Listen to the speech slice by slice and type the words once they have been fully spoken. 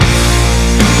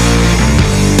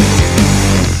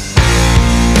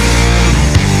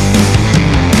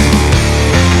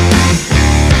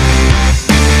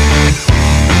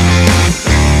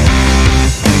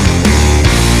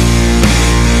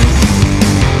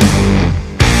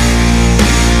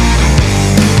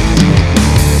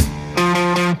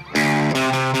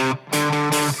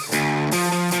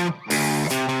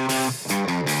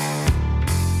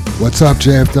What's up,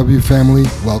 JFW family?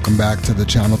 Welcome back to the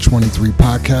Channel 23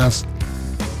 podcast.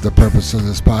 The purpose of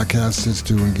this podcast is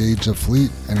to engage the fleet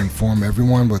and inform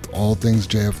everyone with all things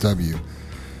JFW.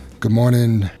 Good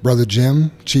morning, Brother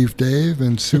Jim, Chief Dave,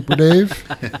 and Super Dave.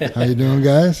 How you doing,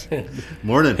 guys?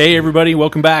 Morning. Hey, everybody.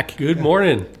 Welcome back. Good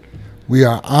morning. We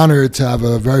are honored to have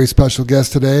a very special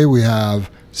guest today. We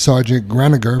have Sergeant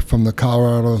Greniger from the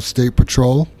Colorado State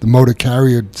Patrol, the Motor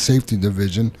Carrier Safety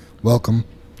Division. Welcome.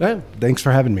 Thanks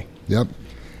for having me. Yep.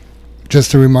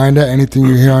 Just a reminder, anything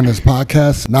you hear on this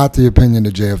podcast, not the opinion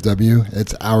of JFW.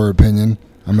 It's our opinion.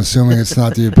 I'm assuming it's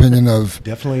not the opinion of...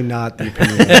 Definitely not the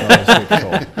opinion of the State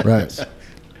Patrol. Right.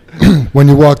 When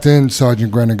you walked in,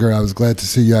 Sergeant Greniger, I was glad to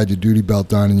see you had your duty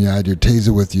belt on and you had your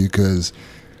taser with you, because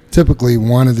typically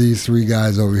one of these three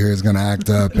guys over here is going to act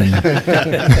up and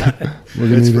we're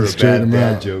going to need to straighten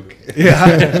them out. Joke.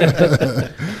 Yeah.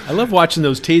 I love watching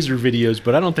those taser videos,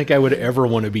 but I don't think I would ever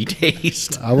want to be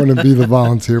tased. I want to be the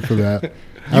volunteer for that.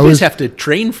 You guys have to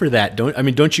train for that,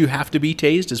 don't you have to be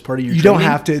tased as part of your You training? don't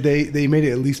have to. They made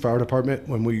it, at least for our department,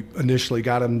 when we initially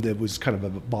got them, that was kind of a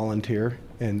volunteer.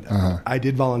 And I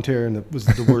did volunteer, and it was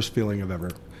the worst feeling I've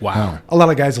ever. Wow. A lot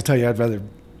of guys will tell you I'd rather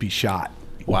be shot.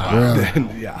 Wow.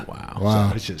 Really? Yeah. Wow.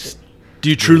 So it's just... Do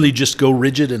you truly just go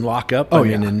rigid and lock up? Oh, I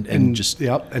mean, yeah. and just...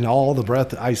 Yep. And all the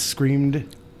breath, I screamed...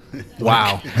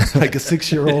 Wow. Like a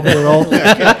 6-year-old girl.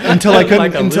 until I couldn't,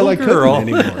 Like a until I little couldn't girl.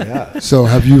 anymore. Yeah. So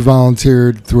have you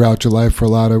volunteered throughout your life for a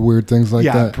lot of weird things like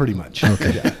Yeah, that? pretty much.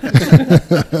 Okay.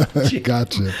 Yeah.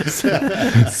 Gotcha.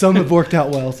 Some have worked out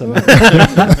well, some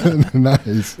haven't.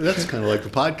 Nice. That's kind of like the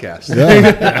podcast.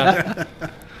 Yeah.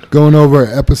 Going over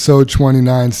episode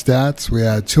 29 stats, we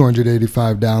had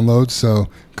 285 downloads, so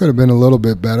could have been a little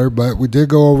bit better, but we did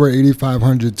go over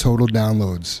 8,500 total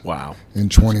downloads Wow. in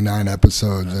 29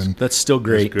 episodes, and That's still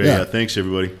great. Great. Yeah. Yeah. Thanks,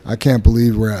 everybody. I can't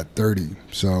believe we're at 30.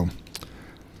 So, all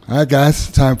right, guys,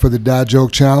 time for the Dad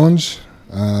Joke Challenge.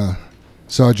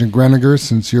 Sergeant Greniger,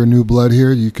 since you're new blood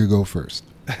here, you could go first.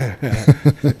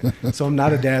 So I'm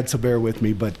not a dad, so bear with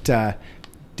me. But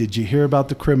did you hear about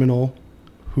the criminal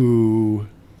who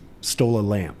stole a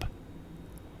lamp?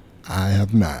 I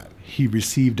have not. He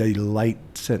received a light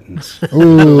sentence.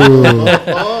 Ooh,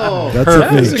 Oh, that's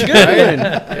That's a a good, good one.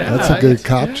 that's a good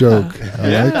cop joke.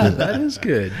 I like it. That is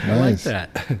good. I like Nice.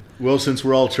 that. well, since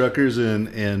we're all truckers and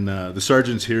the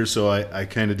sergeant's here, so I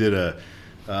kind of did a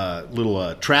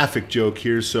little traffic joke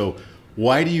here. So,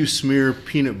 why do you smear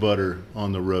peanut butter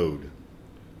on the road?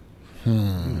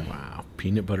 Wow.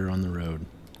 Peanut butter on the road.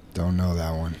 Don't know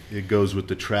that one. It goes with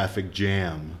the traffic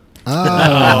jam.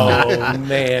 Oh,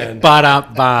 man.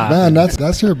 Ba-da-ba. Man,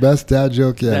 that's your best dad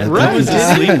joke yet. That was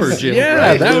a sleeper, Jim. Yeah,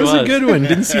 Right, that it was a good one.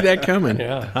 Didn't see that coming.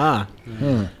 Yeah. Ah.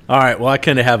 All right. Well, I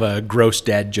kind of have a gross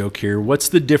dad joke here. What's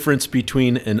the difference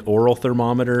between an oral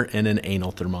thermometer and an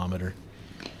anal thermometer?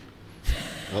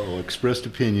 Uh-oh, expressed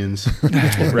opinions.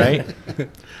 Right?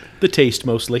 The taste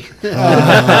mostly.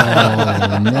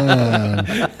 Oh,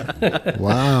 man.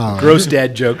 Wow. Gross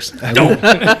dad jokes.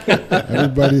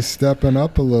 Everybody's stepping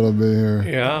up a little bit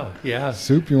here. Yeah.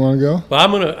 Soup, you want to go? Well,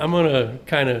 I'm gonna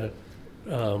kind of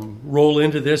roll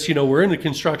into this. You know, we're in the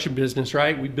construction business,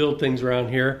 right? We build things around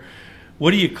here.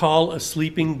 What do you call a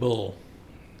sleeping bull?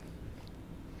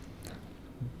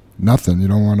 Nothing. You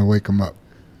don't want to wake them up.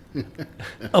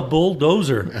 A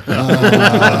bulldozer.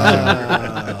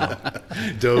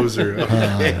 Dozer.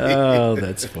 Okay. Oh,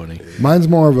 that's funny. Mine's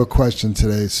more of a question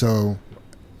today. So,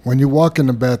 when you walk in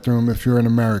the bathroom, if you're an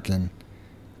American,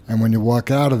 and when you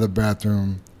walk out of the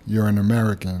bathroom, you're an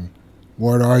American,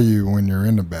 what are you when you're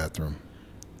in the bathroom?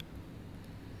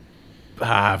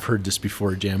 I've heard this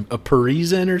before, Jim. A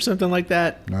Parisian or something like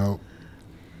that? No.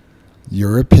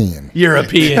 European.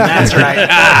 European. That's right.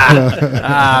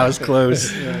 I was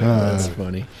close. That's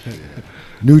funny.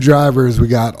 New drivers, we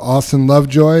got Austin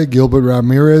Lovejoy, Gilbert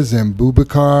Ramirez, and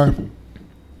Boubacar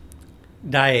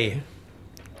Nae.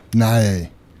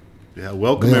 Nae. Yeah,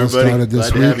 welcome, They all everybody. started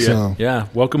this Glad to have week, you. so Yeah.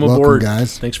 Welcome Welcome, aboard,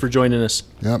 guys. Thanks for joining us.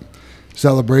 yep.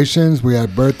 Celebrations, we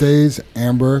had birthdays.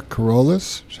 Amber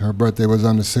Carolus, her birthday was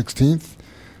on the 16th.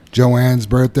 Joanne's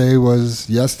birthday was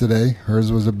yesterday.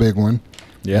 Hers was a big one.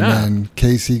 Yeah. And then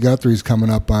Casey Guthrie's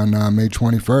coming up on May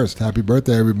 21st. Happy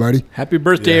birthday, everybody. Happy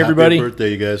birthday, Yeah, everybody. Happy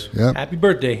birthday, you guys. Yep. Happy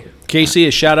birthday. Casey,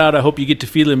 a shout out. I hope you get to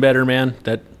feeling better, man.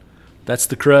 That's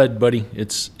the crud, buddy.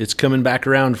 It's coming back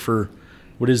around for,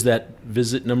 what is that,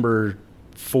 visit number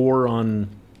 4 on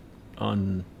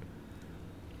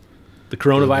the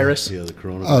coronavirus? Yeah, the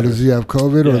coronavirus. Oh, does he have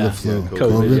COVID or Yeah. the flu? Yeah,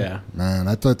 COVID, yeah. Man,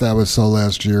 I thought that was so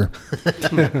last year.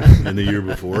 And the year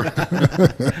before.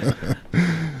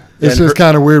 It's just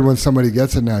kind of weird when somebody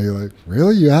gets it now. You're like,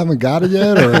 really? You haven't got it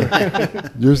yet?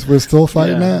 Or we're still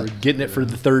fighting that? We're getting it for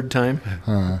the third time.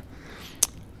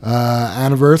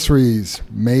 Anniversaries,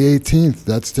 May 18th.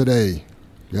 That's today.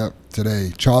 Yep,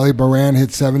 today. Charlie Baran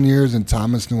hit 7 years, and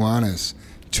Thomas Nuanes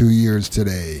 2 years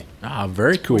today. Ah,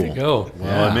 very cool. Way to go. Well,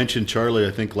 Yeah. I mentioned Charlie,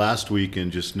 I think, last week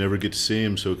and just never get to see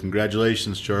him. So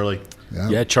congratulations, Charlie.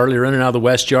 Yeah, Charlie running out of the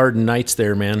West Yard and Knights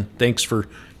there, man. Thanks for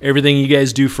everything you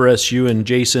guys do for us. You and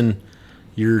Jason,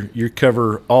 you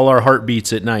cover all our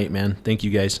heartbeats at night, man. Thank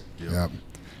you guys. Yep.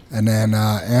 And then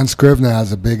Ann Scrivna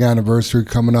has a big anniversary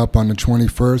coming up on the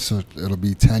 21st, so it'll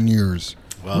be 10 years.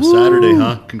 Well, Saturday,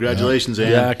 huh? Congratulations,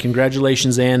 Ann. Yeah,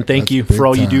 congratulations, Ann. Thank That's you big for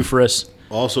all you do time. for us.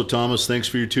 Also, Thomas, thanks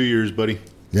for your 2 years, buddy.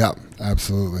 Yep,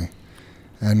 absolutely.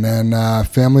 And then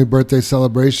family birthday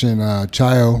celebration,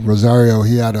 Chayo Rosario,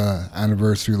 he had an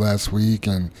anniversary last week,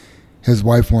 and his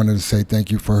wife wanted to say thank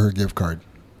you for her gift card.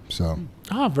 So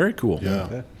Ah, very cool.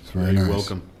 Yeah. it's very You're nice.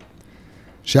 welcome.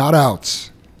 Shout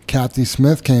outs. Kathy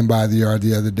Smith came by the yard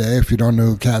the other day. If you don't know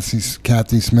who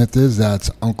Kathy Smith is, that's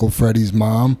Uncle Freddie's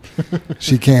mom.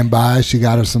 She came by. She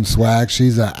got her some swag.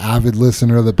 She's an avid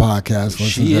listener of the podcast. Listens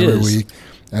She every is. week.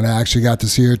 And I actually got to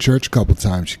see her at church a couple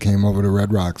times. She came over to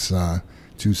Red Rocks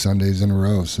 2 Sundays in a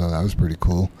row, so that was pretty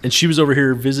cool. And she was over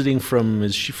here visiting from,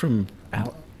 is she from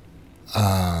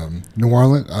New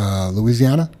Orleans,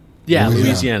 Louisiana? Yeah,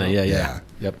 Louisiana. Yeah.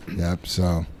 Yep. Yep,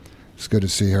 so it's good to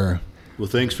see her. Well,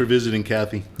 thanks for visiting,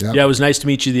 Kathy. Yep. Yeah, it was nice to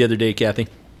meet you the other day, Kathy.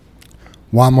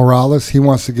 Juan Morales, he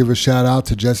wants to give a shout out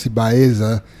to Jesse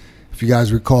Baeza. If you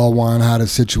guys recall, Juan had a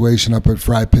situation up at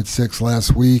Fry Pit 6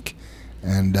 last week,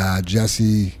 and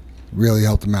Jesse really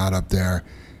helped him out up there.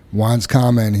 Juan's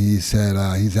comment, he said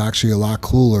he's actually a lot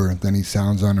cooler than he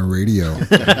sounds on the radio.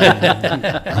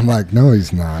 I'm like, no,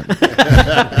 he's not.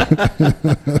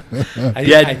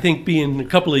 I think being a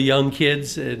couple of young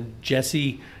kids, and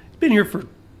Jesse's been here for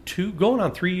going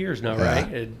on 3 years now, Yeah.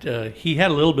 right? And, he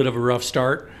had a little bit of a rough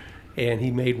start, and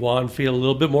he made Juan feel a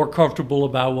little bit more comfortable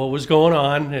about what was going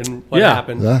on and what Yeah.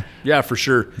 happened. Yeah, Yeah, for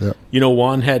sure. Yep. You know,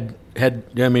 Juan had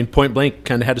point blank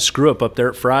kind of had a screw up there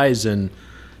at Fry's, and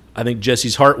I think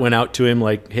Jesse's heart went out to him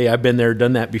like, hey, I've been there,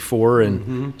 done that before,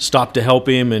 and stopped to help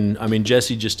him. And, I mean,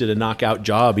 Jesse just did a knockout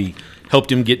job. He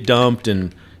helped him get dumped,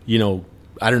 and, you know,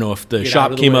 I don't know if the Get out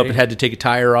shop of the came up way. and had to take a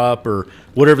tire up or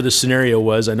whatever the scenario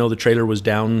was. I know the trailer was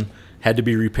down, had to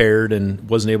be repaired, and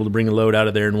wasn't able to bring a load out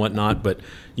of there and whatnot. But,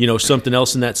 you know, something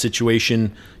else in that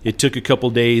situation, it took a couple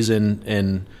days,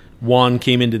 and Juan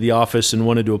came into the office and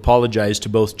wanted to apologize to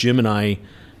both Jim and I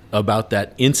about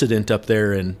that incident up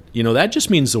there. And, you know, that just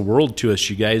means the world to us,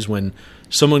 you guys, when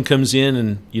someone comes in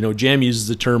and, you know, Jam uses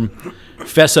the term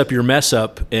fess up your mess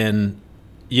up. And,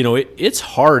 you know, it's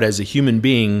hard as a human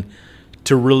being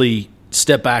to really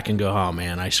step back and go, oh,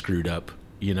 man, I screwed up,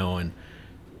 you know, and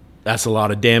that's a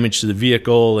lot of damage to the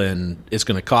vehicle, and it's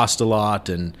going to cost a lot,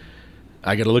 and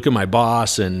I got to look at my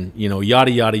boss, and, you know,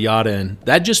 yada, yada, yada. And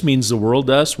that just means the world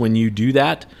to us when you do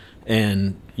that.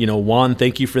 And, you know, Juan,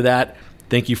 thank you for that.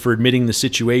 Thank you for admitting the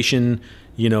situation.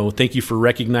 You know, thank you for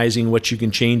recognizing what you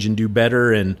can change and do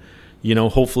better. And, you know,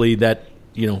 hopefully that,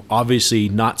 you know, obviously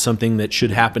not something that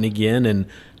should happen again, and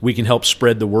we can help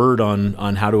spread the word on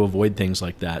how to avoid things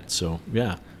like that. So,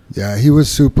 yeah. Yeah, he was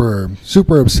super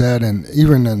upset, and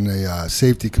even in the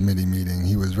safety committee meeting,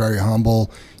 he was very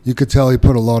humble. You could tell he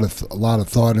put a lot of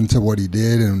thought into what he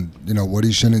did, and you know what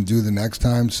he shouldn't do the next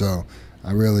time. So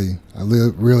I really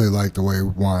like the way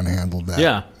Juan handled that.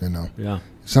 Yeah. you know, Yeah.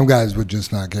 some guys would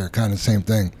just not care. Kind of same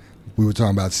thing. We were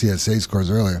talking about CSA scores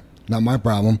earlier. Not my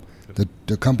problem.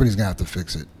 The company's gonna have to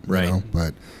fix it. you Right. know?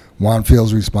 But Juan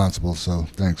feels responsible. So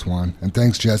thanks, Juan, and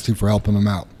thanks Jesse for helping him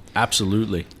out.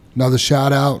 Absolutely. Another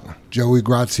shout out, Joey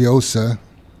Graziosa,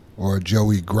 or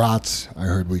Joey Gratz, I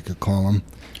heard we could call him,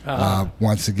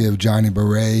 wants to give Johnny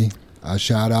Beret a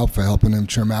shout out for helping him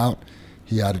trim out.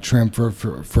 He had a trim for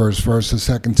his first or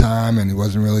second time, and he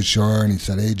wasn't really sure. And he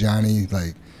said, "Hey Johnny,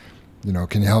 like, you know,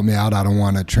 can you help me out? I don't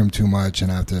want to trim too much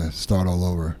and have to start all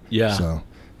over." Yeah. So,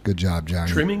 good job,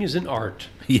 Johnny. Trimming is an art.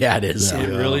 Yeah, it is. It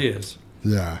really is.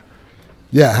 Yeah.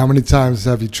 Yeah. How many times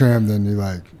have you trimmed and you're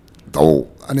like, oh,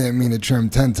 I didn't mean to trim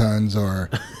 10 tons, or,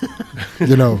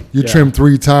 you know, you trim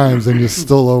 3 times and you're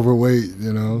still overweight,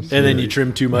 you know? So, And then you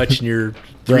trim too much and you're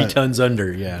 3 Right. tons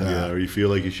under. Yeah. Yeah, or you feel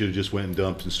like you should have just went and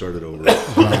dumped and started over.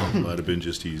 Might have been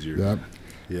just easier. Yep.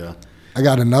 Yeah. I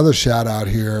got another shout out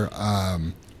here. I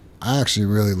actually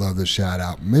really love this shout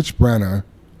out. Mitch Brenner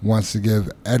wants to give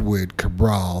Edward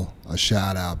Cabral a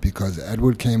shout out because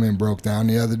Edward came in, broke down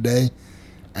the other day,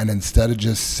 and instead of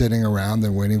just sitting around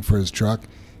and waiting for his truck,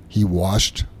 he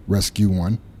washed Rescue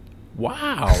 1.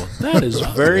 Wow, that is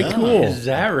very cool. Is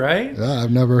that right? Yeah,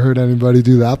 I've never heard anybody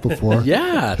do that before.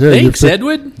 Yeah, Here, you thanks, fi-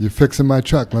 Edward. You're fixing my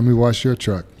truck. Let me wash your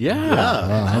truck. Yeah, how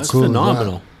that's cool is that?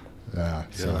 phenomenal. Yeah.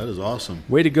 Yeah, that is awesome.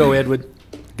 Way to go, Edward.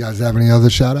 Guys have any other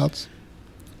shout outs?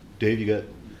 Dave, you got? I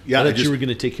Yeah, thought you were going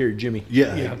to take care of Jimmy.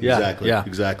 Yeah, Yeah, exactly. yeah.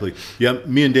 Exactly. Yeah,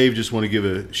 me and Dave just want to give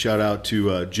a shout out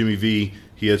to Jimmy V.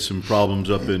 He had some problems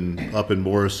up in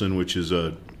Morrison, which is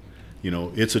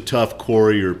it's a tough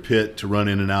quarry or pit to run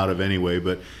in and out of anyway.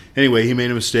 But anyway, he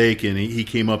made a mistake, and he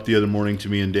came up the other morning to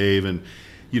me and Dave, and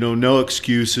no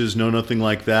excuses, no nothing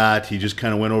like that. He just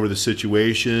kind of went over the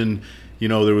situation.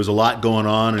 There was a lot going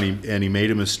on, and he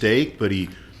made a mistake, but he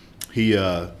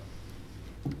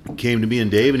came to me and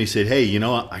Dave, and he said, "Hey,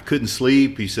 I couldn't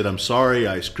sleep." He said, "I'm sorry,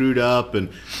 I screwed up," and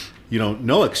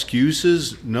no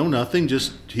excuses, no nothing.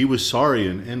 Just he was sorry,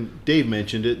 and Dave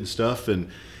mentioned it and stuff, and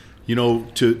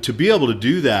to be able to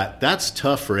do that, that's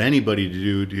tough for anybody to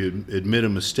do, to admit a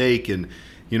mistake, and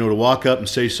to walk up and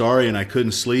say sorry, and I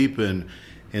couldn't sleep, and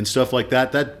stuff like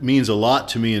that. That means a lot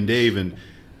to me and Dave,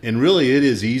 and really, it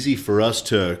is easy for us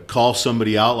to call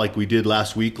somebody out like we did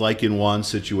last week, like in Juan's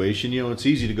situation. It's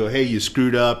easy to go, "Hey, you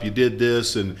screwed up, you did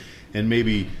this," and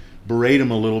maybe berate them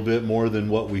a little bit more than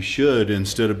what we should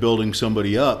instead of building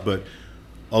somebody up. But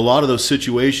a lot of those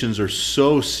situations are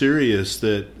so serious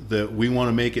that we want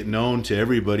to make it known to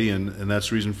everybody, and that's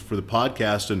the reason for the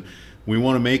podcast. And we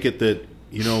want to make it that,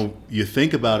 you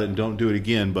think about it and don't do it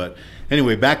again. But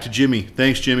anyway, back to Jimmy.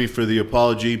 Thanks, Jimmy, for the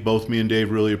apology. Both me and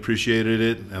Dave really appreciated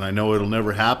it, and I know it'll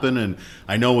never happen. And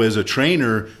I know as a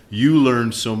trainer, you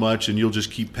learn so much, and you'll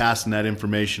just keep passing that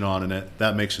information on, and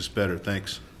that makes us better.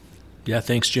 Thanks. Yeah,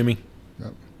 thanks, Jimmy.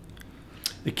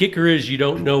 The kicker is you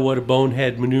don't know what a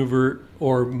bonehead maneuver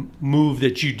or move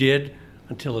that you did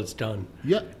until it's done.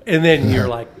 Yeah. And then you're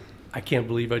like, I can't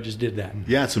believe I just did that.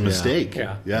 Yeah, it's a mistake.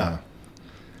 Yeah. Yeah.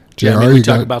 Yeah, JR, we you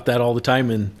talk got- about that all the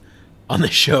time on the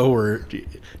show, or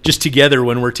just together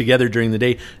when we're together during the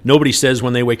day. Nobody says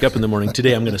when they wake up in the morning,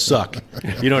 "Today I'm going to suck."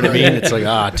 You know what I mean? It's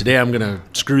like, today I'm going to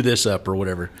screw this up or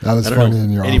whatever. That was I don't funny know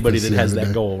in your anybody office that the has other that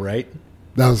day. goal, right?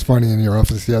 That was funny in your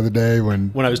office the other day when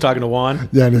When I was talking to Juan,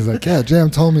 yeah, and he's like, "Yeah, Jam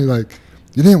told me like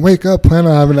you didn't wake up planning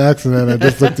on having an accident." I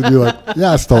just looked at you like,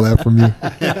 "Yeah, I stole that from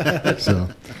you." So,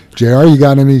 JR, you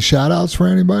got any shout outs for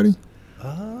anybody?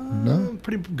 No?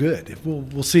 Pretty good.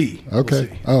 We'll see.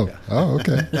 Okay. We'll see.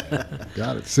 Okay.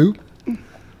 Got it. Soup? Good?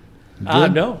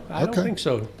 No, I Okay. don't think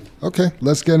so. Okay,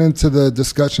 let's get into the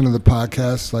discussion of the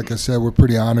podcast. Like I said, we're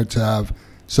pretty honored to have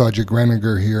Sergeant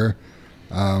Greninger here.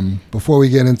 Before we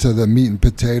get into the meat and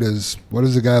potatoes, what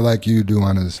does a guy like you do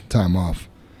on his time off?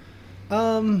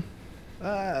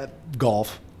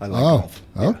 Golf. I like golf.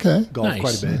 Okay. Golf Nice.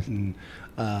 quite a bit, and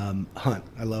hunt.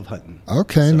 I love hunting.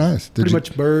 Okay, nice. Pretty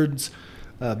much birds,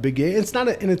 big game. It's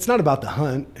not about the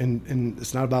hunt, and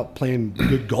it's not about playing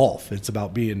good golf. It's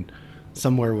about being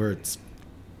somewhere where it's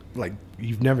like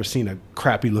you've never seen a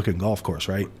crappy looking golf course,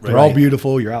 right? They're all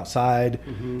beautiful. You're outside.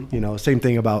 Same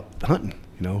thing about hunting.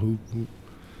 Who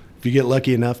if you get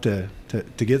lucky enough to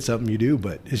get something, you do.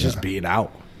 But it's just being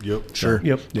out. Yep. sure.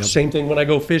 Yep. Same thing when I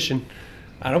go fishing.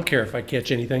 I don't care if I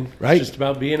catch anything. Right. It's just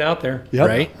about being out there. Yep.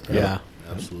 Right? Yeah.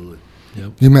 Absolutely.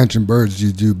 You mentioned birds. Do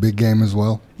you do big game as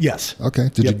well? Yes, Okay.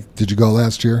 Did Yep. you go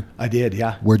last year? I did.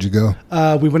 Yeah. Where'd you go?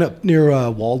 We went up near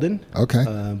Walden. Okay.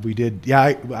 We did.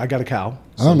 Yeah, I got a cow.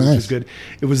 Oh, nice. Which was good.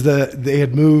 It was they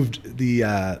had moved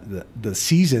the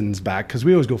seasons back because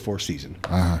we always go 4th season,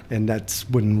 and that's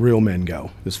when real men go.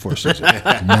 Is 4th season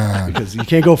Man. because you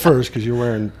can't go first because you're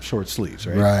wearing short sleeves,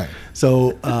 right? Right.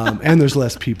 So and there's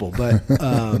less people, but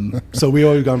so we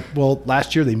always gone. Well,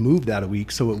 last year they moved that a week,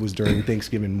 so it was during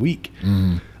Thanksgiving week.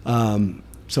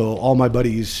 So all my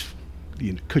buddies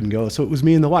couldn't go, so it was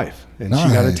me and the wife, and she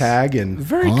got a Nice. tag, and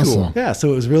Very Awesome. cool. yeah,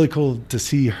 so it was really cool to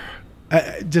see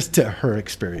her, just to her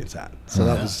experience that. So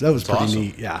that was pretty awesome.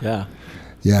 neat. Yeah. Yeah.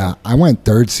 Yeah, I went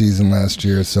 3rd season last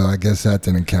year, so I guess that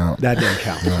didn't count. That didn't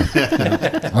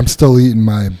count. I'm still eating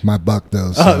my buck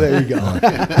though. So Oh, there you go.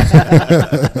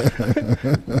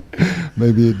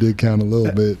 maybe it did count a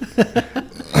little bit.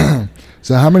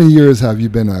 So how many years have you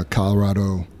been a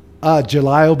Colorado?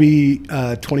 July will be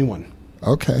 21.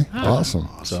 Okay, awesome.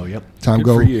 So yep, Time Good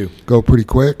go for you. go pretty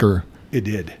quick, or it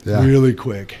did Yeah. really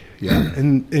quick. Yeah,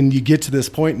 and you get to this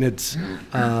point, and it's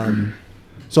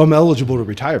so I'm eligible to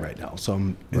retire right now. So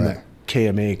I'm in Right. the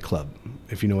KMA club,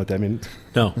 if you know what that means.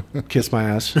 No. Kiss my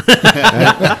ass.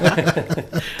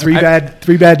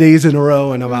 three bad days in a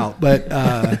row and I'm out. But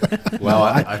Well,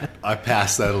 I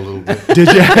passed that a little bit. did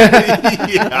you?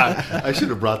 Yeah, I should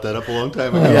have brought that up a long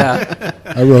time ago. Yeah.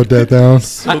 I wrote that down.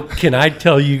 So can I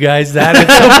tell you guys that at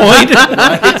some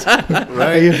point?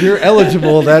 Hey, if you're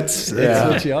eligible, that's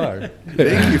what you are.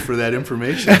 Thank you for that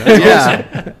information. That's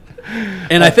Yeah.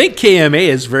 And I think KMA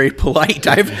is very polite.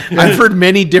 I've heard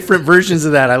many different versions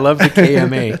of that. I love the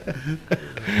KMA.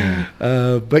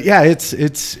 But yeah,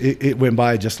 it went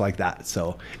by just like that.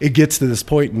 So it gets to this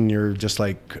point and you're just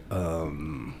like,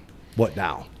 what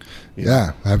now?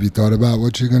 Yeah. Have you thought about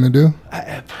what you're going to do?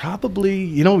 I probably,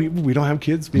 we don't have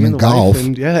kids. Me I mean, and the golf. wife,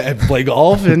 and play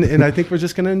golf, and I think we're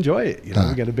just going to enjoy it. We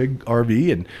got a big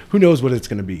RV, and who knows what it's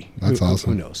going to be? That's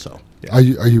awesome. Who knows? So, yeah.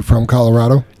 Are you from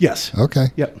Colorado? Yes. Okay.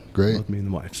 Yep. Great. Both me and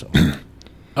the wife. So,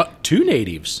 2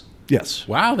 natives. yes.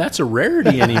 Wow, that's a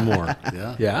rarity anymore.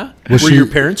 Yeah. Yeah. Was Were she- your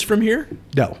parents from here?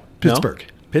 No, Pittsburgh. No?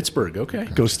 Pittsburgh. Okay.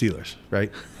 Go Steelers, right?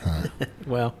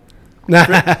 Well,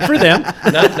 for them.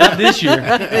 Not this year.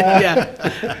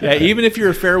 Yeah. Even if you're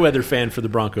a fair weather fan for the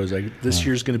Broncos, this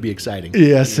year's going to be exciting.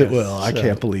 Yes, it will. I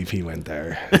can't believe he went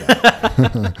there.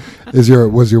 Was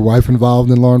your wife involved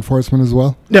in law enforcement as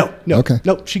well? No. Okay.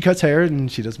 Nope. She cuts hair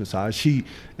and she does massage.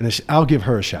 I'll give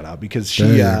her a shout out because she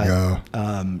There you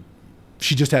go.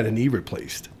 she just had a knee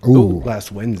replaced Ooh.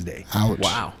 last Wednesday. Ouch.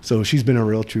 Wow. So she's been a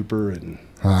real trooper, and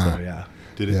so yeah.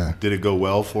 Did it go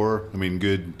well for her? I mean,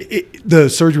 good. The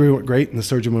surgery went great, and the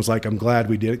surgeon was like, "I'm glad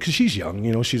we did it," because she's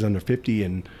young, she's under 50,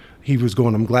 and he was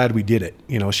going, "I'm glad we did it."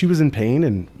 She was in pain,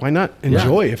 and why not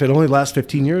enjoy if it only lasts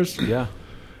 15 years? Yeah.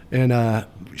 And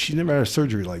she never had a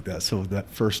surgery like that, so that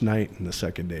first night and the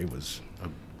second day was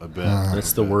I bet.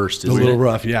 That's the worst, a isn't little it?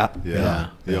 rough. Yeah.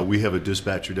 Yeah. We have a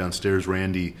dispatcher downstairs,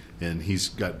 Randy, and he's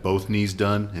got both knees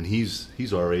done, and he's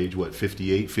our age,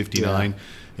 58, 59.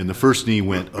 And the first knee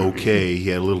went okay. He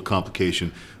had a little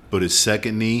complication, but his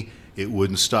second knee, it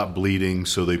wouldn't stop bleeding.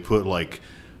 So they put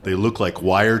they look like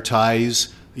wire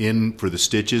ties in for the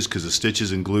stitches because the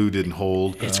stitches and glue didn't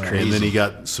hold. It's And crazy. then he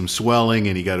got some swelling,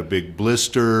 and he got a big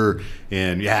blister,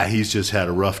 and he's just had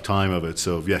a rough time of it.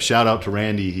 So shout out to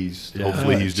Randy.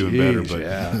 Hopefully he's doing better.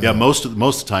 But most of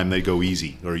the time they go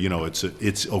easy, or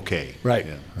it's okay. Right.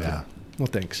 Yeah. Well,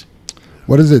 thanks.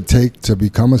 What does it take to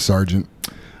become a sergeant?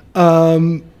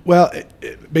 Well,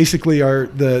 basically,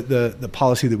 the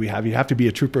policy that we have, you have to be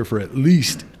a trooper for at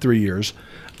least 3 years,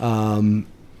 and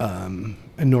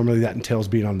normally that entails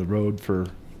being on the road for,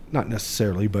 not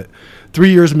necessarily, but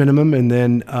 3 years minimum, and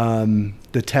then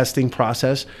the testing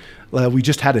process. We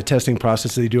just had a testing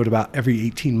process. They do it about every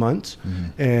 18 months,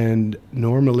 and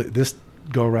normally this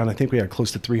go around, I think we had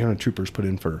close to 300 troopers put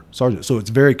in for sergeant, so it's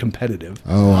very competitive.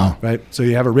 Oh, wow. Right. So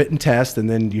you have a written test, and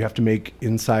then you have to make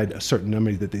inside a certain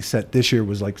number that they set. This year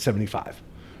was like 75,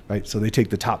 right? So they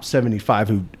take the top 75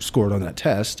 who scored on that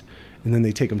test, and then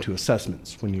they take them to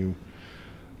assessments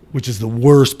which is the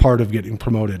worst part of getting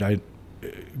promoted.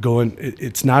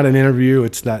 It's not an interview.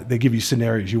 It's not. They give you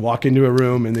scenarios. You walk into a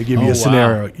room and they give you a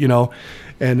scenario,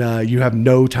 and you have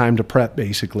no time to prep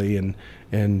basically,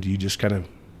 and you just kind of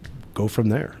go from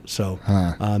there. So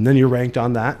then you're ranked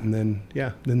on that, and then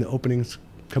the openings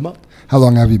come up. How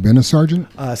long have you been a sergeant?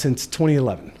 Since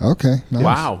 2011. Okay. Nice.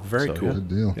 Wow. Very So, cool. yeah. Good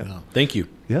deal. Yeah. Thank you.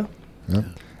 Yeah. Yep.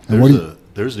 And what do you,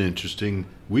 There's an interesting.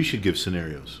 We should give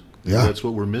scenarios. Maybe Yeah. that's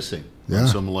what we're missing. Yeah.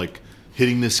 Something like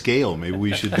hitting the scale. Maybe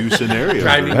we should do scenarios.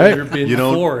 Driving Right. never been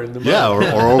before in the Yeah,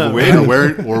 mud. or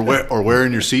overweight, or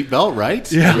wearing your seatbelt, right?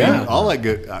 Yeah. I mean, all that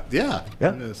good. Yeah.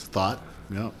 That's a thought.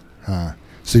 Yeah.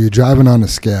 so you're driving on a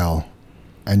scale,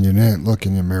 and you didn't look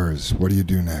in your mirrors. What do you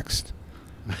do next?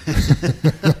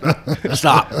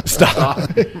 Stop.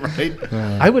 Right.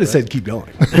 I would have said keep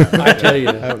going. I tell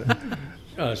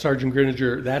you, Sergeant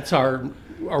Grininger, that's our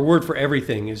word for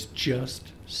everything is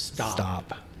just stop.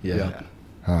 Stop. Yeah.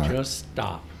 Just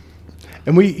stop.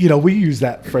 And we use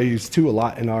that phrase too a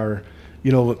lot in our,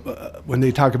 when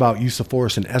they talk about use of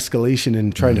force and escalation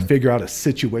and trying to figure out a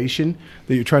situation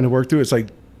that you're trying to work through. It's like,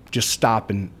 just stop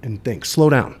and think, slow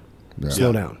down,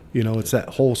 slow down. It's that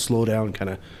whole slow down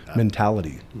kind of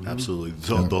mentality. Absolutely.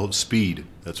 So the whole speed.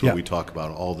 That's what Yeah. we talk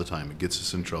about all the time. It gets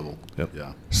us in trouble. Yep.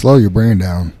 Yeah. Slow your brain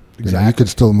down. You Exactly. could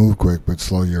still move quick, but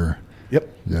slow your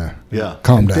Yeah.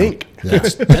 calm And down. think. Yeah.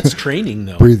 That's training,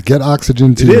 though. Breathe. Get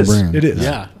oxygen to It your is. brain. It is.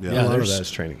 Yeah. Yeah. Yeah. A lot of There's that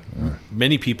is training.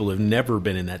 many people have never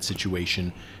been in that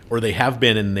situation, or they have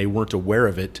been and they weren't aware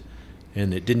of it,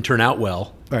 and it didn't turn out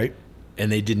well, Right.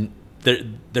 and they didn't.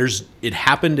 It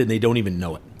happened and they don't even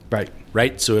know it. Right.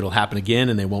 Right. So it'll happen again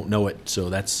and they won't know it. So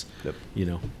that's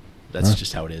that's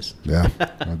just how it is. Yeah,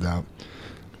 no doubt.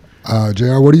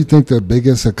 JR, what do you think the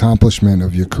biggest accomplishment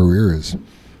of your career is?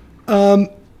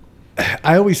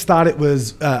 I always thought it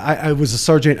was. I was a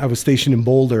sergeant. I was stationed in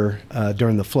Boulder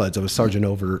during the floods. I was sergeant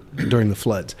over during the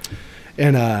floods,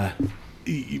 and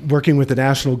working with the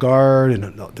National Guard and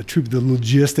the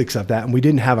logistics of that. And we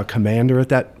didn't have a commander at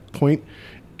that point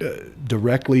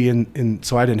directly,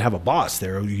 so I didn't have a boss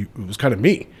there. It was kind of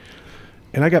me.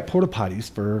 And I got porta potties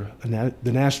for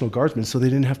the National Guardsmen, so they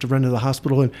didn't have to run to the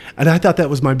hospital. And I thought that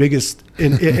was my biggest.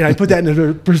 And I put that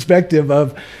into perspective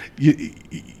of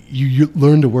you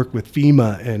learn to work with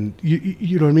FEMA, and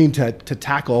you know what I mean, to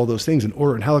tackle all those things and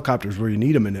ordering helicopters where you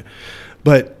need them.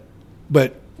 But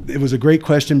it was a great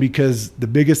question, because the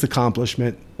biggest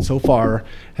accomplishment so far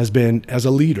has been as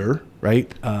a leader, right?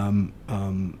 And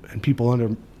people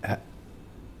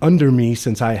under me,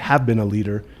 since I have been a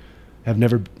leader, have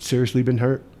never seriously been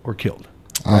hurt or killed.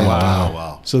 Right?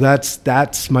 Wow. So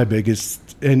that's my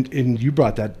biggest, and you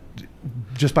brought that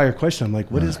just by your question. I'm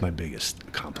like, what is my biggest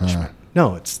accomplishment?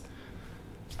 No,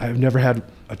 I've never had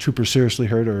a trooper seriously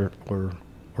hurt or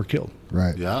killed.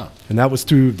 Right. Yeah. And that was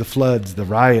through the floods, the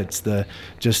riots, the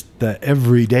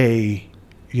everyday,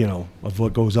 of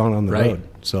what goes on the Right. road.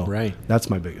 So that's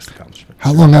my biggest accomplishment.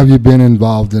 How long have you been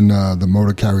involved in the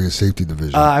Motor Carrier Safety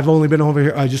Division? I've only been over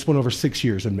here. I just went over 6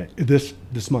 years in May, this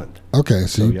month. Okay,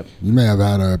 so you may have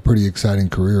had a pretty exciting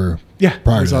career. Yeah, I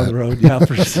prior was to on that. the road. Yeah,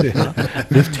 for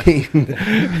 15.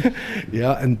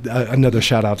 Yeah, and another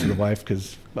shout out to the wife,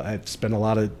 because I've spent a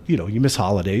lot of, you miss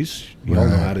holidays. You all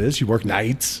know how it is. You work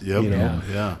nights. Yep.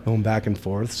 Yeah. Going back and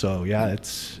forth. So yeah,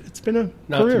 it's been a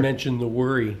Not career. to mention the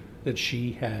worry that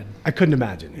she had. I couldn't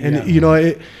imagine. And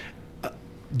Yeah.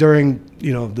 During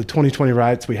the 2020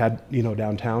 riots we had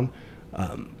downtown,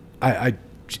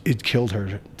 it killed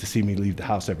her to see me leave the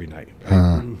house every night.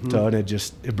 Right? So and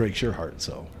it breaks your heart.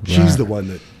 So she's the one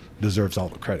that deserves all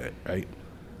the credit, right?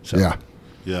 So Yeah.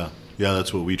 Yeah.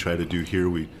 That's what we try to do here.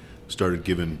 We started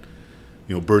giving,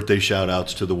 birthday shout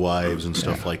outs to the wives and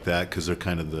stuff like that, because they're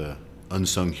kind of the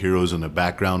unsung heroes in the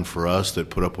background for us that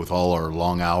put up with all our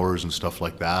long hours and stuff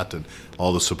like that, and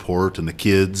all the support and the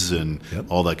kids and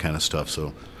all that kind of stuff.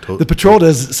 So the patrol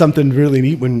does something really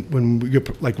neat when we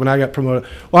get, like when I got promoted.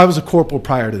 Well, I was a corporal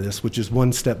prior to this, which is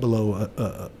one step below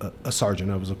a sergeant.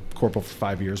 I was a corporal for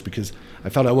 5 years because I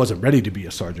felt I wasn't ready to be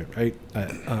a sergeant, right?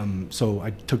 So I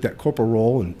took that corporal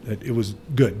role, and it was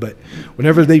good. But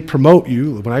whenever they promote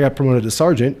you, when I got promoted to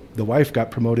sergeant, the wife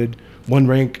got promoted one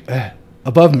rank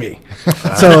above me.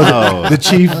 So the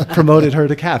chief promoted her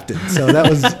to captain. So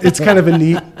it's kind of a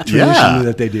neat tradition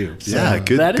that they do. So. yeah,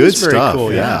 good, That good is very stuff.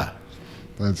 cool, Yeah.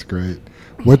 That's great.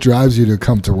 What drives you to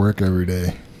come to work every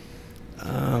day?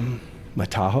 My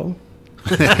Tahoe.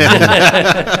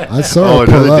 I saw Oh, it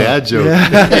pull another up. dad joke.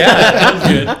 That was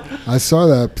good. I saw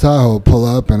that Tahoe pull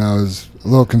up, and I was a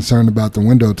little concerned about the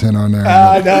window tint on there.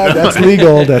 No, that's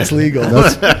legal. That's legal.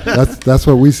 That's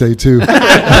what we say too.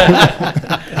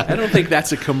 I don't think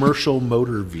that's a commercial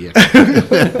motor vehicle.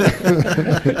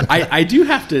 I do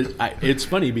have to. It's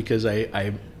funny because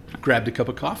I grabbed a cup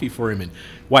of coffee for him, and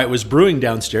while it was brewing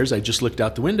downstairs, I just looked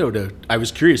out the window I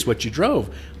was curious what you drove.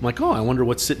 I'm like, I wonder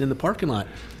what's sitting in the parking lot.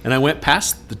 And I went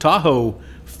past the Tahoe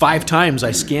 5 times.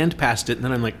 I scanned past it, and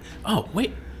then I'm like,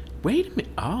 wait a minute.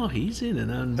 Oh, he's in an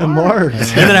unmarked. And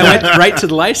then I went right to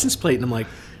the license plate, and I'm like,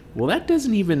 well, that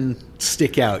doesn't even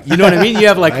stick out. You know what I mean? You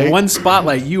have like one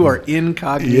spotlight. You are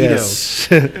incognito. Yes.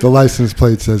 The license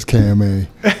plate says KMA.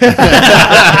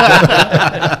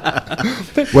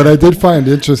 What I did find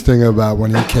interesting about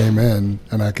when he came in,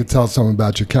 and I could tell something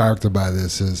about your character by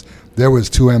this, is there was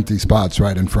 2 empty spots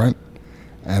right in front,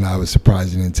 and I was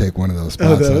surprised he didn't take one of those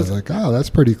spots. I was like, that's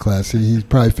pretty classy. He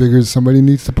probably figures somebody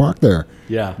needs to park there.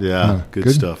 Yeah. Yeah,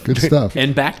 good stuff. Good stuff.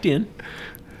 And backed in.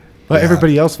 Well,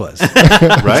 everybody else was.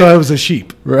 Right? So I was a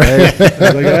sheep. Right. I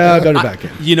was like, I better back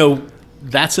in.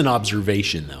 That's an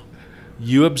observation, though.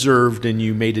 You observed and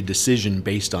you made a decision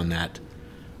based on that.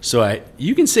 So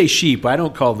you can say sheep. I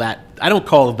don't call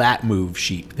that move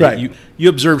sheep. Right. You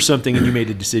observed something and you made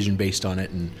a decision based on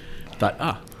it and thought,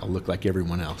 I'll look like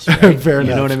everyone else. Right? Fair You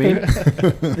know what I mean?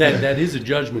 That is a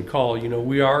judgment call.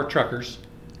 We are truckers.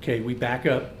 Okay, we back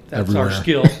up. That's Everywhere. our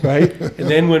skill. Right. And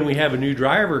then when we have a new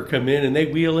driver come in and they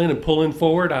wheel in and pull in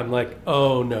forward, I'm like,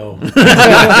 oh no.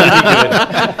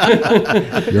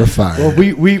 You're fired. Well,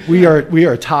 we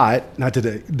are taught, not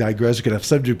to digress, we could have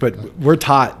subject, but we're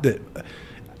taught that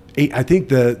I think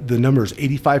the number is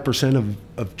 85%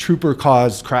 of trooper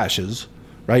caused crashes,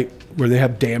 right, where they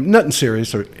have nothing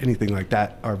serious or anything like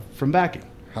that, are from backing.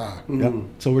 Yep.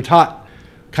 So we're taught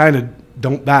kind of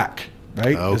don't back,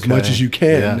 right, as much as you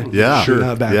can. Yeah. Do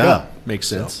not back up. Makes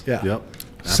sense. Yeah. Yep.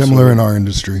 Similar in our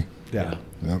industry. Yeah.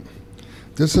 Yep.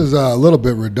 This is a little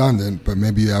bit redundant, but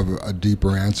maybe you have a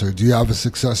deeper answer. Do you have a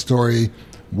success story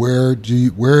where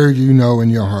you know in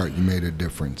your heart you made a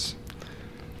difference?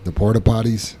 The porta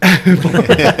potties?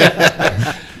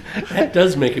 That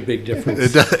does make a big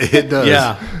difference. It does.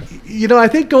 Yeah. You know, I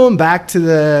think going back to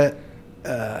the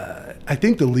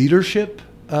leadership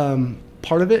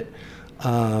part of it,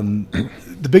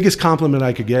 the biggest compliment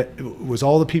I could get was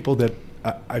all the people that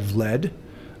I've led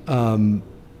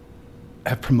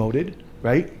have promoted,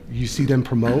 right? You see them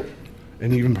promote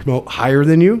and even promote higher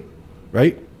than you,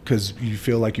 right? Because you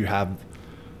feel like you had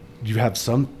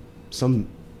something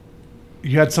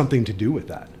to do with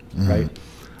that, right?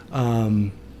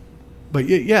 But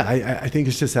yeah, I think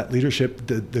it's just that leadership,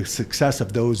 the success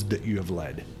of those that you have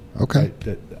led. Okay. Right?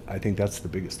 That I think that's the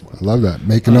biggest one. I love that.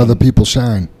 Making other people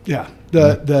shine. Yeah.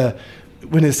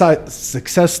 When it's a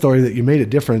success story that you made a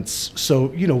difference.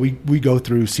 So, you know, we go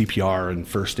through CPR and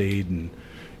first aid and,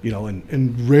 you know,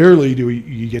 and rarely do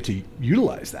you get to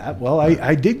utilize that. Well,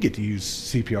 I did get to use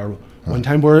CPR one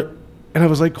time and I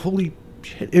was like, holy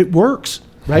shit, it works,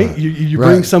 right? You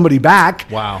bring somebody back.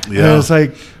 Wow. And I was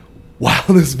like, wow,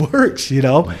 this works, you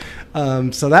know?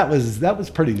 So that was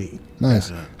pretty neat.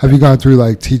 Nice. Have you gone through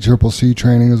like TCCC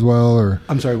training as well, or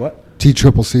I'm sorry, what?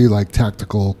 TCCC, like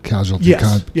tactical casualty?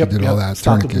 Yes. You did all that.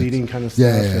 Stop the tourniquets. bleeding kind of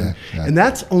stuff. Yeah. And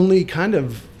that's only kind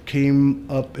of came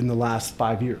up in the last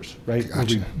 5 years, right?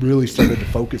 Gotcha. Where we really started to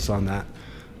focus on that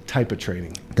type of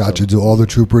training. Gotcha. Do all the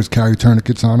troopers carry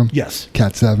tourniquets on them? Yes.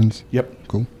 Cat 7s? Yep.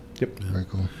 Cool. Yep. Very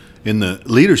cool. In the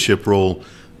leadership role,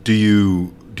 do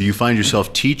you find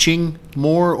yourself teaching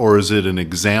more, or is it an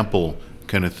example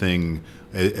kind of thing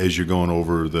as you're going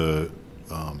over the,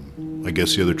 I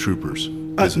guess, the other troopers?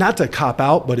 Not to cop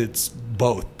out, but it's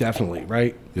both, definitely,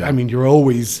 right? Yeah. I mean, you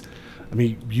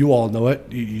all know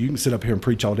it. You can sit up here and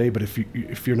preach all day, but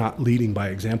if you're not leading by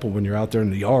example when you're out there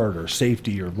in the yard or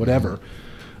safety or whatever,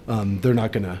 you're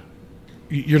not gonna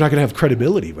have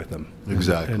credibility with them.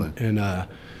 Exactly.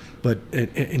 But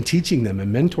teaching them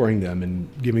and mentoring them and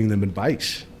giving them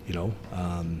advice, you know.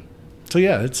 So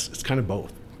yeah, it's kind of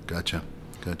both. Gotcha.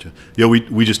 Yeah,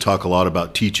 we just talk a lot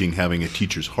about teaching, having a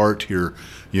teacher's heart here,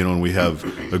 you know, and we have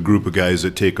a group of guys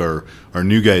that take our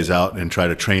new guys out and try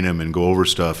to train them and go over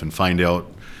stuff and find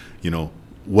out, you know,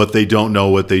 what they don't know,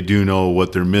 what they do know,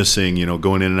 what they're missing, you know,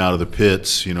 going in and out of the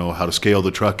pits, you know, how to scale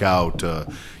the truck out,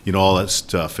 you know, all that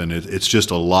stuff. And it's just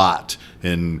a lot.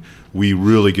 And we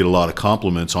really get a lot of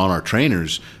compliments on our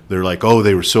trainers. They're like, oh,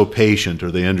 they were so patient,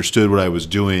 or they understood what I was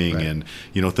doing, Right. and,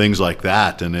 you know, things like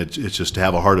that. And it's just to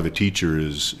have a heart of a teacher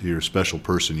is you're a special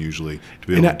person usually to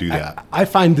be able to do that. I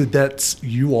find that's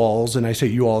you alls, and I say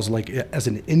you alls like as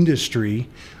an industry,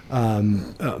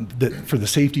 that for the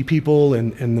safety people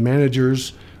and the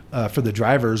managers, for the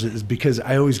drivers, is because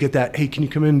I always get that, hey, can you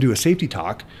come in and do a safety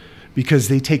talk? Because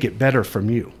they take it better from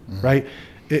you, right?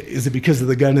 Is it because of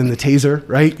the gun and the taser,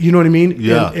 right? You know what I mean?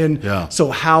 Yeah. And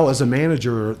so how, as a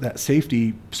manager, that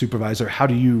safety supervisor, how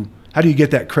do you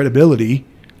get that credibility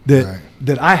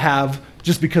that I have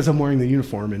just because I'm wearing the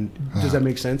uniform? And does that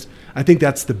make sense? I think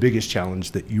that's the biggest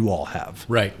challenge that you all have.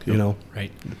 Right. You know?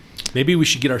 Right. Maybe we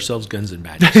should get ourselves guns and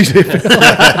badges.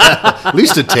 At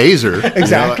least a taser.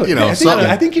 Exactly. You know, something.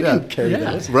 I think you can carry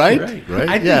those. Right?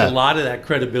 I think a lot of that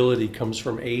credibility comes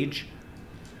from age.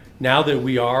 Now that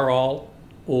we are all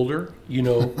older, you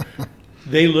know,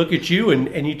 they look at you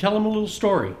and you tell them a little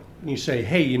story. And you say,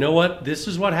 hey, you know what? This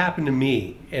is what happened to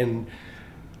me. And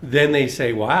then they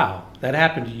say, wow, that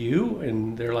happened to you?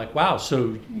 And they're like, wow,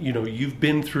 so, you know, you've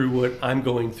been through what I'm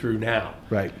going through now.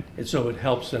 Right. And so it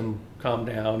helps them calm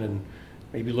down and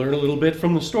maybe learn a little bit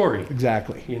from the story.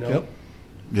 Exactly. You know?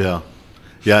 Yep.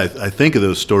 Yeah, I think of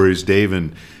those stories, Dave,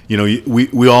 and, you know,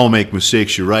 we all make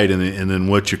mistakes, you're right, and then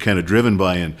what you're kind of driven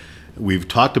by, and we've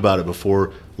talked about it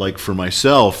before, like for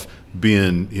myself,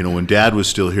 being, you know, when Dad was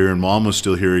still here and Mom was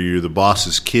still here, you're the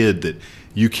boss's kid, that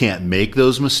you can't make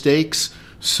those mistakes.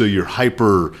 So you're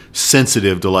hyper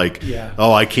sensitive to like,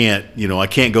 oh, I can't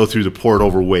go through the port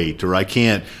overweight, or I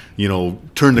can't, you know,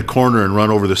 turn the corner and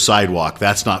run over the sidewalk.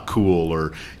 That's not cool,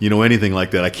 or, you know, anything like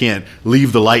that. I can't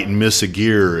leave the light and miss a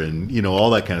gear, and, you know,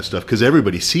 all that kind of stuff, because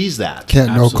everybody sees that.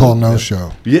 Can't no call, no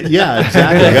show. Yeah,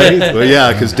 exactly. Well,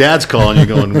 yeah, because Dad's calling you,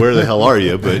 going, "Where the hell are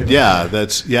you?" But yeah,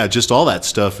 just all that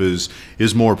stuff is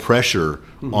more pressure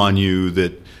on you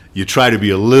that you try to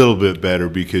be a little bit better,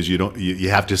 because you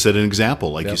have to set an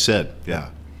example, like you said. Yeah.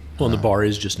 Well, and the bar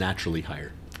is just naturally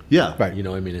higher. Yeah. Right. You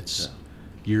know, I mean, it's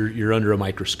you're under a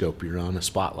microscope. You're on a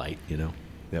spotlight. You know.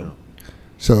 Yep.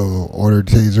 So order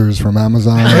tasers from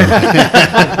Amazon.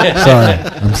 Sorry,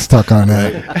 I'm stuck on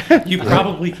that. You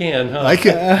probably can, huh? I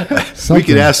could. We Something.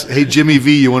 could ask, hey Jimmy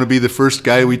V, you want to be the first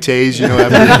guy we tase? You know,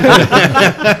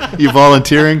 after you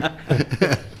volunteering?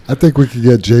 I think we could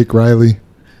get Jake Riley.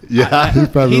 Yeah. He's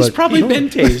probably He's like, probably been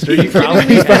tased. Are you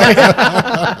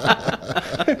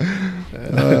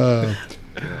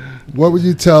what would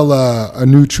you tell a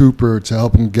new trooper to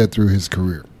help him get through his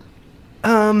career?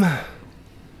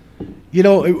 You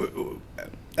know,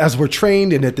 as we're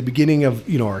trained, and at the beginning of,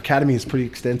 you know, our academy is pretty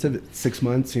extensive. It's 6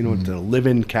 months. You know, it's a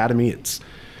live-in academy. It's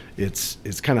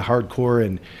kind of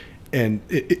hardcore, and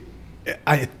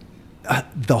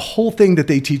the whole thing that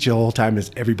they teach you the whole time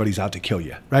is everybody's out to kill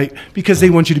you, right? Because they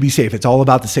want you to be safe. It's all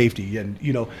about the safety, and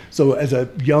you know. So as a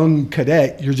young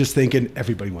cadet, you're just thinking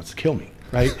everybody wants to kill me,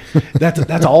 right?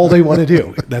 That's all they want to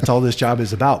do. That's all this job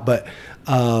is about. But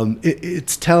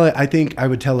I think I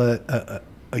would tell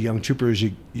a young trooper is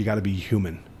you got to be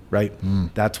human, right?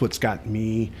 That's what's got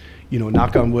me, you know,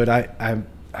 knock on wood. I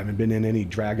haven't been in any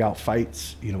drag out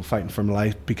fights, you know, fighting for my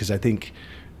life, because I think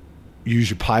you use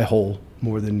your pie hole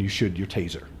more than you should your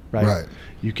taser, right? Right.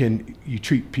 You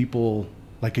treat people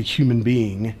like a human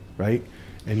being, right?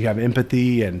 And you have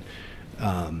empathy, and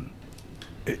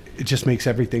it just makes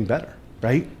everything better,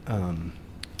 right?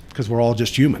 Because we're all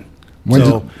just human.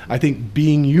 So I think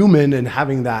being human and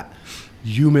having that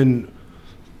human,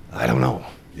 I don't know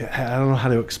how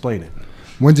to explain it.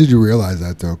 When did you realize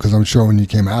that, though? Because I'm sure when you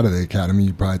came out of the academy,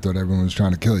 you probably thought everyone was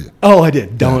trying to kill you. Oh, I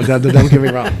did. Don't get me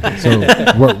wrong. So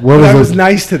what I was was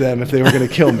nice to them if they were going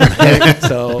to kill me.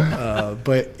 So,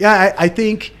 but yeah, I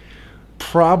think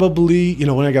probably, you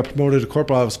know, when I got promoted to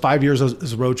corporal, I was 5 years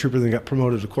as a road trooper, then got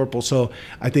promoted to corporal. So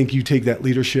I think you take that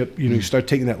leadership, you know, you start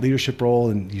taking that leadership role,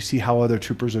 and you see how other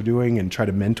troopers are doing and try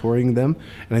to mentoring them.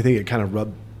 And I think it kind of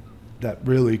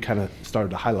really kind of started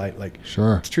to highlight, like,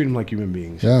 Sure. let's treat them like human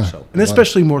beings. Yeah. So, and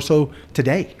especially more so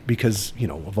today, because, you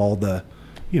know, of all the,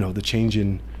 you know, the change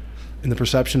in the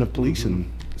perception of police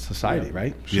and society,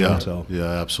 right? Yeah. So Yeah,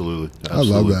 absolutely. I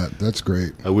love that. That's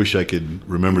great. I wish I could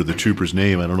remember the trooper's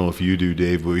name. I don't know if you do,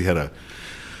 Dave, but we had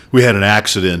an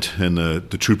accident, and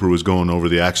the trooper was going over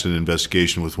the accident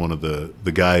investigation with one of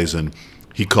the guys, and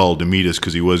he called to meet us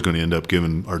because he was going to end up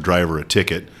giving our driver a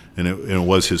ticket, and it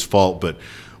was his fault. But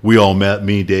we all met,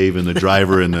 me, Dave, and the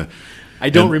driver, and the I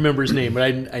don't remember his name, but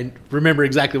I remember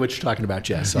exactly what you're talking about,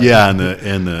 Jess. yeah, and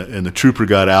the trooper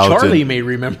got out. Charlie and may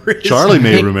remember his Charlie name.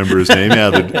 may remember his name. Yeah,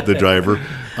 the driver.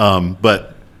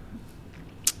 But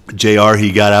JR,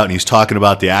 he got out and he's talking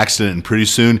about the accident, and pretty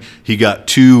soon he got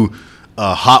two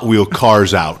Hot Wheel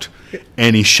cars out,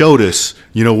 and he showed us,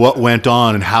 you know, what went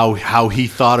on and how he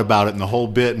thought about it and the whole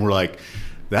bit, and we're like,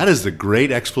 that is the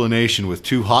great explanation with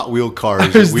two Hot Wheel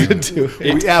cars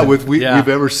that we've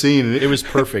ever seen. And It was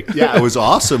perfect. yeah, it was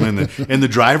awesome, and the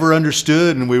driver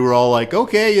understood, and we were all like,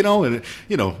 okay, you know, and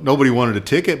you know, nobody wanted a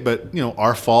ticket, but you know,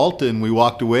 our fault, and we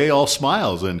walked away all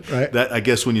smiles, and Right. that, I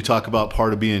guess, when you talk about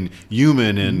part of being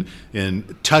human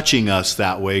and touching us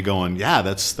that way, going, yeah,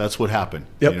 that's what happened.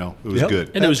 Yep. You know, it was Yep.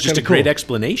 good. And it was That's just a kinda great cool.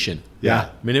 explanation. Yeah. I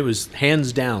mean, it was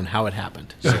hands down how it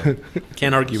happened. So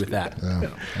can't argue with that. Yeah,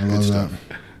 I love that.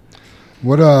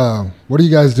 What are you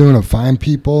guys doing to find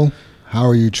people? How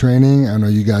are you training? I know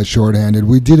you guys shorthanded.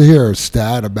 We did hear a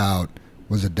stat about,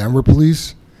 was it Denver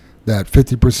police, that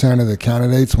 50% of the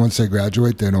candidates, once they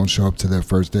graduate, they don't show up to their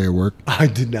first day of work. I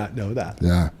did not know that.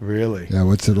 Yeah. Really? Yeah,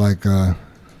 what's it like?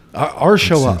 Ours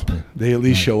show up. Exactly. They at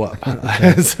least show up.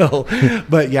 So,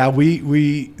 but yeah,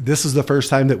 we this is the first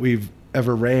time that we've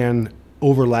ever ran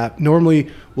overlap. Normally,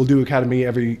 we'll do academy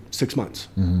every 6 months,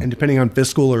 and depending on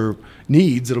fiscal or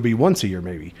needs, it'll be once a year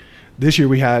maybe. This year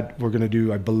we're going to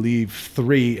do, I believe,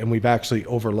 3, and we've actually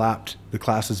overlapped the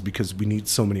classes because we need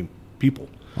so many people.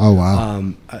 Oh, wow.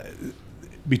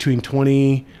 Between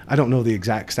 20, I don't know the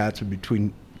exact stats, but between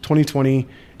 2020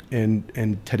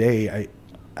 and today,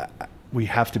 we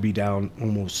have to be down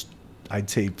almost, I'd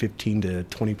say 15 to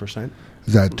 20%.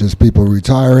 Is that just people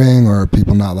retiring or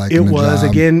people not liking It the was,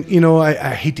 job? again, you know, I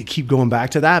hate to keep going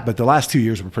back to that, but the last 2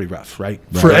 years were pretty rough, right?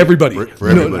 For everybody. For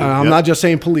You know, everybody, I'm yep. not just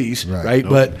saying police, right?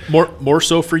 Nope. But More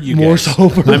so for you More guys. so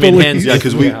for I mean, police. hands Yeah,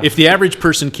 'cause if the average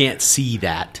person can't see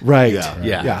that, right. Yeah.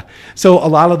 Yeah. So a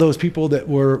lot of those people that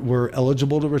were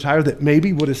eligible to retire that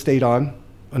maybe would have stayed on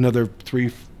another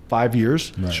 3-5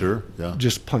 years, Sure. Yeah.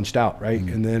 just punched out, right?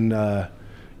 And then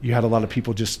you had a lot of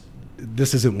people just,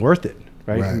 this isn't worth it,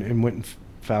 right? Right. And went and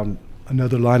found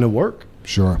another line of work.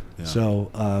 Sure. So,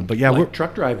 but yeah, Like we're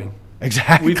truck driving.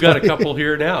 exactly. We've got a couple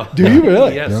here now. Do you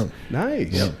really? Yes. Yep.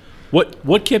 Nice. Yep.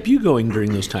 what kept you going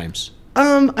during those times?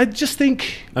 I just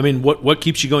think. I mean, what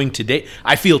keeps you going today?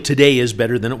 I feel today is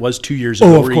better than it was 2 years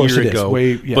ago or a year ago.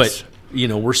 Yes.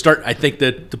 But I think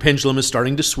that the pendulum is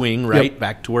starting to swing right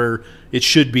back to where it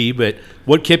should be. But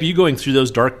what kept you going through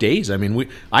those dark days? I mean,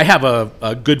 I have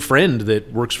a good friend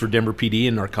that works for Denver PD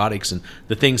in narcotics, and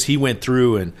the things he went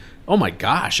through, and oh my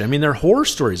gosh, I mean, they're horror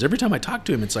stories. Every time I talk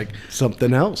to him, it's like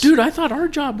something else. Dude, I thought our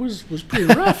job was pretty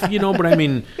rough, but I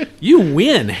mean, you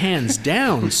win hands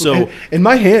down. So and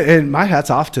my hat's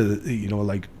off to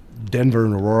like Denver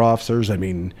and Aurora officers. I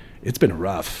mean, it's been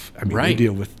rough. I mean, they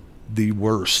deal with the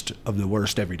worst of the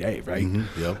worst every day, right?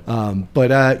 Mm-hmm. Yep.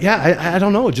 But I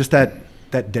don't know, just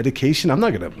that dedication. I'm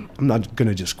not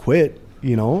gonna just quit,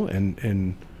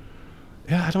 and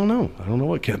yeah, I don't know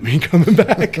what kept me coming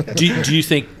back. Do you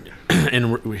think?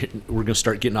 And we're going to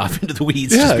start getting off into the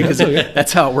weeds just because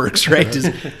that's how it works, right?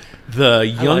 Is the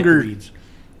younger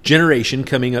generation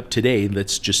coming up today,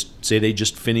 let's just say they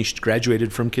just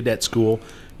graduated from cadet school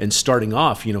and starting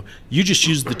off, you just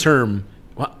use the term,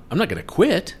 well, I'm not going to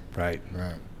quit. Right.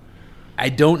 I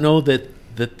don't know that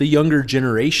the younger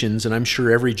generations, and I'm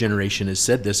sure every generation has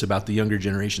said this about the younger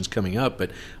generations coming up,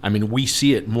 but I mean, we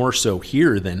see it more so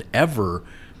here than ever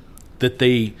that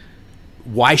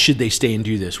why should they stay and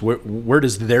do this? Where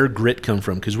does their grit come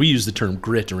from? Because we use the term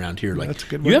grit around here. Like, that's a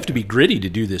good you have to be gritty to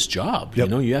do this job. Yep.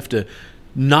 You have to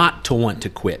not to want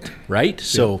to quit, right?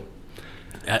 So,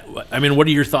 I mean, what are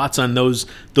your thoughts on those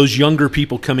younger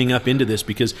people coming up into this?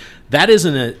 Because that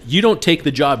isn't you don't take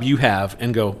the job you have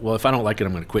and go, well, if I don't like it,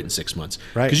 I'm going to quit in 6 months.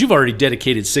 Right. Because you've already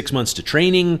dedicated 6 months to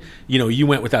training. You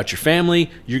went without your family.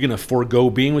 You're going to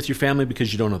forego being with your family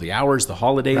because you don't know the hours, the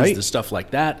holidays, the stuff like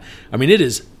that. I mean, it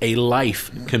is a life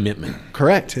commitment.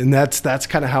 Correct. And that's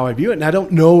kind of how I view it. And I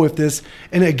don't know if this,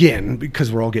 and again,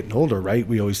 because we're all getting older, right?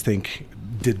 We always think,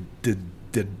 did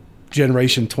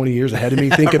generation 20 years ahead of me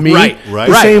think of me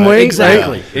the same way?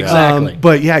 Exactly. Right? Exactly.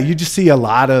 But yeah, you just see a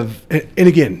lot of, and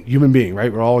again, human being, right?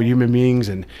 We're all human beings,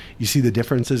 and you see the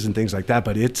differences and things like that,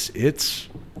 but it's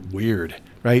weird,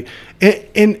 right?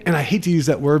 And I hate to use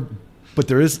that word, but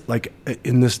there is, like,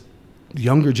 in this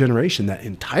younger generation, that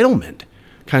entitlement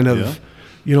kind of,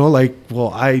 like,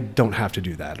 well, I don't have to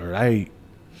do that, or and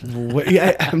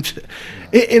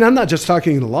I'm not just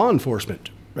talking the law enforcement,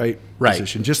 right?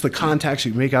 Position, just the contacts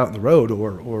you make out on the road,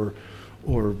 or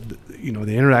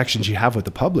the interactions you have with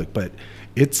the public. But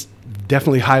it's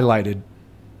definitely highlighted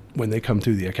when they come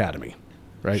through the academy,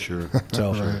 right? Sure.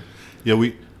 So, sure. Yeah,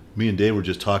 me and Dave were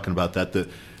just talking about that.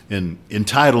 And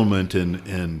entitlement,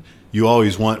 and you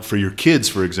always want, for your kids,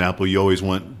 for example, you always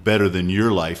want better than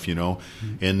your life,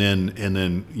 Mm-hmm. and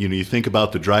then you think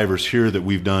about the drivers here that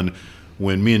we've done.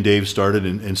 When me and Dave started,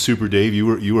 and Super Dave,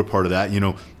 you were part of that.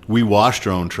 We washed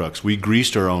our own trucks, we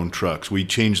greased our own trucks, we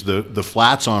changed the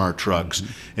flats on our trucks,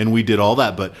 and we did all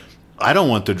that. But I don't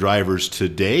want the drivers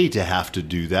today to have to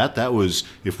do that. That was,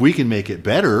 if we can make it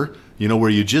better, where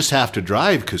you just have to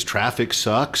drive because traffic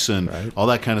sucks and all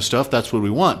that kind of stuff. That's what we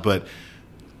want. But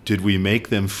did we make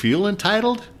them feel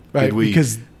entitled? Right. Did we,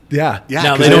 because now they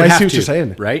I don't have see what to, you're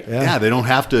saying, right? Yeah, they don't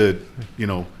have to. They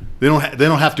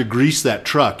don't have to grease that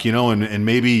truck, and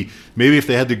maybe if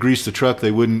they had to grease the truck,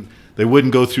 they wouldn't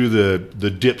go through the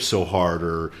dip so hard,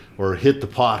 or hit the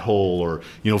pothole, or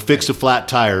fix a flat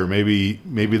tire. Maybe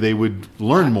they would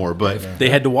learn more. But if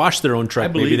they had to wash their own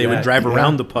truck, maybe they would drive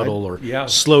around the puddle, or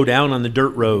slow down on the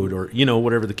dirt road, or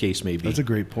whatever the case may be. That's a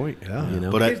great point. Yeah.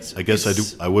 But I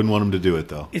guess I wouldn't want them to do it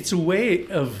though. It's a way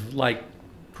of, like,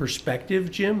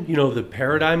 perspective, Jim. The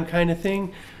paradigm kind of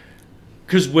thing.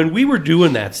 Because when we were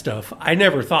doing that stuff, I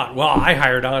never thought, well, I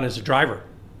hired on as a driver.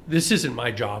 This isn't my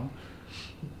job.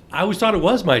 I always thought it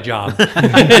was my job.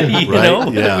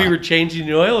 We were changing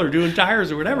the oil or doing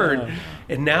tires or whatever.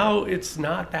 And now it's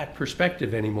not that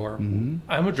perspective anymore. Mm-hmm.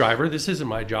 I'm a driver. This isn't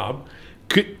my job.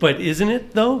 But isn't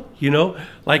it, though?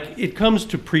 Like, it comes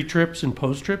to pre-trips and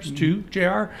post-trips too,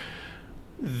 JR.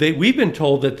 We've been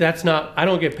told that's not, I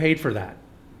don't get paid for that.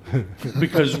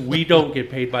 Because we don't get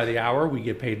paid by the hour, we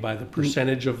get paid by the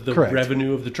percentage of the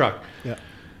revenue of the truck. Yeah.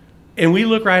 And we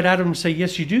look right at them and say,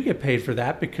 yes, you do get paid for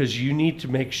that, because you need to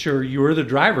make sure you're the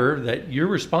driver, that you're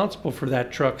responsible for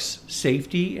that truck's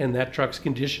safety and that truck's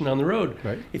condition on the road.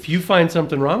 Right. If you find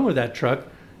something wrong with that truck,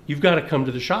 you've got to come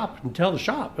to the shop and tell the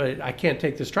shop, I can't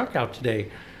take this truck out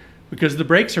today because the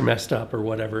brakes are messed up or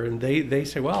whatever. And they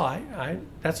say, well, I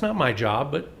that's not my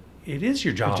job, but it is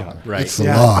your job. Right. It's the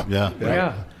law.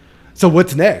 Yeah. So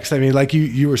what's next? I mean, like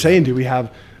you were saying, do we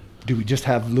just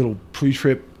have little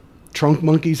pre-trip trunk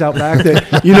monkeys out back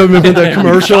that, remember the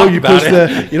commercial, you push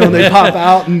and they pop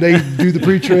out and they do the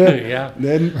pre-trip. Yeah. And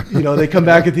then, they come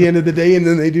back at the end of the day and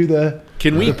then they do the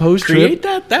Can we post-trip. create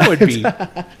that? That would be.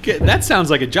 That sounds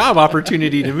like a job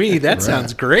opportunity to me. That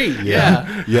sounds great.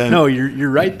 Yeah. Yeah. No,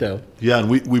 you're right though. Yeah, and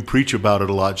we preach about it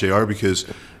a lot, JR, because,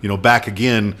 back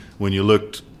again, when you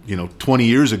looked, 20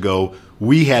 years ago,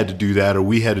 we had to do that, or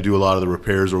we had to do a lot of the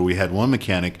repairs, or we had one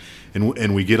mechanic,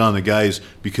 and we get on the guys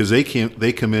because they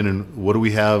come in, and what do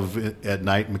we have at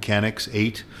night? Mechanics,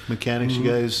 8 mechanics, you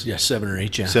guys? Yeah, 7 or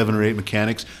 8. Yeah. 7 or 8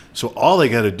 mechanics. So all they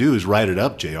got to do is write it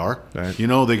up, JR. Right.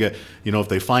 They got, if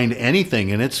they find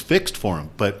anything and it's fixed for them,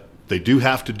 but they do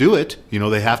have to do it.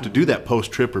 They have to do that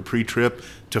post-trip or pre-trip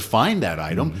to find that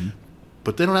item,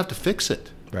 but they don't have to fix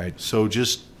it. Right. So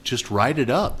just write it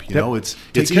up. Yep. It's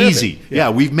Take care of easy. it.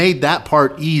 Yeah, we've made that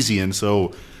part easy, and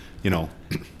so,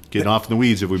 getting off in the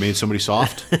weeds, have we made somebody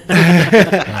soft?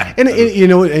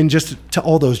 And just to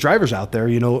all those drivers out there,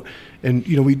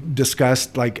 we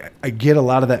discussed, like, I get a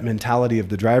lot of that mentality of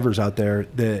the drivers out there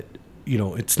that,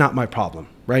 it's not my problem,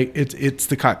 right? It's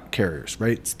the carriers,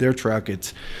 right? It's their truck.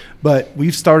 But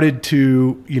we've started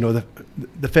to,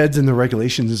 the feds and the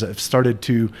regulations have started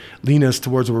to lean us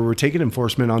towards where we're taking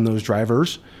enforcement on those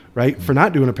drivers, right? For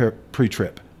not doing a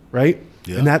pre-trip, right?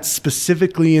 Yeah. And that's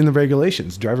specifically in the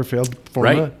regulations. Driver failed to perform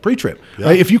a Right. pre-trip. Yeah.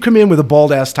 Right? If you come in with a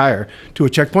bald ass tire to a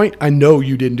checkpoint, I know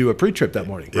you didn't do a pre-trip that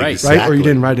morning, Right. Right? Or Exactly. you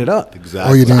didn't write it up.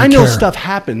 Exactly. Or you didn't I know care. stuff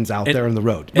happens out there on the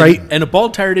road, And, right? And a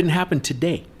bald tire didn't happen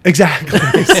today.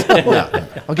 Exactly. So,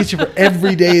 I'll get you for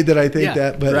every day that I think Yeah,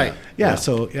 that, but right. yeah.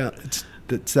 So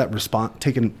it's that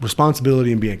taking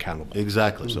responsibility and being accountable.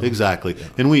 Exactly. Exactly.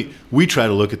 And we try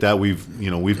to look at that. We've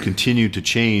continued to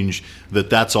change that.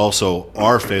 That's also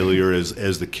our failure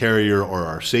as the carrier or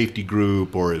our safety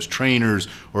group or as trainers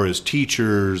or as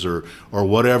teachers or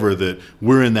whatever, that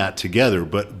we're in that together.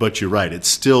 But you're right. It's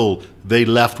still, they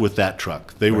left with that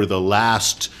truck. They were the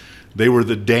last. They were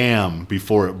the dam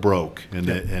before it broke, and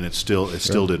it still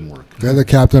didn't work. They're the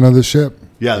captain of the ship.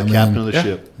 Yeah, the captain of the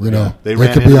ship. There ran could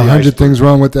into be the 100 iceberg. things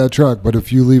wrong with that truck, but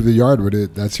if you leave the yard with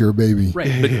it, that's your baby.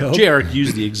 Right. But JR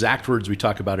used the exact words we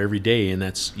talk about every day, and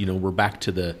that's, we're back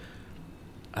to the,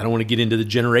 I don't want to get into the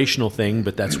generational thing,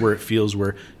 but that's where it feels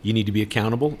where you need to be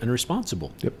accountable and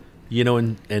responsible. Yep.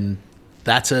 And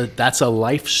that's a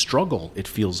life struggle, it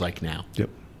feels like now. Yep.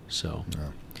 So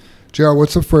JR,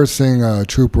 what's the first thing a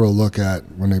trooper will look at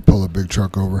when they pull a big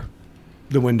truck over?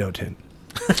 The window tint.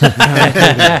 By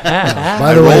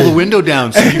I the roll way, the window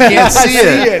down so you can't see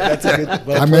it. That's a good.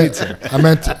 Well I played, sir.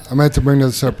 meant to bring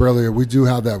this up earlier. We do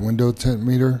have that window tint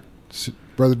meter,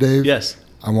 Brother Dave. yes.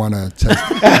 I want to test.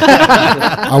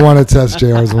 I want to test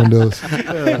JR's windows.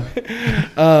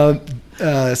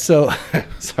 So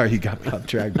sorry you got me off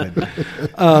track, but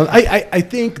I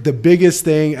think the biggest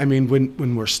thing, I mean,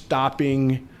 when we're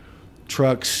stopping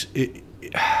trucks,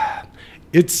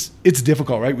 it's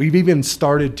difficult, right? We've even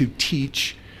started to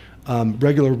teach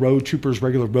regular road troopers,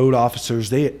 regular road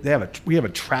officers. We have a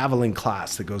traveling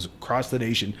class that goes across the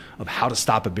nation of how to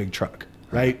stop a big truck,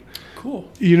 right? Cool.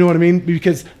 You know what I mean?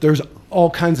 Because there's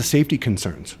all kinds of safety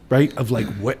concerns, right? Of like,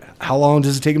 how long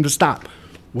does it take them to stop?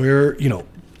 Where,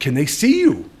 can they see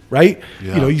you, right?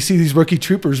 Yeah. You see these rookie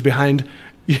troopers behind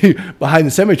the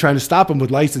semi trying to stop them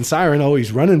with lights and siren. Oh,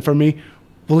 he's running from me.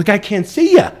 Well, the guy can't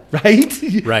see you,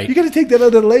 right? Right. You got to take that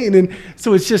other lane. And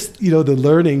so it's just, the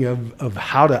learning of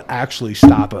how to actually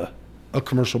stop a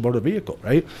commercial motor vehicle,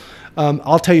 right?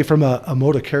 I'll tell you from a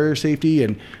motor carrier safety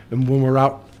and when we're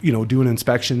out, doing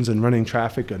inspections and running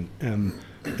traffic and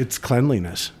it's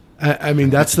cleanliness. I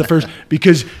mean, that's the first,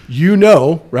 because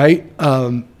right?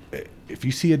 If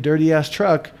you see a dirty ass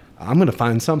truck, I'm going to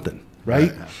find something,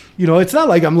 right? It's not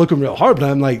like I'm looking real hard, but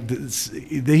I'm like,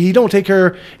 he don't take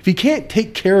care, if he can't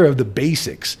take care of the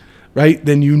basics, right?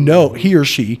 Then he or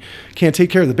she can't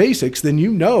take care of the basics, then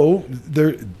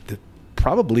there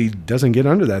probably doesn't get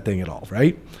under that thing at all,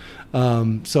 right?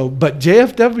 But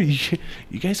JFW,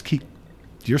 you guys keep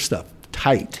your stuff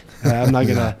tight. I'm not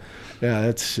gonna. Yeah,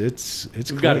 it's.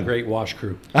 We've got a great wash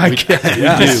crew. I guess.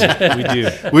 We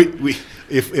do. We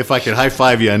if I could high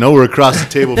five you, I know we're across the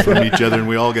table from each other and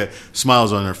we all get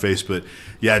smiles on our face, but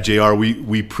yeah, JR,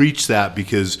 we preach that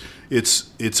because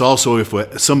it's also if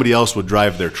somebody else would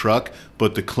drive their truck,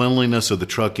 but the cleanliness of the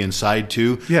truck inside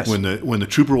too. Yes. When the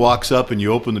trooper walks up and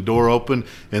you open the door open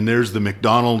and there's the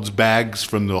McDonald's bags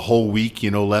from the whole week,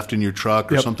 left in your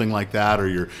truck or Yep. something like that, or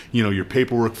your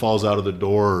paperwork falls out of the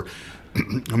door. Or,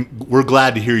 we're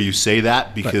glad to hear you say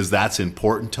that because that's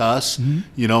important to us, and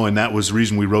that was the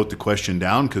reason we wrote the question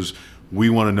down, because we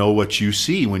want to know what you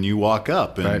see when you walk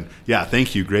up. And Right. yeah,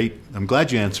 thank you. Great. I'm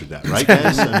glad you answered that. Right,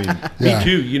 guys? I mean, Yeah. Me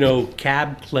too. You know,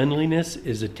 cab cleanliness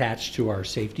is attached to our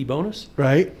safety bonus.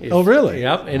 Right? If- Oh, really?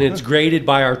 Yep, and it's graded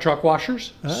by our truck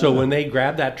washers. So when they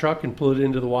grab that truck and pull it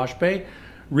into the wash bay,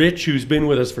 Rich, who's been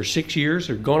with us for 6 years,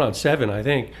 or going on 7, I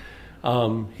think,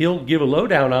 he'll give a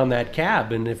lowdown on that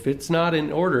cab, and if it's not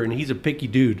in order, and he's a picky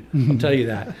dude, I'll tell you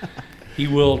that, he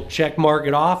will check mark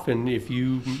it off, and if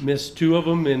you miss 2 of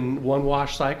them in one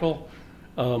wash cycle,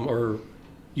 or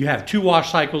you have 2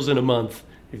 wash cycles in a month,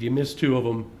 if you miss 2 of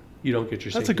them, you don't get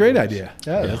your That's safety a great bonus. idea.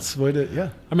 Yeah, that's what it, yeah.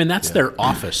 I mean, that's their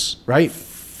office, Right.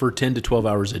 for 10 to 12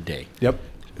 hours a day. Yep.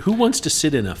 Who wants to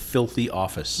sit in a filthy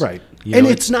office? Right. You And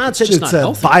know, it's not that just it's not a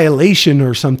healthy. violation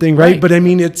or something, right? Right. But I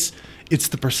mean, it's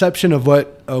the perception of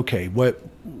what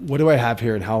do I have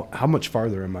here and how much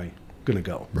farther am I going to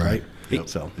go, right?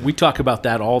 So, We talk about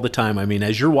that all the time. I mean,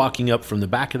 as you're walking up from the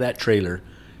back of that trailer,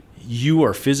 you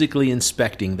are physically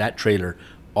inspecting that trailer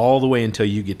all the way until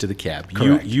you get to the cab.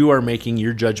 Correct. You are making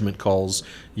your judgment calls.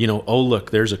 You know, oh,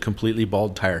 look, there's a completely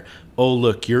bald tire. Oh,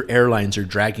 look, your airlines are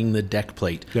dragging the deck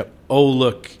plate. Yep. Oh,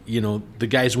 look, you know, the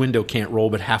guy's window can't roll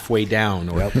but halfway down.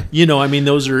 Or, you know, I mean,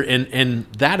 those are, and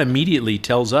that immediately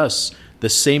tells us the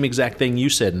same exact thing you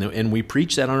said. And we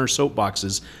preach that on our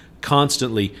soapboxes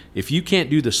constantly. If you can't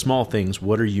do the small things,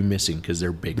 what are you missing? Because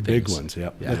they're big big things. ones, yeah.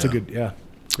 That's a good,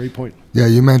 great point. Yeah,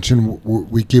 you mentioned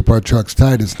we keep our trucks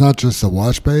tight. It's not just the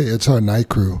wash bay; it's our night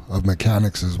crew of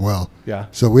mechanics as well. Yeah.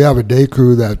 So we have a day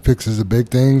crew that fixes the big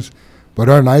things, but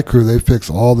our night crew, they fix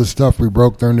all the stuff we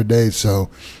broke during the day. So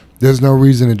there's no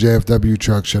reason a JFW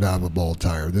truck should have a bald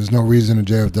tire. There's no reason a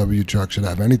JFW truck should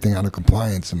have anything out of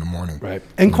compliance in the morning. Right.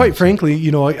 And quite frankly,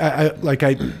 you know, I like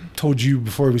I told you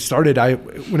before we started,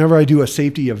 whenever I do a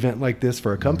safety event like this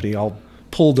for a company, I'll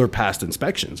pull their past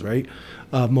inspections, right?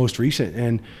 Most recent.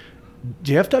 And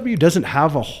JFW doesn't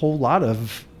have a whole lot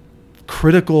of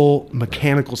critical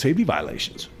mechanical safety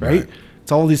violations, right?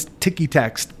 It's all this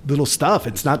ticky-tack little stuff.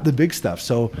 It's not the big stuff.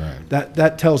 So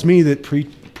that tells me that pre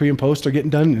and post are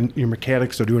getting done and your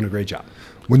mechanics are doing a great job.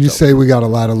 When you say we got a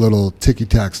lot of little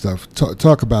ticky-tack stuff,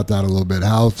 talk about that a little bit.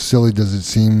 How silly does it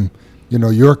seem? You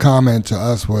know, your comment to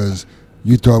us was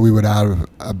you thought we would have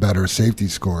a better safety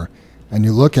score. And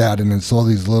you look at it and it's all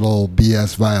these little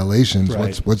BS violations.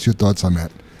 Right. What's your thoughts on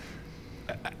that?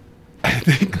 I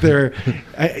think they're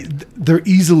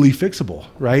easily fixable,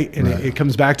 right? And it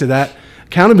comes back to that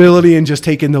accountability and just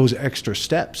taking those extra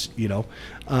steps. You know,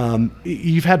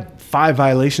 you've had 5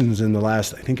 violations in the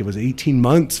last, I think it was 18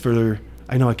 months for.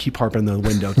 I know I keep harping on the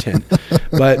window tint,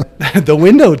 but the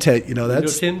window tint, you know,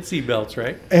 that's Window tint seatbelts,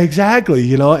 right? exactly,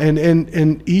 you know,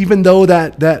 and even though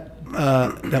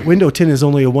that window tint is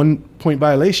only a 1-point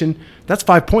violation, that's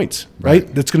 5 points, right?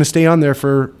 That's going to stay on there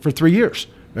for 3 years,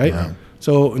 right?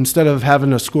 So instead of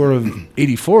having a score of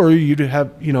 84, you'd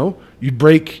have, you know, you'd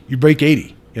break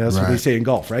 80. You know, that's what they say in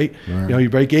golf, right? You know, you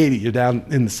break 80, you're down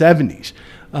in the 70s.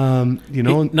 You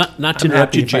know, Not to I'm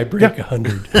interrupt happy you, if I Jay. break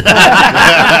 100.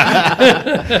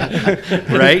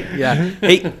 Right? Yeah.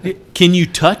 Hey, can you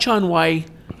touch on why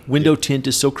window tint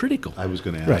is so critical? I was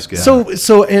going to Right. ask. Yeah.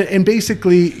 So and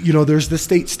basically, you know, there's the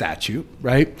state statute,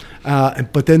 right?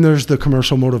 But then there's the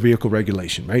commercial motor vehicle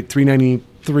regulation, right?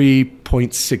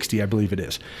 393.60, I believe it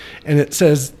is, and it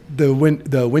says the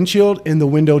windshield and the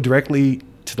window directly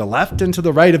to the left and to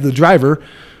the right of the driver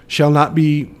shall not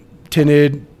be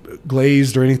tinted,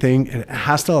 glazed, or anything, and it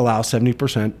has to allow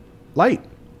 70% light,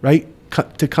 right,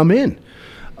 to come in.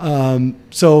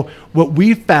 So what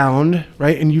we found,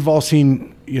 right, and you've all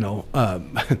seen, you know,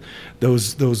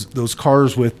 those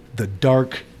cars with the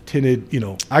dark tinted, you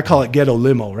know, I call it ghetto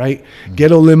limo, right?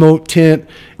 Ghetto limo tint,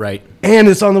 Right. and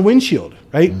it's on the windshield,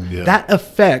 right? Yeah. That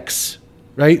affects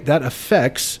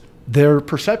their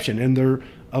perception and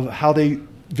of how they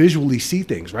visually see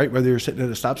things, right? Whether you're sitting at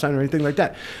a stop sign or anything like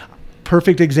that.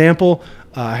 Perfect example.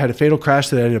 I had a fatal crash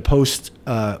that I did a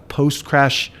post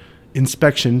crash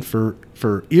inspection for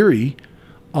Erie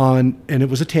and it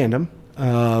was a tandem,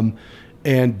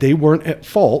 and they weren't at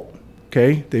fault.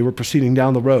 Okay, they were proceeding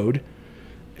down the road,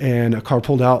 and a car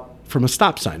pulled out from a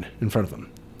stop sign in front of them.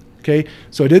 Okay,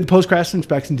 so I did the post crash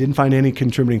inspection, didn't find any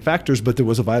contributing factors, but there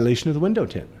was a violation of the window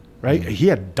tint. Right, He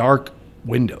had dark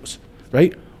windows.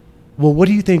 Right. Well, what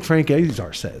do you think Frank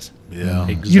Azar says? yeah.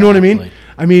 You know what I mean? Exactly.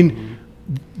 I mean,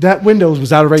 that Windows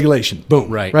was out of regulation.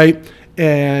 Boom. Right. Right.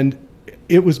 And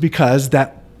it was because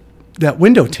that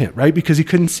window tint, right? Because he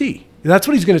couldn't see. That's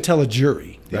what he's going to tell a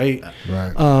jury, right?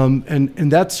 Right.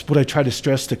 And that's what I try to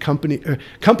stress to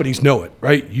companies know it,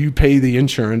 right? You pay the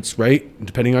insurance, right?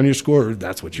 Depending on your score,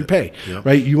 that's what you pay,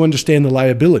 right? You understand the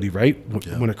liability, right?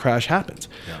 When a crash happens.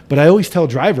 But I always tell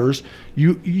drivers,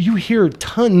 you hear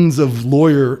tons of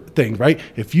lawyer things, right?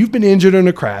 If you've been injured in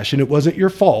a crash and it wasn't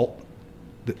your fault,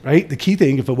 right? The key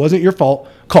thing, if it wasn't your fault,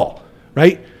 call,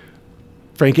 right?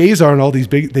 Frank Azar and all these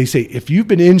they say, if you've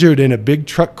been injured in a big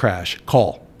truck crash,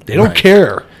 call. They don't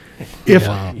care if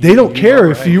they don't care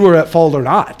if you were at fault or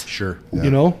not. Sure. You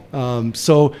know?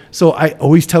 So I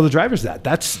always tell the drivers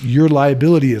that's your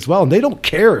liability as well. And they don't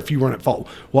care if you weren't at fault.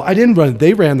 Well, I didn't run.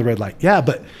 They ran the red light. Yeah,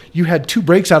 but you had 2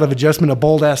 brakes out of adjustment, a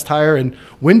bald ass tire, and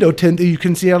window tint that you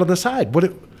can see out of the side. What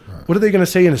are they going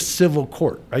to say in a civil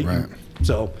court, right?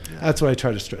 So that's what I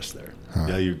try to stress there.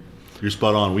 Yeah, you're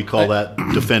spot on. We call that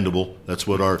defendable. That's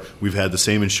what we've had the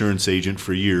same insurance agent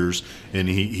for years, and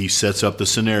he sets up the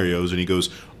scenarios and he goes,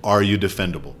 are you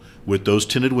defendable? With those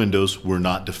tinted windows, we're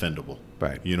not defendable.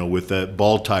 Right. You know, with that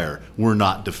bald tire, we're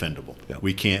not defendable. Yep.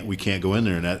 We can't go in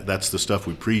there, and that's the stuff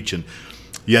we preach. And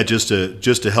yeah, just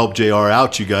to help JR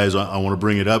out, you guys, I want to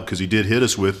bring it up because he did hit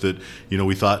us with that. You know,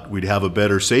 we thought we'd have a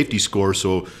better safety score.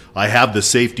 So I have the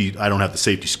safety. I don't have the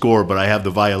safety score, but I have the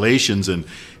violations, and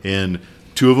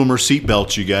 2 of them are seat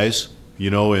belts, you guys. You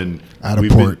know, and out of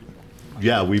port. We've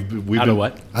Out been, of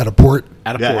what? Out of port.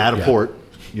 Out of port. out of port.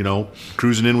 You know,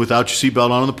 cruising in without your seatbelt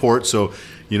on the port. So,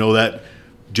 you know, that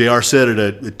JR said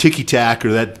at a ticky tack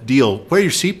or that deal, wear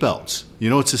your seatbelts. You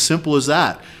know, it's as simple as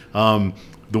that.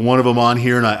 The one of them on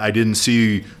here, and I didn't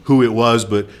see who it was,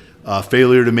 but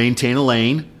failure to maintain a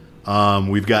lane.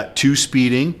 We've got 2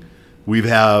 speeding. We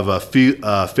have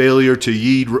a failure to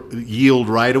yield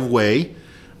right of way.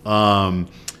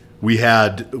 We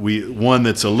had one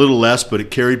that's a little less, but it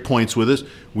carried points with us.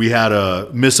 We had a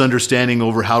misunderstanding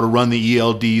over how to run the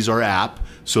ELDs, our app.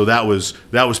 So that was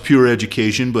pure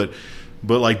education. But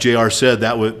like JR said,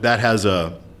 that has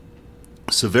a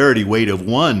severity weight of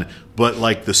 1. But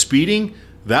like the speeding,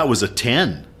 that was a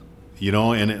 10. You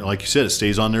know, and like you said, it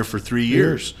stays on there for 3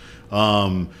 years.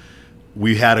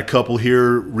 We had a couple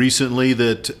here recently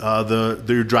that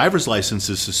their driver's license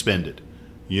is suspended.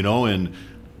 You know, and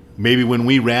maybe when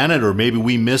we ran it, or maybe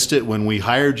we missed it when we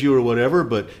hired you or whatever,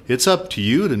 but it's up to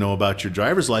you to know about your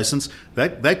driver's license.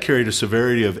 That carried a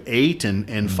severity of 8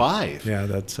 and 5. Yeah,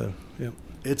 that's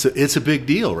It's a big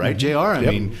deal, right, JR? I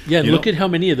mean, and look at how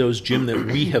many of those, Jim, that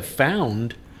we have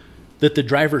found that the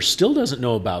driver still doesn't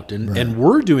know about, and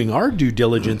we're doing our due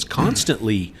diligence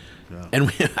constantly. Yeah.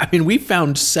 And we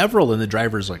found several, and the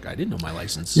driver's like, I didn't know my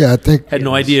license. Yeah, I think had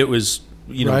no idea it was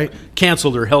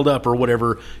canceled or held up or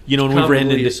whatever. You know, and we've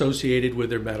ran into associated with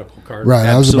their medical card. Right,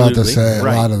 Absolutely. I was about to say a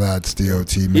Right. lot of that's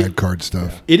DOT med card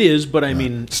stuff. It is, but I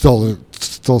mean, Still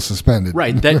suspended.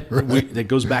 right? That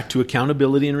goes back to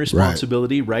accountability and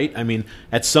responsibility, right? I mean,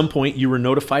 at some point you were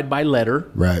notified by letter,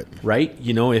 Right.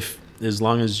 You know, as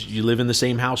long as you live in the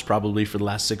same house probably for the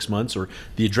last 6 months, or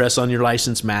the address on your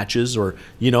license matches, or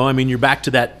I mean, you're back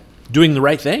to that doing the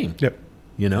right thing. Yep.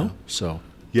 You know, so.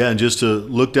 Yeah, and just to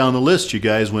look down the list, you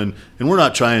guys, and we're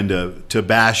not trying to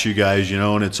bash you guys, you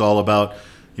know, and it's all about,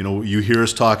 you know, you hear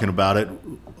us talking about it,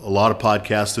 a lot of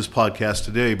podcasts, this podcast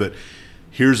today, but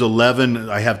here's 11,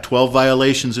 I have 12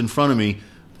 violations in front of me.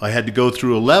 I had to go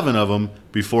through 11 of them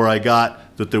before I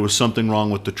got that there was something wrong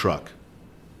with the truck.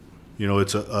 You know,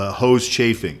 it's a hose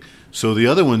chafing. So the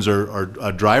other ones are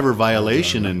a driver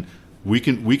violation, and we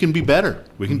can be better.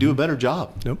 We can do a better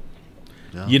job. Nope.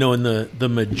 Yeah. You know, and the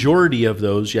majority of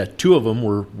those, 2 of them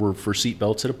were for seat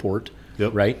belts at a port,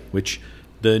 right? Which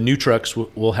the new trucks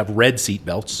will have red seat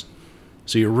belts,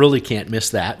 so you really can't miss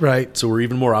that. Right. So we're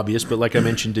even more obvious. But like I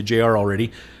mentioned to JR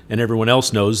already, and everyone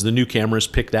else knows, the new cameras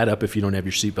pick that up if you don't have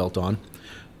your seat belt on.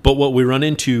 But what we run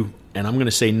into, and I'm going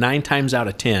to say 9 times out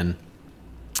of 10,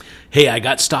 hey, I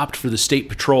got stopped for the state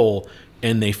patrol,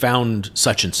 and they found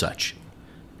such and such.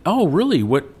 Oh, really?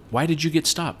 Why did you get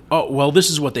stopped? Oh, well, this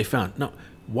is what they found. No,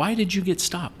 why did you get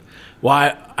stopped?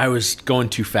 Well, I was going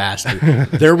too fast.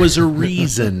 There was a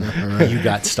reason you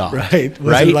got stopped. Right.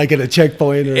 Was it like at a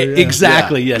checkpoint? Or,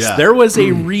 Exactly, yes. Yeah. There was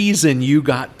a reason you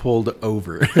got pulled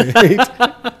over.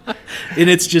 And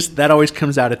it's just, that always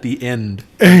comes out at the end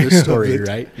of the story,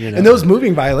 right? You know? And those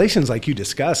moving violations, like you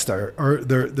discussed,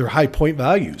 they're high point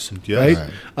values, Yes.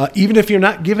 right? Even if you're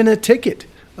not given a ticket,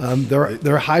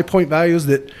 there are high point values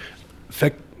that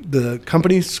affect the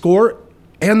company's score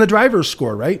and the driver's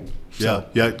score, right? Yeah,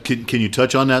 yeah. Can you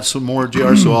touch on that some more,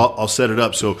 JR? So I'll set it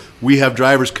up. So we have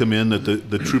drivers come in that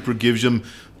the trooper gives them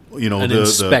An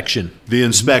inspection. The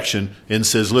inspection, and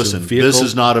says, listen, vehicle- this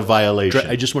is not a violation.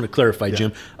 I just want to clarify,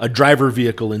 Jim, a driver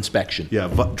vehicle inspection. Yeah,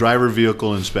 driver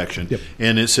vehicle inspection. Yep.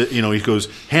 And it's, he goes,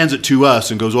 hands it to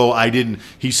us and goes, oh, I didn't,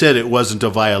 he said it wasn't a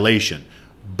violation,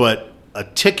 but a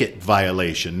ticket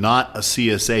violation, not a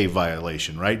CSA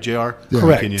violation, right, JR? Yeah.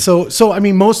 Correct. Can you- So I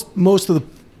mean, most of the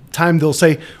time they'll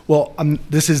say, well,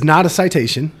 this is not a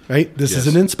citation, right? This is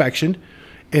Yes. an inspection.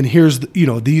 And here's,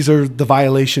 these are the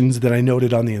violations that I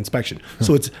noted on the inspection.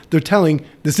 So they're telling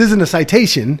this isn't a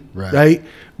citation, Right. right?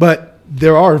 But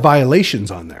there are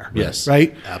violations on there. Yes.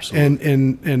 Right. Absolutely.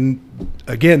 And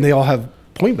again, they all have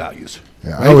point values.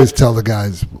 Yeah, I always tell the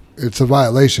guys it's a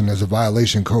violation. There's a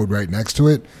violation code right next to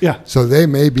it. Yeah. So they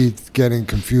may be getting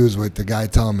confused with the guy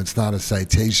telling them it's not a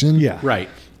citation. Yeah. Right.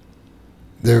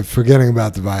 They're forgetting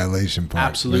about the violation part.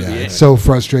 Absolutely, Yeah, yeah. it's so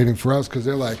frustrating for us because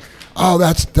they're like, "Oh,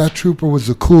 that trooper was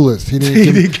the coolest. He didn't He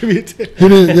give, didn't give me a tip. he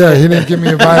didn't give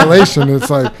me a violation."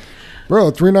 It's like, bro,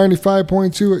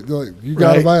 395.2. Like, you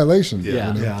got a Right. violation.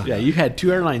 Yeah. you know? Yeah. You had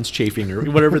two airlines chafing or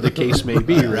whatever the case may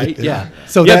be, right? Yeah.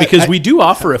 So yeah, that- because we do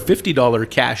offer a $50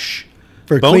 cash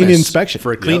For a bonus clean inspection.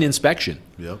 For a clean Yep. inspection.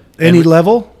 Yep. Any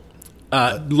level?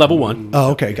 Level 1.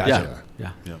 Oh, okay, gotcha. Yeah.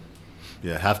 Yeah. Yep.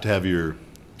 Yeah, have to have your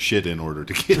shit in order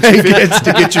to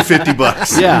get you 50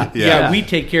 bucks. Yeah. Yeah, we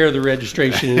take care of the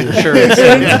registration and insurance.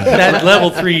 That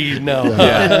level 3, no.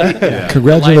 Yeah.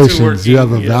 Congratulations, you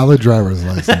have a yeah. valid driver's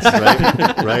license.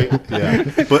 Right. Yeah.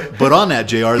 But on that,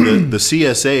 JR, the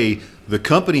CSA, the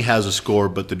company has a score,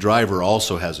 but the driver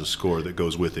also has a score that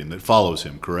goes with him, that follows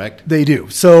him, correct? They do.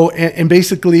 So, and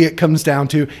basically it comes down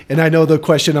to, and I know the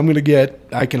question I'm going to get,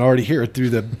 I can already hear it through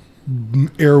the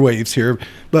airwaves here,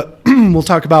 but we'll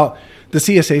talk about the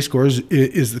CSA scores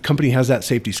is the company has that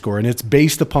safety score, and it's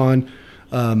based upon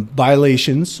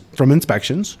violations from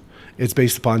inspections. It's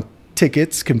based upon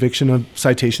tickets, conviction of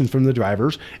citations from the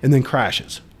drivers, and then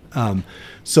crashes.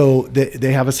 So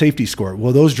they have a safety score.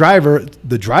 Well,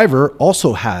 the driver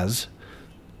also has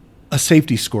a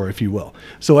safety score, if you will.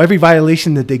 So every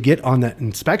violation that they get on that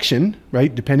inspection,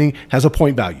 right, has a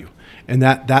point value, and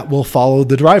that will follow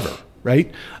the driver, right?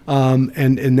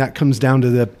 And that comes down to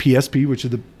the PSP, which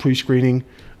is the pre-screening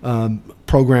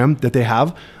program that they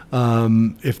have.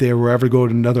 If they were ever to go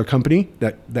to another company,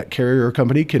 that carrier or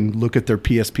company can look at their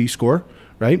PSP score,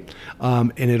 right?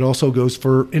 And it also goes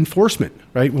for enforcement,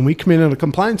 right? When we come in on a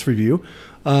compliance review,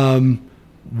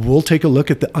 we'll take a look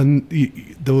at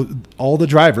all the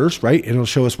drivers, right? And it'll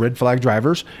show us red flag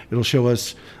drivers. It'll show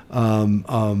us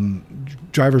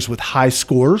drivers with high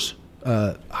scores,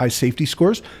 high safety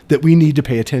scores that we need to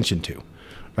pay attention to,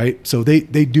 right? So they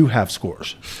do have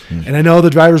scores. And I know the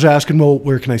drivers are asking, well,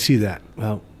 where can I see that?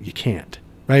 Well, you can't,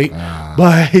 right?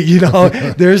 But,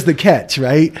 there's the catch,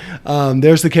 right?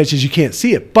 There's the catch is you can't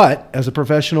see it. But as a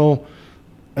professional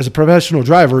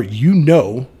driver, you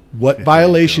know what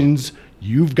violations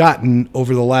you've gotten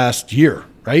over the last year,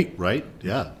 right? Right?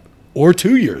 Yeah. Or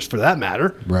 2 years for that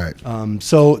matter. Right.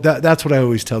 So that's what I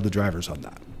always tell the drivers on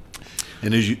that.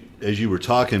 And as you were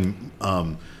talking,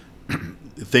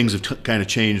 things have kind of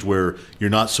changed where you're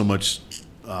not so much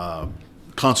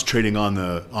concentrating on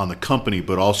the company,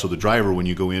 but also the driver when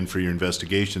you go in for your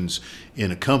investigations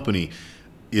in a company.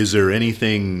 Is there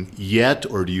anything yet,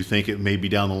 or do you think it may be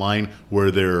down the line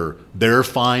where they're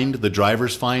fined, the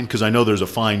driver's fined? Because I know there's a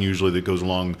fine usually that goes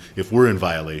along if we're in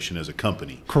violation as a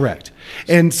company. Correct.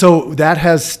 And so that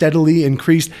has steadily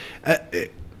increased.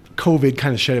 COVID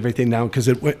kind of shut everything down because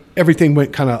everything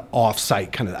went kind of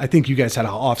off-site. I think you guys had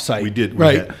an off-site. We did.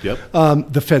 Right. Yep.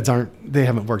 The feds they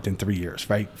haven't worked in 3 years,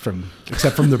 right?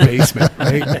 Except from their basement,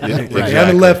 right? They Exactly.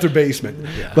 haven't left their basement.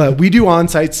 But we do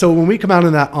on-site. So when we come out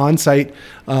in that on-site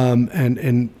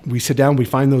and we sit down, we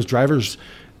find those drivers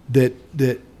that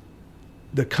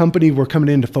the company, we're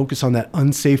coming in to focus on that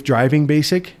unsafe driving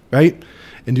basic, right?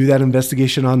 And do that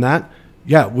investigation on that.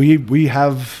 Yeah, we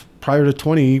have... Prior to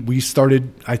 20, we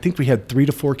started, I think we had 3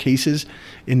 to 4 cases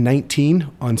in 19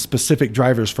 on specific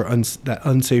drivers for that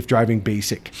unsafe driving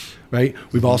basic, right?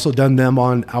 We've also done them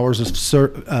on hours of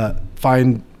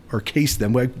fine or case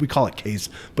them. We call it case,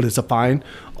 but it's a fine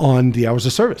on the hours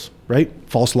of service, right?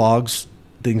 False logs,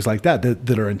 things like that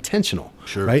are intentional,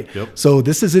 Sure. right? Yep. So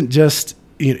this isn't just,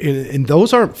 and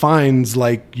those aren't fines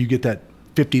like you get that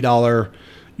 $50,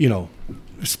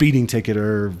 speeding ticket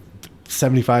or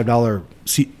 $75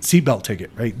 seatbelt ticket,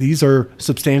 right? These are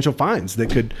substantial fines that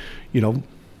could,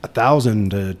 $1,000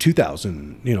 to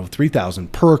 $2,000,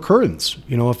 $3,000 per occurrence,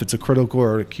 if it's a critical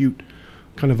or acute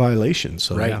kind of violation.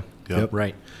 So, Right. yeah. Yep.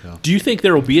 Right. Yeah. Do you think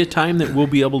there will be a time that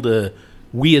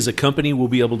we as a company will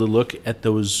be able to look at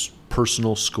those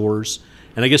personal scores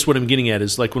And I guess what I'm getting at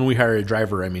is like when we hire a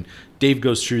driver, I mean, Dave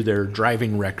goes through their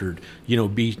driving record,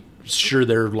 be sure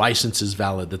their license is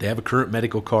valid, that they have a current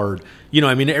medical card,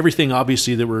 I mean, everything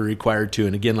obviously that we're required to.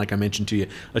 And again, like I mentioned to you,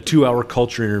 a 2-hour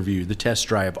culture interview, the test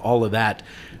drive, all of that.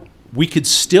 We could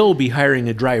still be hiring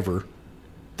a driver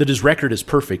that his record is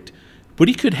perfect, but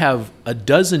he could have a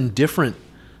dozen different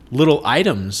little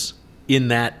items in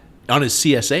that on his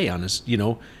CSA, on his,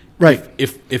 Right.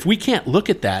 If we can't look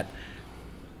at that,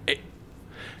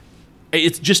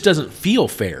 it just doesn't feel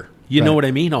fair. You know what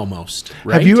I mean? Almost.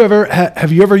 Right?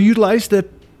 Have you ever utilized the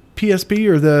PSP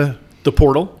or the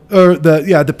portal or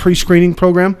the pre-screening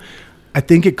program? I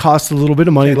think it costs a little bit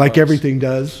of money, like everything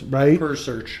does, right? Per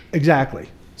search. Exactly.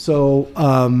 So,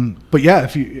 but yeah,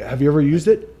 have you ever used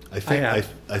it? I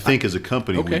think as a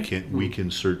company Okay. we can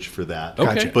search for that.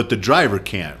 Okay. But the driver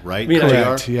can't, right?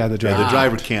 Correct. JR? Yeah, the driver. the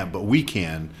driver can't, but we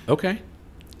can. Okay.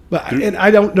 But and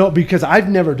I don't know because I've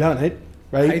never done it,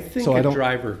 right? I think so a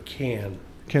driver can.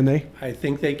 Can they? I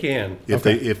think they can. If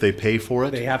they pay for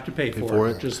it. They have to pay for for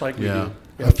it, it? just like we Yeah.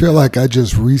 do. I feel like I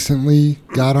just recently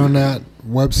got on that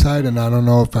website, and I don't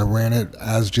know if I ran it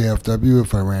as JFW,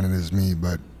 if I ran it as me,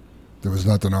 but there was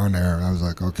nothing on there. I was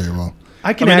like, okay, well.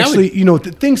 I can actually,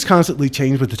 things constantly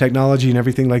change with the technology and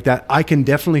everything like that. I can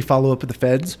definitely follow up with the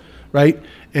feds, right,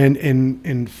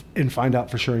 and find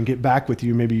out for sure and get back with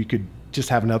you. Maybe you could just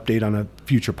have an update on a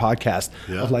future podcast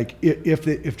Yeah. of like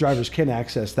if drivers can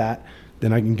access that,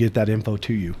 then I can get that info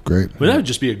to you. Great. Well, that would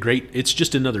just be it's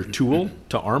just another tool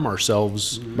to arm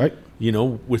ourselves, Right.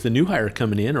 With a new hire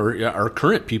coming in or our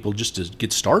current people just to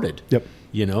get started. Yep.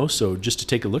 So just to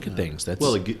take a look at things. That's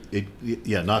Well,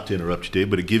 not to interrupt you, Dave,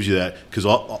 but it gives you that because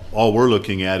all we're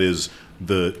looking at is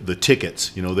the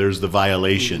tickets. There's the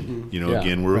violation. Yeah.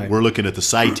 Again, Right. we're looking at the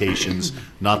citations,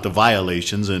 not the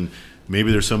violations. And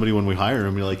maybe there's somebody when we hire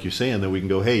them, like you're saying, that we can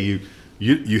go, hey,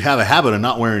 you have a habit of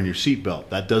not wearing your seatbelt.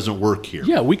 That doesn't work here.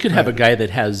 Yeah, we could have a guy that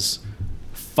has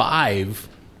 5,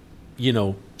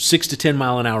 6 to 10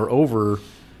 mile an hour over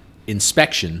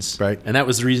inspections. Right. And that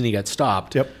was the reason he got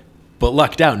stopped. Yep. But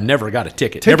lucked out and never got a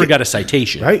ticket. Never got a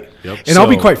citation. Right. Yep. And I'll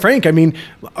be So- quite frank. I mean,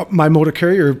 my motor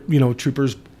carrier,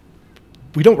 troopers,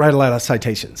 we don't write a lot of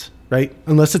citations, right?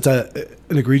 Unless it's an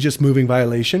egregious moving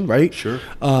violation, right? Sure.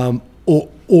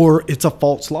 Or it's a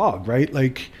false log, right?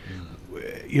 Like,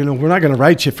 we're not going to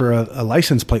write you for a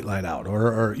license plate light out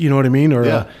or you know what I mean? Or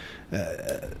Yeah.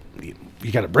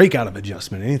 you got a breakout of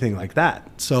adjustment, anything like that.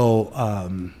 So,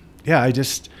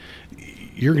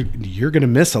 you're going to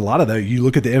miss a lot of that. You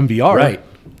look at the MVR, Right.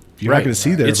 You're not going to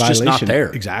see their It's violation. just not there.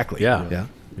 Exactly. Yeah.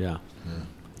 Yeah.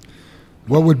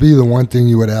 What would be the one thing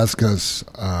you would ask us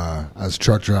as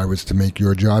truck drivers to make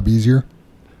your job easier?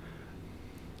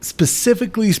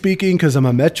 Specifically speaking, because I'm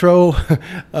a Metro,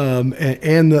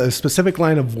 and the specific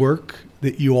line of work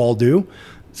that you all do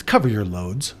is cover your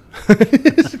loads.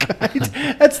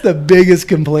 That's the biggest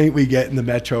complaint we get in the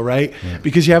Metro, right? Yeah.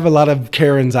 Because you have a lot of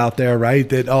Karens out there, right?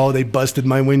 That, they busted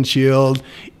my windshield.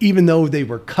 Even though they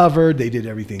were covered, they did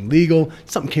everything legal.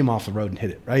 Something came off the road and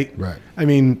hit it, right? Right. I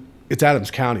mean, it's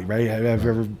Adams County, right? Have you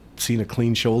ever seen a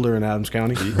clean shoulder in Adams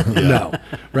County? No,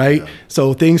 right? Yeah.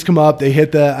 So things come up, they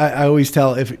hit I always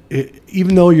tell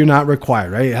even though you're not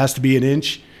required, right? It has to be an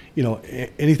inch,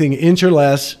 anything inch or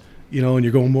less, and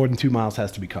you're going more than 2 miles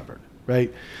has to be covered,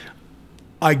 right?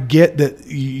 I get that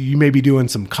you may be doing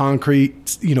some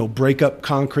concrete, break up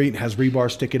concrete and has rebar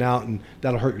sticking out and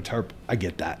that'll hurt your tarp. I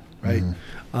get that, right?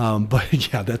 Mm-hmm.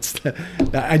 But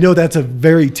yeah, I know that's a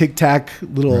very tic-tac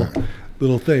little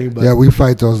thing. But yeah, we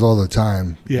fight those all the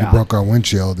time. Yeah. We broke our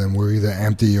windshild and we're either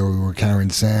empty or we were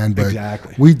carrying sand. But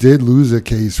exactly. We did lose a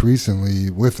case recently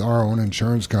with our own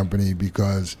insurance company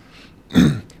because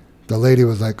the lady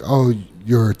was like, "Oh,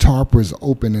 your tarp was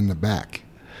open in the back."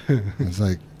 It's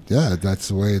like, yeah, that's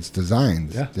the way it's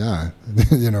designed. Yeah.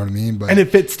 You know what I mean? And it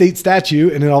fits state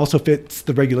statute, and it also fits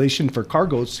the regulation for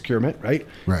cargo securement, right?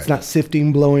 Right. It's not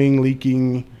sifting, blowing,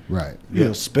 leaking, right.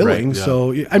 Spilling. Right, yeah.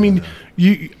 So, I mean,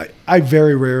 I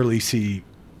very rarely see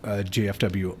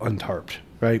JFW untarped,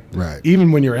 right? Right.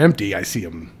 Even when you're empty, I see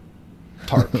them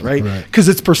tarped, right? Right. Because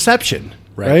it's perception,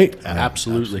 right?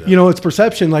 Absolutely. It's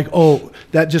perception like, oh,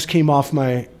 that just came off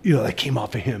that came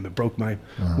off of him. It broke my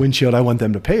windshield. I want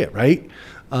them to pay it, right?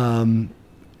 And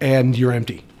you're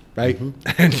empty, right?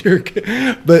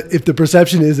 Mm-hmm. But if the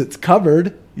perception is it's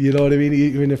covered, you know what I mean?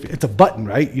 Even if it's a button,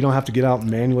 right? You don't have to get out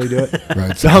and manually do it.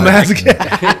 Right. So I'm asking.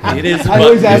 It is. I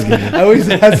always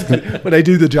ask when I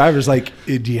do the drivers, like,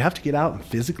 do you have to get out and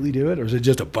physically do it, or is it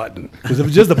just a button? Because if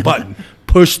it's just a button,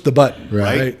 push the button.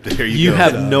 Right. There You go.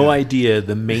 have no idea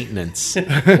the maintenance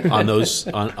on those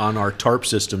on our tarp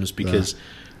systems because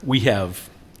we have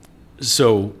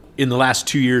in the last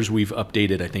 2 years, we've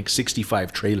updated, I think,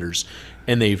 65 trailers,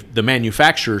 and the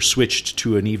manufacturer switched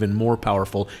to an even more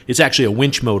powerful. It's actually a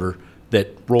winch motor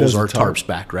that rolls Does the our tarp. tarps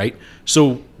back, right?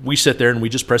 So we sit there and we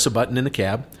just press a button in the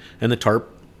cab, and the tarp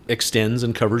extends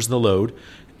and covers the load.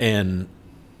 And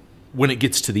when it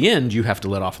gets to the end, you have to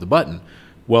let off the button.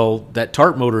 Well, that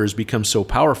tarp motor has become so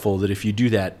powerful that if you do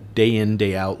that day in,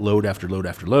 day out, load after load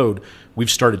after load,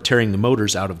 we've started tearing the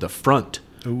motors out of the front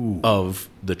of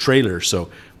the trailer. So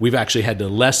we've actually had to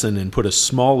lessen and put a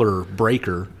smaller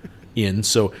breaker in.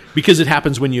 So because it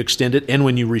happens when you extend it and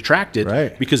when you retract it,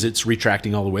 Right. because it's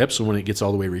retracting all the way up. So when it gets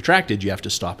all the way retracted, you have to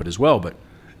stop it as well. But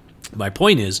my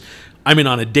point is, I mean,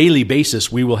 on a daily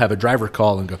basis, we will have a driver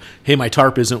call and go, hey, my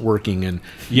tarp isn't working. And,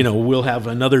 we'll have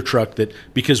another truck that,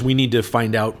 because we need to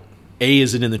find out, A,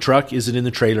 is it in the truck? Is it in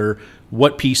the trailer?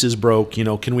 What piece is broke?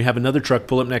 Can we have another truck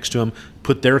pull up next to them,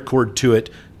 put their cord to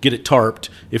it, get it tarped?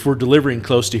 If we're delivering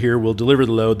close to here, we'll deliver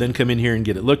the load, then come in here and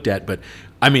get it looked at. But,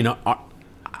 I mean,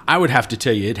 I would have to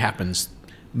tell you, it happens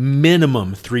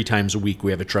minimum 3 times a week.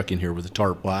 We have a truck in here with a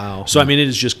tarp. Wow. So, I mean, it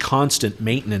is just constant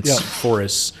maintenance Yeah. for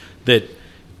us that,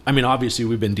 I mean, obviously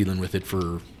we've been dealing with it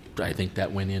for, I think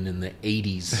that went in the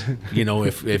 80s,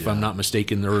 if I'm not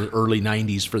mistaken, the early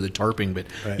 90s for the tarping. But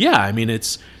Right. yeah, I mean,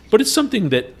 it's something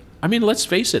that, I mean, let's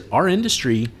face it, our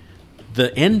industry,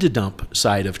 the end-to-dump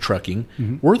side of trucking,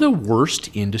 we're the worst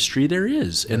industry there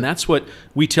is. And that's what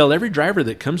we tell every driver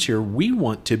that comes here. We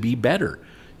want to be better.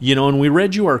 And we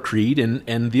read you our creed,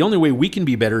 and the only way we can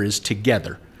be better is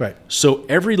together. Right. So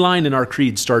every line in our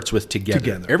creed starts with together.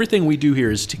 Together. Everything we do here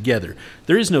is together.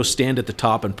 There is no stand at the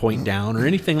top and point down or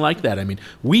anything like that. I mean,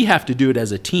 we have to do it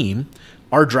as a team.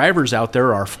 Our drivers out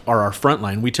there are our front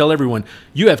line. We tell everyone,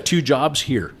 you have 2 jobs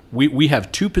here. We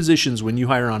have 2 positions when you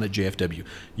hire on at JFW.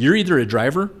 You're either a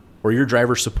driver or you're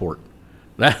driver support.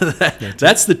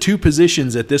 That's the 2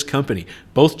 positions at this company.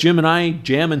 Both Jim and I,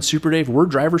 Jam and Super Dave, we're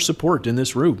driver support in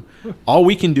this room. All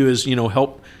we can do is,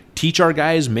 help teach our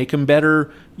guys, make them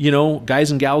better, guys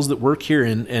and gals that work here.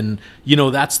 And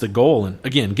that's the goal. And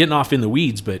again, getting off in the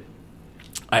weeds, but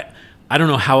I don't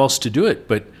know how else to do it,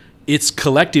 but it's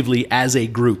collectively as a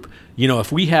group.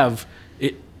 If we have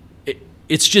it,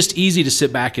 it's just easy to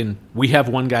sit back and we have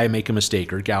one guy make a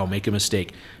mistake or gal make a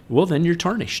mistake. Well, then you're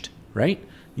tarnished, right?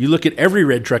 You look at every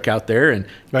red truck out there, and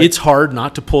Right. it's hard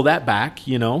not to pull that back,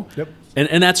 Yep.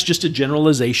 And that's just a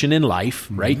generalization in life,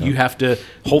 right? You have to,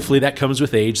 hopefully that comes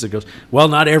with age that goes, well,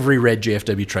 not every red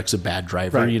JFW truck's a bad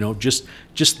driver, Right.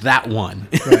 just that one.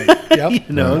 Right. Yep.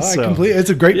 It's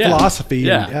a great Yeah. philosophy.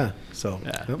 Yeah. And, yeah. So.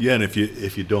 Yep. Yeah, and if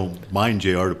you don't mind,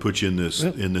 JR, to put you in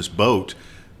this boat,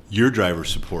 your driver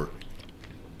support.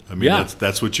 I mean, Yeah.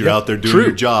 that's what you're Yep. out there doing True.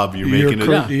 your job. You're making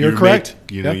it. You're correct.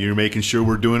 You're making sure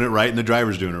we're doing it right and the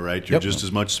driver's doing it right. You're Yep. just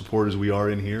as much support as we are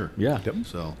in here. Yeah.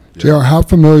 So, JR, how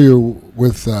familiar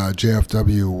with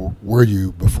JFW were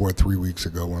you before 3 weeks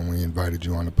ago when we invited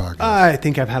you on the podcast? I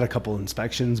think I've had a couple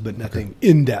inspections, but nothing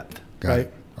in depth. Got Right.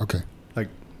 it. Okay. Like,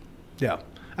 yeah.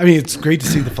 I mean, it's great to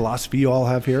see the philosophy you all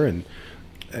have here, and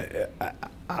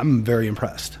I'm very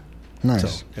impressed.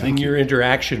 Nice. So, yeah. In your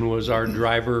interaction, was our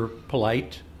driver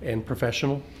polite and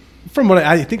professional? From what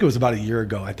I think it was about a year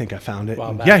ago, I think I found it. While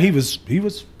And back. yeah, he was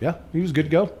good to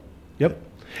go. Yep.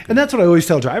 And that's what I always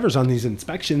tell drivers on these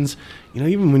inspections.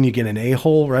 Even when you get an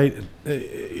a-hole, right?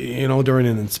 During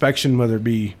an inspection, whether it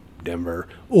be Denver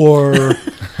or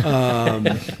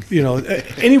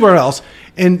anywhere else,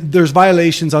 and there's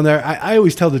violations on there. I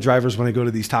always tell the drivers when I go to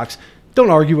these talks,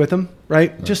 don't argue with them,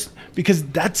 right? Just because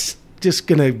that's just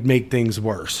going to make things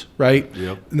worse, right?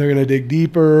 Yep. And they're going to dig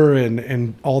deeper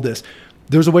and all this.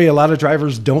 There's a way a lot of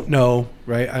drivers don't know,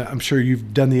 right? I'm sure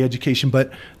you've done the education,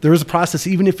 but there is a process.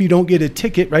 Even if you don't get a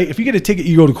ticket, right? If you get a ticket,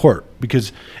 you go to court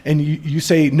and you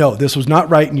say, no, this was not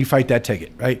right, and you fight that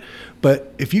ticket, right?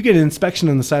 But if you get an inspection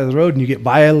on the side of the road and you get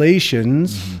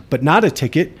violations, but not a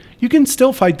ticket, you can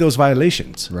still fight those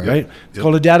violations, right? It's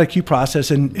called a data queue process,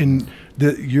 and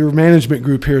your management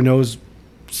group here knows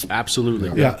Absolutely.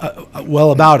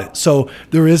 well about it. So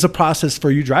there is a process for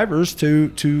you drivers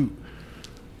to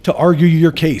argue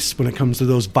your case when it comes to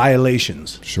those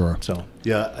violations. Sure. So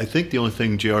yeah, I think the only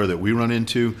thing, JR, that we run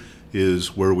into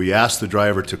is where we ask the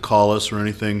driver to call us or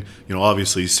anything.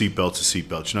 Obviously, seatbelt's a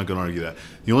seatbelt. You're not going to argue that.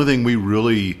 The only thing we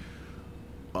really,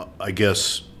 I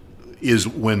guess, is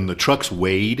when the truck's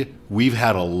weighed. We've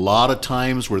had a lot of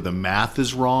times where the math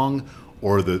is wrong,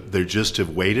 or they just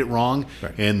have weighed it wrong,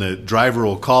 Right. and the driver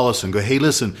will call us and go, hey,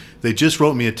 listen, they just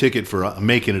wrote me a ticket for, I'm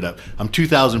making it up, I'm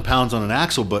 2,000 pounds on an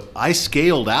axle, but I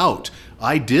scaled out.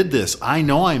 I did this. I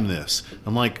know I'm this.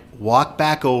 I'm like, walk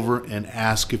back over and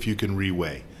ask if you can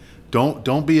reweigh.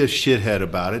 Don't be a shithead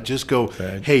about it. Just go,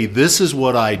 hey, this is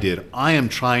what I did. I am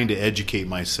trying to educate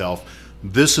myself.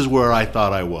 This is where I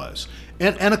thought I was.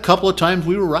 And a couple of times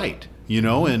we were right, you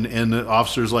know, and the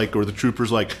officers like, or the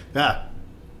troopers like,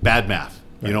 bad math.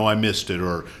 You know, I missed it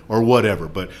or whatever.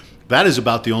 But that is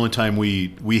about the only time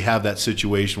we have that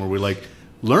situation where we're like,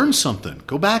 learn something.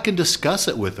 Go back and discuss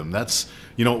it with them. That's,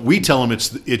 you know, we tell them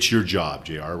it's your job,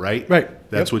 JR, right? Right.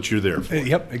 That's what you're there for.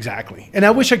 Yep, exactly. And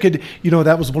I wish I could, you know,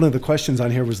 that was one of the questions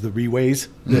on here was the reways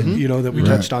that, you know, that we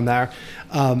touched on there.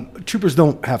 Troopers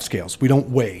don't have scales. We don't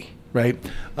weigh, right?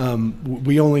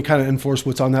 We only kind of enforce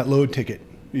what's on that load ticket,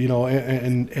 you know,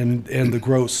 and the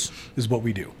gross is what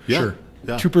we do. Yeah. Sure.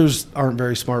 Yeah. Troopers aren't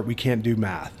very smart. We can't do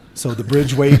math. So the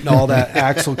bridge weight and all that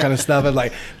axle kind of stuff, I'm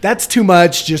like, that's too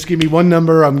much. Just give me one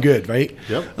number. I'm good, right?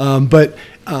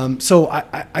 Yep. So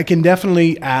I can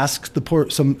definitely ask the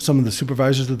port, some of the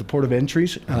supervisors at the port of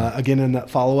entries, again, in that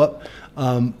follow-up,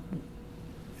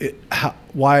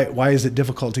 why is it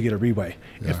difficult to get a reweigh?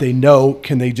 If they know,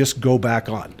 can they just go back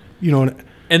on? You know,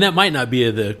 And that might not be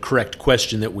the correct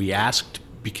question that we asked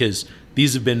because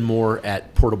these have been more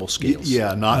at portable scales.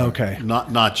 Yeah,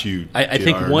 not you. I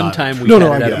think JR, one not- time we No,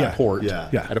 had it I at get a port, Yeah.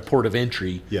 at a port of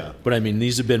entry. Yeah. But I mean,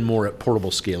 these have been more at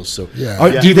portable scales. So Yeah.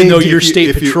 Yeah. even though If you're you- state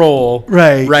if you- patrol,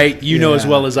 Right. you know as Yeah.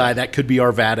 well as I, that could be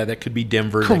Arvada, that could be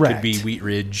Denver, that Correct. could be Wheat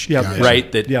Ridge, Yep.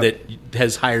 right? That Yep. that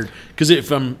has hired, because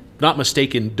if I'm not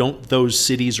mistaken, don't those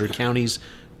cities or counties,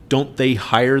 don't they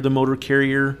hire the motor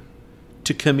carrier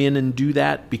to come in and do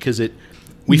that? Because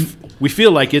we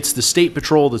feel like it's the state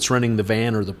patrol that's running the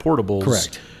van or the portables.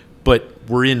 Correct. But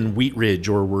we're in Wheat Ridge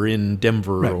or we're in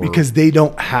Denver. right, or, because they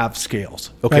don't have scales.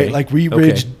 Okay. Right? Like Wheat Okay.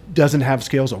 Ridge doesn't have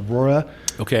scales. Aurora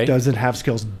Okay. doesn't have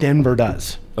scales. Denver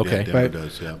does. Okay. Yeah, Denver Right.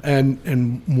 does, yeah. And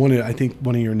I think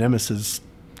one of your nemesis,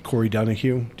 Corey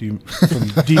Donahue, from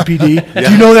DPD.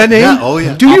 Do you know that name? Yeah. Oh,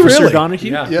 yeah. Do you Officer really?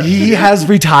 Donahue? Yeah. He has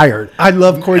retired. I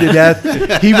love Corey to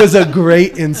death. He was a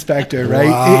great inspector, right?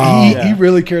 Wow. He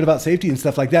really cared about safety and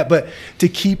stuff like that. But to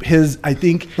keep his, I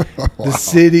think the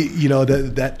city, you know,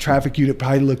 that traffic unit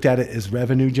probably looked at it as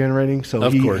revenue generating. So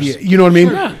Of course. you know what I mean?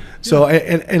 Sure. So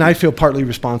and I feel partly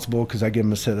responsible because I give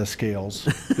him a set of scales.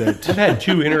 That, I've had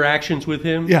 2 interactions with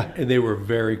him, Yeah. and they were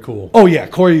very cool. oh yeah,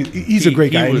 Corey, he's a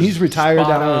great guy, and was he's retired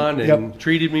spot now. on and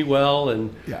treated me well.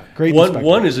 And Yeah, great One inspector.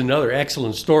 one is another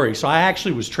excellent story. So I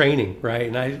actually was training, right,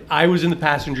 and I was in the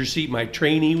passenger seat. My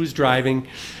trainee was driving,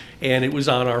 and it was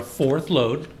on our 4th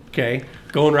load. Okay,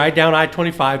 going right down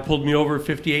I-25, pulled me over at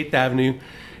 58th Avenue,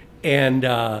 and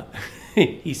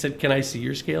he said, "Can I see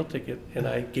your scale ticket?" And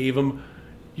I gave him.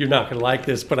 You're not going to like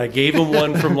this, but I gave him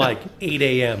one from like 8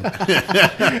 a.m.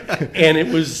 and it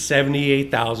was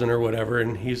 78,000 or whatever.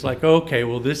 And he's like, okay,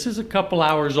 well, this is a couple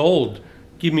hours old.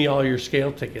 Give me all your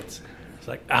scale tickets. It's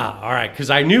like, all right. Because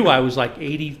I knew I was like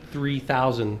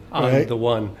 83,000 on Right. the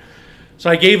one. So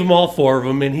I gave him all 4 of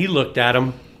them, and he looked at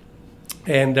them.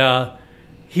 And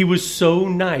he was so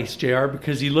nice, JR,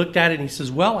 because he looked at it and he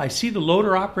says, well, I see the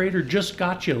loader operator just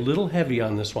got you a little heavy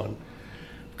on this one.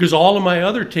 Because all of my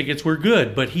other tickets were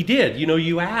good, but he did. You know,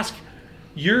 you ask,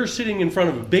 you're sitting in front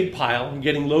of a big pile and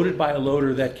getting loaded by a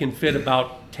loader that can fit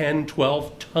about 10,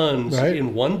 12 tons Right.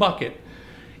 in one bucket,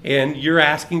 and you're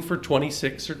asking for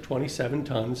 26 or 27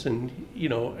 tons. And, you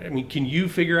know, I mean, can you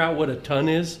figure out what a ton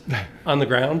is on the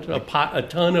ground? A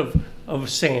ton of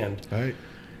sand. Right.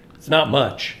 It's not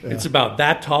much. It's about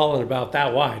that tall and about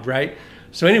that wide, right?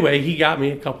 So anyway, he got me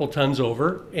a couple tons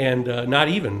over, and not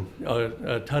even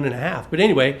a ton and a half. But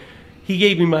anyway, he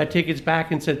gave me my tickets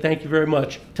back and said, thank you very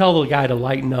much. Tell the guy to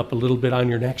lighten up a little bit on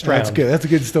your next round. That's good. That's a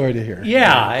good story to hear.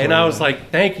 Yeah, and I was like,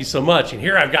 thank you so much. And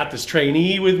here I've got this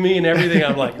trainee with me and everything.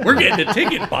 I'm like, we're getting a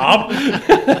ticket, Bob.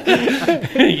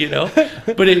 You know?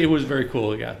 But it was very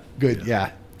cool, yeah. Good.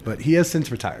 Yeah. But he has since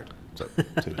retired. So,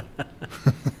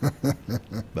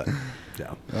 but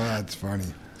yeah. Oh, that's funny.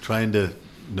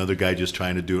 Another guy just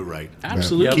trying to do it right.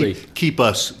 Absolutely. Keep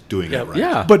us doing Yeah. it right.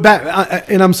 Yeah. But back,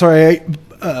 and I'm sorry,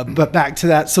 but back to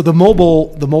that. So the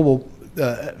mobile,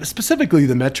 specifically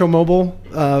the Metro Mobile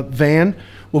van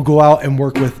will go out and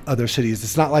work with other cities.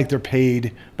 It's not like they're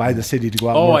paid by the city to go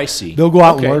out. and Oh, work. I see. They'll go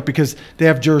out Okay. and work because they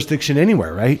have jurisdiction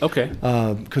anywhere, right? Okay.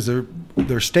 Because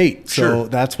they're state, so Sure.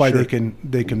 that's why they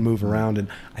can move around. And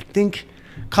I think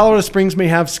Colorado Springs may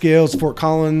have scales. Fort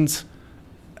Collins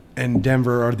and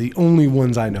Denver are the only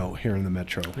ones I know here in the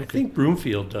metro. I think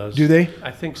Broomfield does. Do they?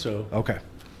 I think so. Okay.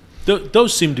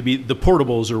 Those seem to be the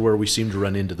portables are where we seem to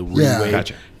run into the Yeah. relay.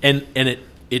 Gotcha. And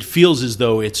it feels as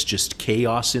though it's just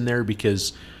chaos in there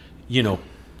because, you know,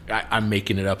 I'm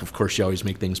making it up. Of course, you always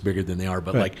make things bigger than they are.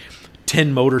 But Right. like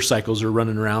 10 motorcycles are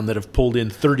running around that have pulled in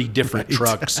 30 different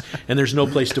trucks, and there's no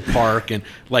place to park, and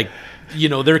like, you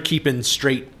know, they're keeping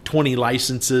straight 20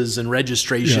 licenses and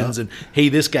registrations, and hey,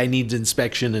 this guy needs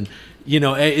inspection, and you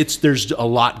know, there's a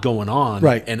lot going on,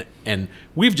 Right. And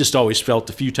we've just always felt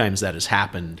a few times that has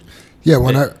happened. Yeah,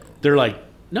 when They're like,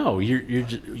 no,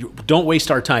 you don't waste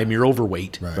our time. You're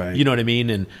overweight. Right. You know what I mean?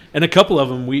 And a couple of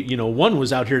them, one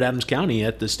was out here at Adams County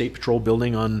at the State Patrol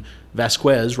building on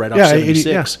Vasquez, right off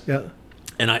 76. Yeah.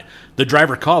 And the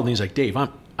driver called and he's like, Dave,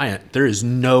 there is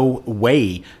no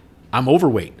way I'm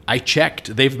overweight. I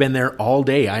checked. They've been there all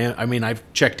day. I mean, I've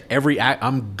checked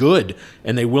I'm good,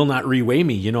 and they will not reweigh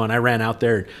me, you know, and I ran out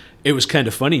there. It was kind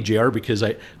of funny, JR, because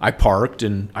I parked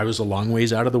and I was a long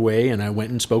ways out of the way, and I went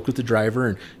and spoke with the driver,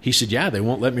 and he said, yeah, they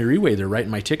won't let me reweigh. They're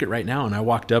writing my ticket right now. And I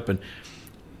walked up, and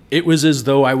it was as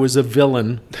though I was a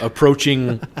villain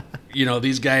approaching, you know,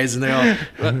 these guys, and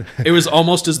it was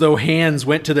almost as though hands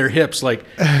went to their hips, like,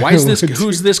 why is this,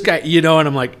 who's this guy, you know? And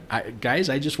I'm like, guys,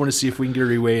 I just want to see if we can get a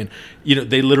reweigh. And, you know,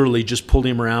 they literally just pulled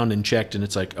him around and checked, and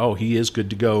it's like, oh, he is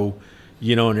good to go.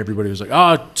 You know, and everybody was like,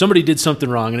 oh, somebody did something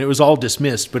wrong. And it was all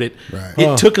dismissed, but it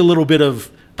took a little bit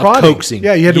of coaxing.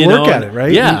 Yeah, you had to work at it,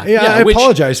 right? Yeah. I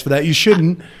apologize for that. You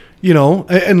shouldn't, you know,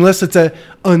 unless it's a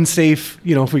unsafe,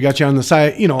 you know, if we got you on the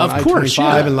side, you know, on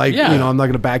I-25 and like, you know, I'm not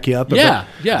going to back you up. But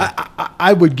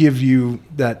I would give you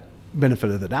that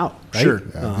benefit of the doubt, right? Sure.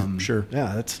 Sure.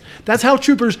 Yeah, that's how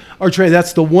troopers are trained.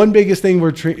 That's the one biggest thing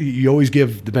you always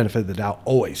give the benefit of the doubt,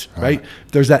 always, right?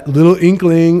 If there's that little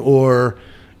inkling or...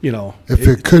 You know, if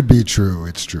it could be true,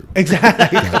 it's true.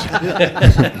 Exactly.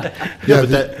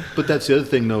 But that's the other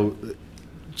thing, though.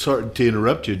 Sorry to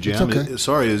interrupt you, Jim. Okay.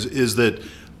 Sorry, is that?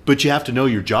 But you have to know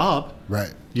your job,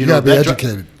 right? You gotta know, be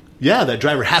educated. That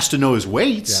driver has to know his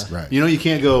weights. Yeah. Right. You know, you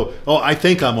can't go, oh, I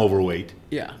think I'm overweight.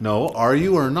 Yeah. No, are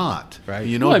you or not? Right.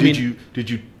 You know, did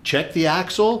you check the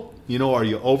axle? You know, are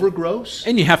you over gross?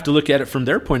 And you have to look at it from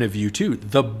their point of view too.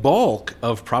 The bulk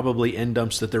of probably end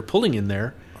dumps that they're pulling in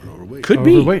there. Could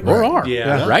be or are.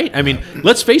 Yeah. Right? I mean,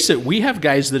 let's face it, we have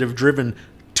guys that have driven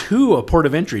to a port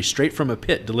of entry straight from a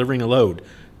pit delivering a load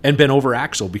and been over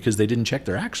axle because they didn't check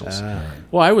their axles.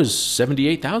 Well, I was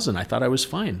 78,000. I thought I was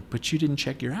fine, but you didn't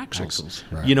check your axles.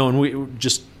 Right. You know, and we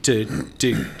just to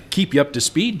keep you up to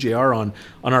speed, JR, on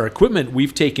our equipment,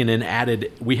 we've taken and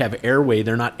added, we have airway.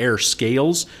 They're not air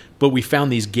scales, but we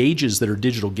found these gauges that are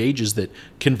digital gauges that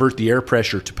convert the air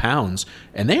pressure to pounds,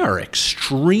 and they are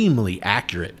extremely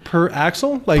accurate. Per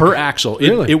axle? Per axle.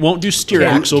 Really? It won't do steer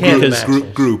axle tandem because... axle.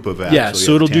 Group of axles. Yeah,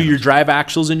 so it'll do tandems. your drive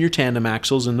axles and your tandem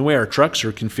axles, and the way our trucks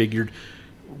are configured,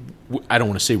 I don't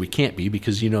want to say we can't be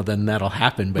because, you know, then that'll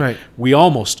happen, but Right. we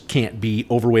almost can't be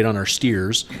overweight on our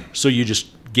steers, so you just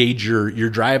gauge your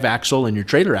drive axle and your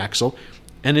trailer axle,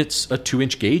 and it's a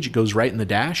 2-inch gauge. It goes right in the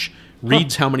dash,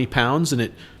 reads how many pounds, and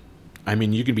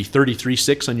you can be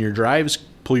 33.6 on your drives,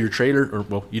 pull your trailer, or,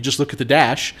 well, you just look at the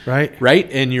dash, Right.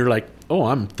 and you're like, oh,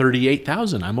 I'm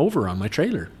 38,000. I'm over on my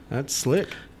trailer. That's slick.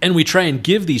 And we try and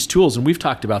give these tools, and we've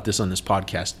talked about this on this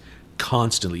podcast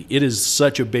constantly. It is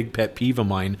such a big pet peeve of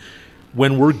mine.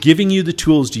 When we're giving you the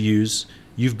tools to use,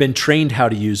 you've been trained how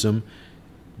to use them,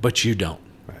 but you don't.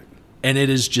 Right. And it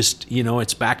is just, you know,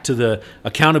 it's back to the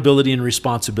accountability and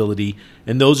responsibility.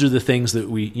 And those are the things that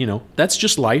we, you know, that's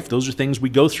just life. Those are things we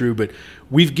go through. But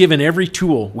we've given every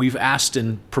tool, we've asked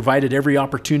and provided every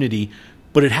opportunity,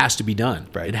 but it has to be done.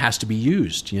 Right. It has to be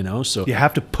used, you know. So You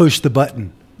have to push the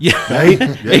button. yeah, Right?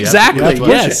 exactly. You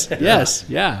have to push Yes.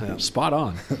 Yeah. Spot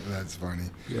on. That's funny.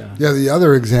 Yeah. Yeah, the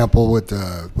other example with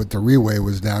the reweigh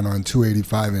was down on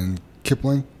 285 in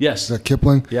Kipling. Yes. Is that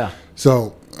Kipling? Yeah.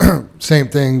 So same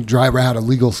thing. Driver had a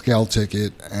legal scale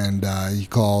ticket, and he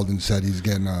called and said he's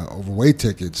getting an overweight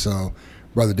ticket. So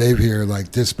Brother Dave here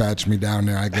dispatched me down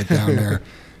there. I get down there,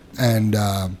 and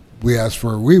we asked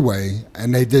for a reweigh,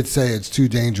 and they did say it's too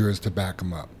dangerous to back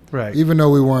him up. Right. Even though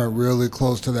we weren't really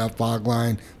close to that fog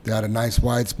line, they had a nice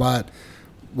wide spot.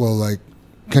 Well,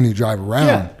 can he drive around?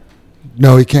 Yeah.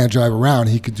 No, he can't drive around.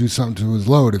 He could do something to his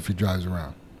load if he drives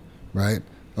around, right?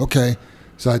 Okay.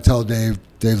 So I tell Dave.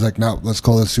 Dave's like, no, let's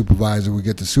call the supervisor. We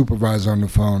get the supervisor on the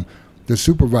phone. The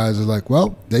supervisor's like,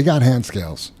 well, they got hand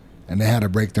scales. And they had to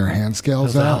break their hand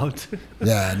scales out.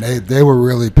 Yeah, and they were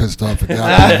really pissed off at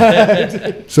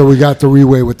that. So we got the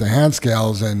reweigh with the hand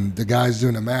scales, and the guy's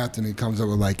doing the math, and he comes up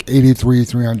with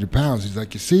 300 pounds. He's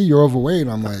like, you see, you're overweight.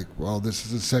 I'm like, well, this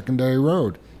is a secondary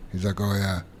road. He's like, oh,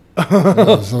 yeah.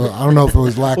 So I don't know if it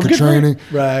was lack of training.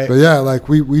 Right. But yeah,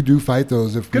 we do fight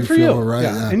those if Good we for feel you. we're right.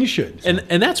 Yeah. Yeah. And you should.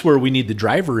 And that's where we need the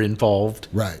driver involved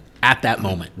Right. at that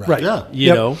moment. Right. Yeah. You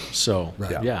Yep. know, so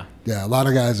Right. yeah. Yeah, a lot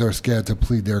of guys are scared to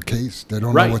plead their case. They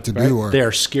don't Right, know what to right. do. Or, They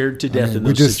are scared to death in we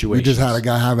those just situations. we just had a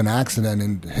guy have an accident,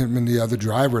 and him and the other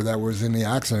driver that was in the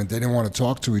accident, they didn't want to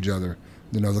talk to each other.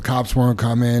 You know, the cops weren't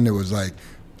coming. It was like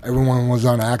everyone was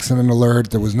on accident alert.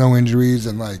 There was no injuries,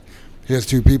 and like, here's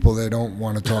two people. They don't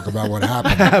want to talk about what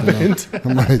happened. You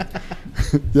know? I'm like,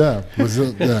 yeah,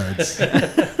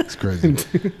 it's crazy.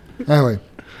 Anyway.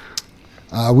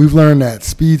 We've learned that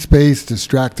speed, space,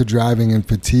 distracted driving, and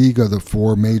fatigue are the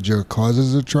 4 major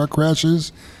causes of truck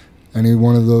crashes. Any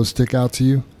one of those stick out to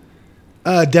you?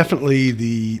 Definitely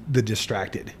the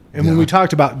distracted. And when we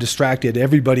talked about distracted,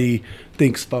 everybody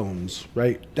thinks phones,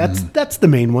 right? That's the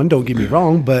main one. Don't get me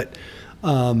wrong, but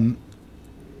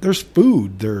there's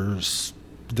food. There's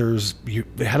you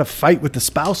had a fight with the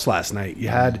spouse last night. You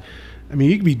had, I mean,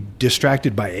 you could be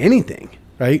distracted by anything,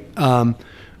 right?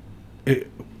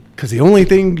 Because the only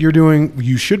thing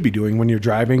you should be doing when you're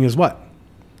driving is what?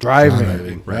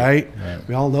 Driving, right?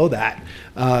 We all know that,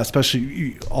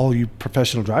 especially all you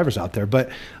professional drivers out there.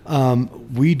 But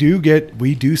we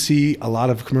do see a lot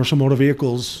of commercial motor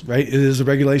vehicles, right? It is a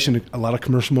regulation. A lot of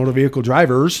commercial motor vehicle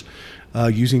drivers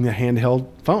using the handheld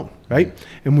phone, right?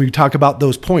 And we talk about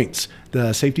those points,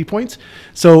 the safety points.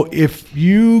 So if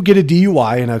you get a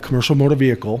DUI in a commercial motor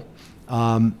vehicle,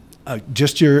 I'm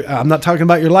not talking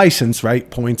about your license, right?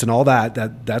 Points and all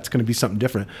that's going to be something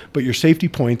different. But your safety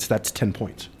points, that's 10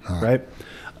 points, right?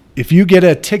 If you get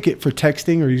a ticket for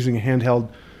texting or using a handheld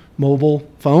mobile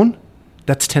phone,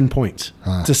 that's 10 points.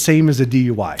 It's the same as a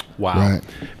DUI. Wow. Right.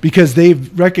 Because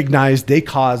they've recognized they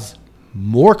cause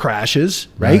more crashes,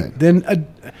 right? Then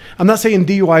I'm not saying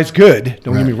DUI is good.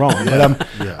 Don't get me wrong, but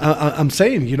I'm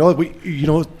saying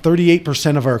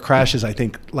 38% of our crashes, I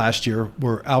think, last year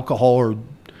were alcohol or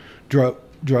drug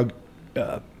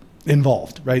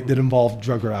involved, right? That involved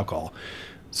drug or alcohol.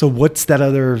 So what's that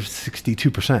other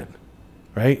 62%,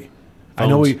 right? I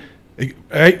know right?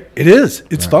 It is.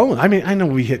 It's phone. I mean, I know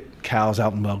we hit cows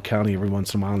out in Weld County every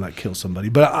once in a while and that kills somebody,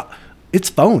 but it's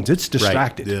phones. It's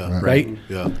distracted, right?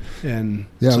 Yeah. And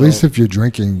at least if you're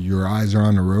drinking, your eyes are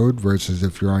on the road versus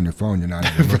if you're on your phone, you're not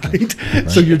even looking. right?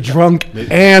 So you're drunk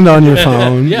and on your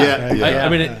phone. I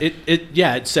mean,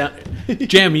 it sounds.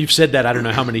 Jam, you've said that I don't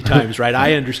know how many times, right?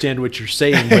 I understand what you're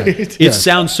saying, but it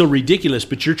sounds so ridiculous.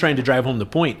 But you're trying to drive home the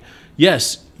point.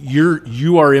 Yes,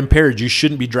 you are impaired. You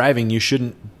shouldn't be driving. You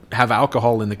shouldn't have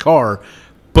alcohol in the car.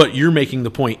 But you're making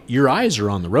the point. Your eyes are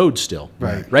on the road still,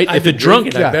 right? If a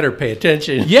drunk, I better pay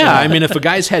attention. Yeah, I mean, if a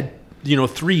guy's had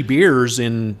 3 beers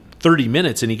in 30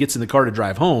 minutes and he gets in the car to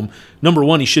drive home, number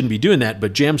one, he shouldn't be doing that.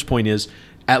 But Jam's point is,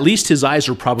 at least his eyes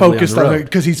are probably focused on the road it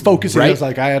because he's focusing. Right? It's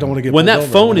like I don't want to get when pulled that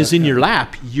over phone is in your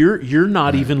lap, you're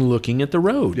not even looking at the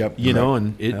road. Yep.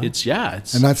 And it's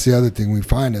And that's the other thing we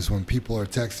find is when people are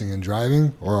texting and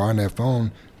driving or on their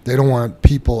phone, they don't want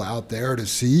people out there to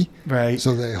see, right?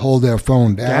 So they hold their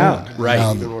phone down, right?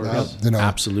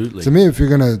 Absolutely. To me, if you're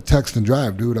gonna text and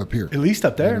drive, do it up here, at least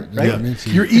up there, you know right? what I mean? So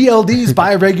your ELDs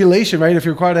by regulation, right? If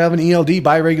you're required to have an ELD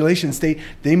by regulation, state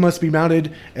they must be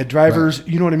mounted at drivers. Right.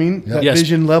 You know what I mean? Yep. That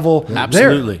vision level,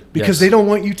 absolutely, there, because they don't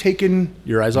want you taking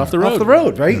your eyes off the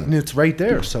road, right? And it's right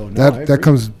there. So that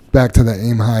comes back to the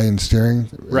aim high and steering,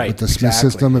 right? With the speed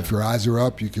system, if your eyes are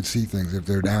up, you can see things. If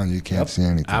they're down, you can't see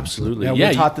anything. Absolutely. So.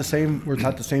 We're taught the same. We're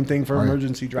taught the same thing for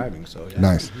emergency driving. So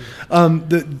nice.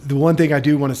 The one thing I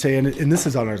do want to say, and this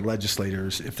is on our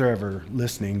legislators if they're ever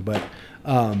listening, but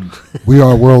we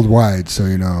are worldwide, so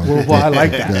worldwide. I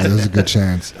like that. Yeah, there's a good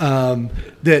chance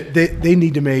that they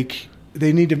need to make.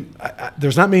 They need to.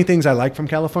 There's not many things I like from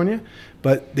California,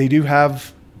 but they do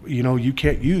have. You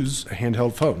can't use a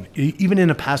handheld phone, even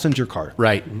in a passenger car.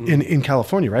 Right. In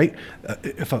California, right?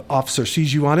 If an officer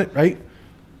sees you on it, right?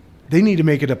 They need to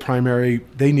make it a primary.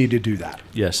 They need to do that.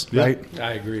 Yes. Right?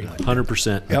 I agree.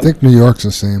 100%. I think New York's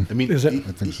the same. I mean, is it?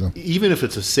 I think so. Even if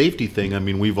it's a safety thing, I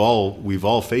mean, we've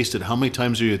all faced it. How many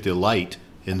times are you at the light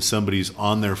and somebody's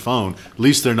on their phone? At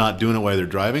least they're not doing it while they're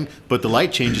driving, but the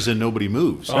light changes and nobody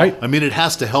moves. Right. I mean, it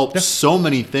has to help so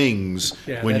many things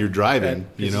when you're driving.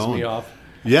 That pisses me off.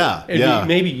 Yeah, and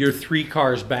maybe you're 3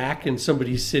 cars back and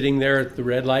somebody's sitting there at the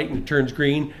red light and it turns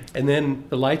green, and then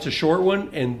the light's a short one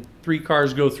and 3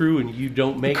 cars go through and you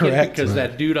don't make it because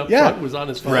that dude up front was on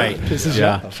his phone. Right.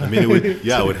 I mean,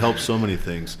 it would help so many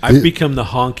things. I've become the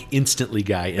honk instantly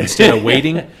guy instead of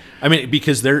waiting. I mean,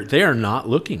 because they are not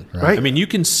looking. Right. I mean, you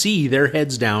can see their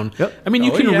heads down. Yep. I mean,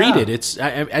 you can read it. It's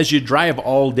as you drive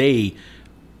all day.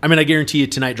 I mean, I guarantee you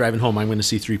tonight driving home, I'm going to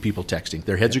see 3 people texting.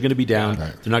 Their heads are going to be down.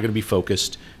 Right. They're not going to be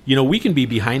focused. We can be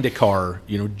behind a car.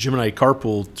 Jim and I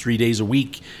carpool 3 days a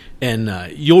week,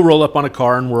 and you'll roll up on a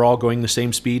car, and we're all going the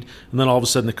same speed, and then all of a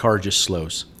sudden the car just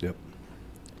slows. Yep.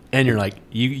 And you're like,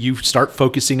 you start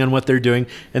focusing on what they're doing,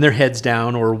 and their head's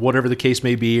down or whatever the case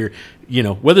may be, or,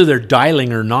 whether they're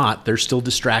dialing or not, they're still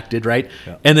distracted, right?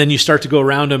 Yeah. And then you start to go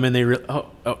around them, and they,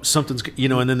 something's,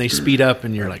 and then they speed up,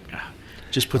 and you're like,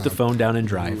 just put the phone down and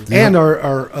drive. And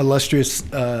our illustrious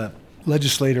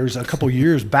legislators a couple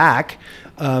years back,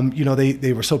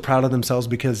 they were so proud of themselves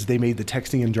because they made the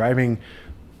texting and driving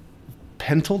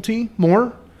penalty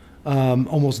more.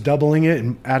 Almost doubling it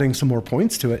and adding some more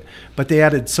points to it, but they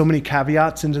added so many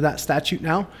caveats into that statute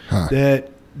now that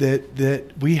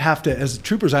we have to, as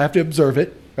troopers, I have to observe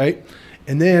it, right?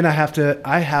 And then I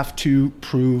have to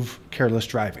prove careless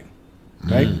driving,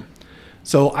 right?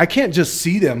 So I can't just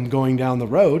see them going down the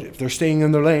road if they're staying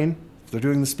in their lane, if they're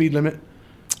doing the speed limit.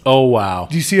 Oh wow!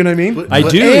 Do you see what I mean? I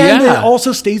do. And yeah. it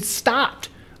also stays stopped.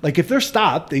 Like if they're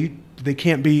stopped, they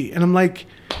can't be. And I'm like,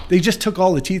 they just took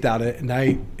all the teeth out of it, and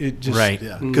right.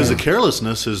 Yeah, because the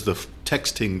carelessness is the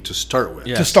texting to start with.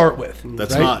 Yes. To start with,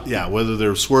 That's right? not whether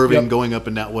they're swerving, Yep. going up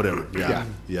and down, whatever.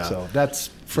 Yeah. So that's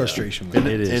frustration. And,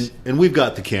 It is. and we've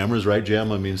got the cameras, right,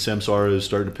 Jam? I mean, Samsara is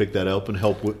starting to pick that up and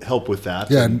help with that.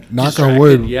 Yeah, And knock on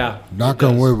wood. Yeah, Knock it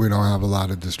on does. wood. We don't have a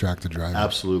lot of distracted driving.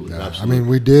 Absolutely, Yeah. absolutely. I mean,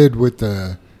 we did with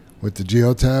the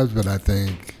geotabs, but I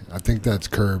think that's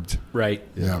curbed. Right.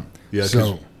 Yeah. Yeah,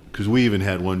 So because we even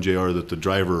had one JR that the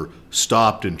driver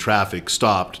stopped in traffic,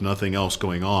 nothing else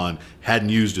going on, hadn't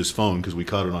used his phone because we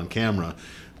caught it on camera,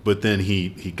 but then he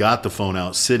got the phone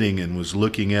out sitting and was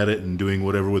looking at it and doing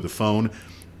whatever with the phone,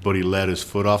 but he let his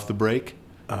foot off the brake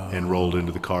and rolled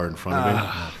into the car in front of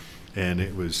him, and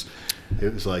it was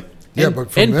like. yeah, And-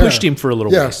 but from and there, pushed him for a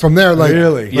little Yeah, ways. from there, like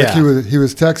Really? like Yeah. he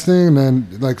was texting, and then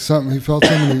like something he felt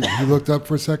something. He looked up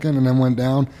for a second, and then went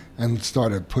down and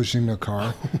started pushing the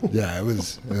car. Yeah, it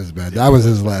was bad. That was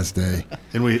his last day.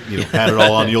 And we had it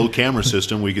all on the old camera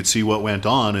system. We could see what went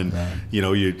on, and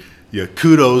you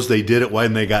kudos they did it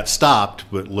when they got stopped,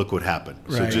 but look what happened.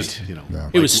 So Right. just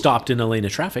It was stopped in a lane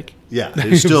of traffic, yeah,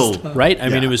 it's still right? I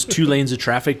mean, Yeah. it was 2 lanes of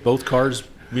traffic, both cars,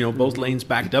 both lanes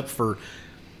backed up for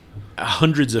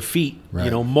hundreds of feet,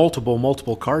 Right.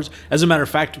 multiple cars. As a matter of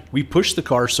fact, we pushed the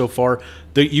car so far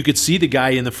that you could see the guy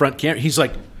in the front camera. He's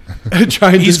like,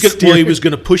 Trying he to was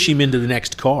going to push him into the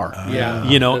next car. Yeah.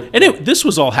 And this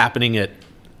was all happening at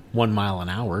 1 mile an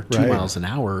hour, 2 Right. miles an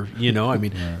hour. I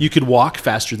mean, you could walk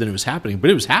faster than it was happening, but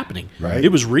it was happening. Right.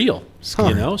 It was real.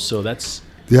 So that's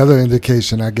The other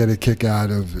indication I get a kick out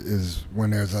of is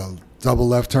when there's a double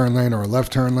left turn lane or a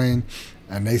left turn lane,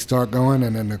 and they start going,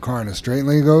 and then the car in a straight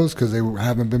lane goes because they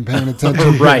haven't been paying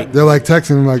attention. Right. They're like texting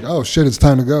them like, "Oh shit, it's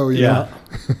time to go." You know?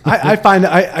 I find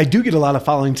I do get a lot of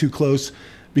following too close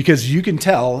because you can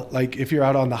tell, like if you're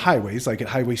out on the highways, like at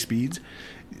highway speeds,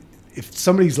 if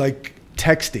somebody's like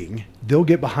texting, they'll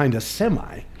get behind a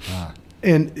semi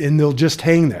and they'll just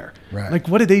hang there. Right. Like,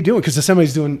 what are they doing? Because the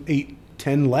semi's doing 8,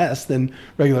 10 less than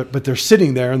regular, but they're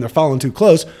sitting there and they're following too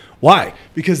close. Why?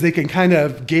 Because they can kind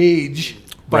of gauge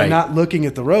by Right. not looking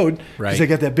at the road because Right. they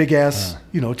got that big ass,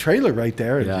 trailer right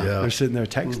there, and Yeah. they're sitting there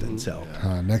texting. So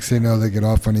Next thing you know, they get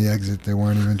off on the exit. They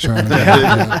weren't even trying to get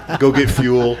out. go get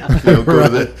fuel, go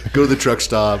to the truck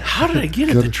stop. how did I get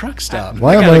at the truck stop?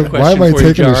 Why I got a am I question for you,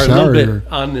 taking a Jar, shower little bit here?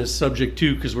 on this subject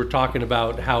too, because we're talking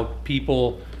about how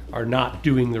people are not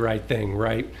doing the right thing,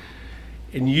 right?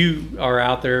 And you are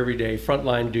out there every day,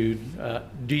 frontline dude.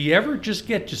 Do you ever just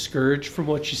get discouraged from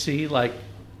what you see? Like,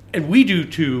 and we do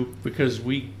too, because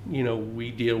we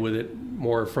deal with it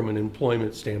more from an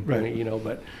employment standpoint, Right.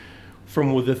 But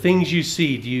from the things you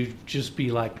see, do you just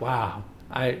be like, wow,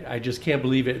 I just can't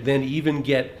believe it? Then even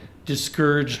get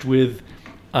discouraged with,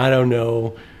 I don't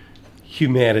know,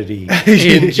 humanity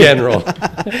in general.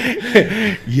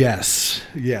 yes,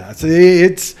 yeah. So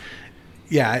it's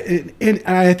and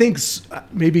I think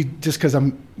maybe just because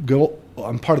I'm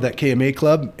part of that KMA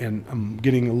club and I'm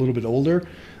getting a little bit older,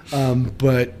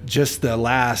 but just the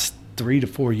last 3 to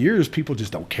 4 years, people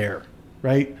just don't care,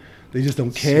 right? They just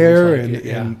don't care, like it,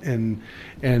 yeah. and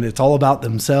it's all about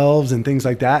themselves and things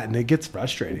like that, and it gets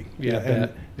frustrating. Yeah,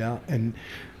 I bet. And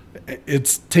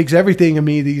it takes everything in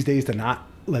me these days to not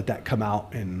let that come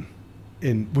out in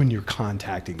when you're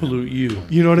contacting them. Pollute you.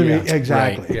 You know what I Yeah. mean?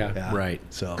 Exactly. Right, yeah. Right.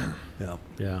 So, yeah.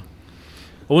 Yeah.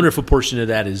 I wonder if a portion of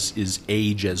that is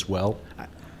age as well. I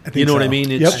think You know what I so.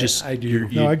 mean? It's Yep. just I do. you-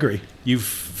 No, I agree. You've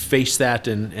faced that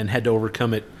and had to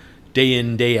overcome it day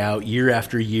in, day out, year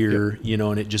after year,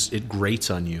 and it grates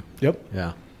on you. Yep.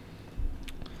 Yeah.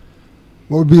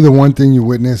 What would be the one thing you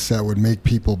witnessed that would make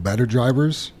people better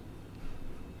drivers?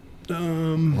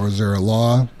 Or is there a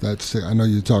law that's? I know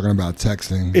you're talking about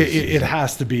texting. It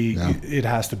has to be. Yeah. It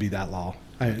has to be that law.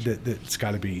 It's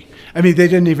got to be. I mean, they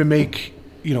didn't even make.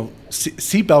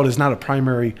 Seatbelt is not a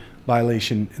primary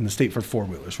violation in the state for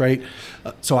four-wheelers, right?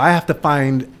 So I have to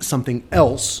find something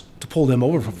else to pull them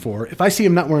over for. If I see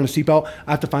them not wearing a seatbelt,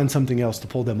 I have to find something else to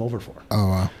pull them over for. Oh,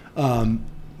 wow.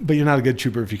 But you're not a good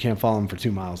trooper if you can't follow them for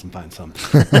 2 miles and find something,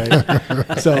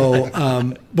 right? So,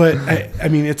 but I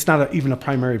mean, it's not even a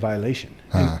primary violation.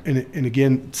 And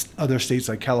again, other states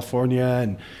like California,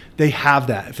 and they have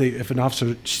that. If an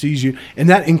officer sees you, and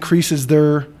that increases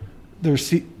their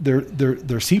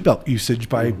seatbelt usage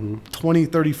by 20,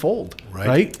 30 fold,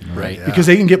 right? Right. Yeah. Because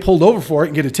they can get pulled over for it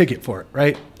and get a ticket for it,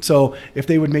 right? So if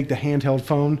they would make the handheld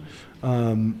phone,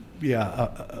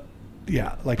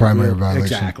 like Primary violation.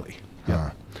 exactly.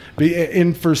 Yeah.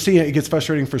 And it gets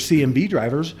frustrating for CMB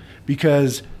drivers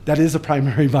because that is a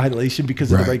primary violation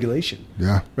because of the regulation.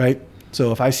 Yeah. Right.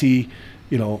 So if I see,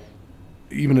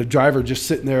 even a driver just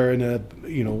sitting there in a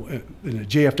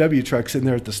JFW truck sitting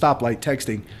there at the stoplight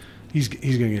texting, he's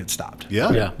going to get stopped.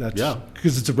 Yeah. Yeah. That's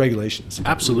because it's a regulation.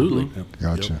 Absolutely.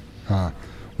 Gotcha.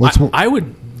 I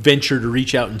would venture to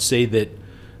reach out and say that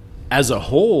as a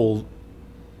whole,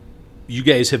 you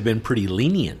guys have been pretty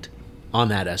lenient on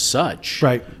that as such.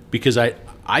 Right. Because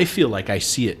I feel like I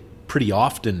see it pretty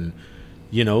often,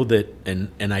 that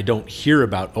and I don't hear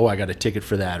about, I got a ticket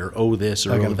for that, or this,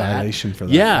 or I got a that. violation for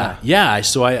that. Yeah.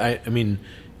 So I mean,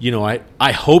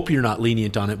 I hope you're not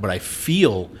lenient on it, but I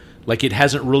feel like it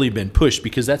hasn't really been pushed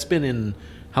because that's been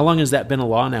how long has that been a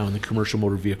law now in the commercial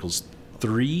motor vehicles?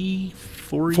 3,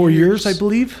 4 years? 4 years, I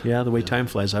believe. Yeah, the way time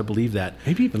flies, I believe that.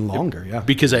 Maybe even longer. Yeah.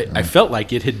 Because I felt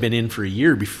like it had been in for a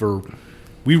year before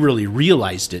we really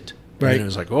realized it. Right. And it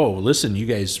was like, listen, you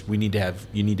guys, you need to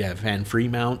have hand-free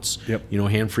mounts, Yep.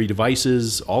 hand-free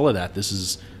devices, all of that. This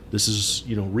is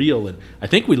real. And I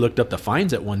think we looked up the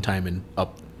fines at one time, and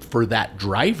up for that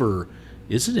driver,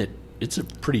 isn't it? It's a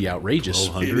pretty outrageous.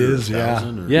 1,200 It is, or yeah.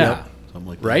 1,000 or Yeah. something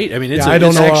like that. Right? I mean, it's Yeah, I don't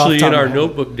It's know off actually the top in of our my head.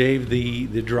 notebook, Dave.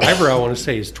 The driver I want to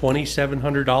say is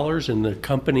 $2,700, and the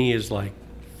company is like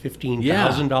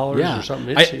 $15,000 or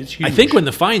something. It's huge. I think when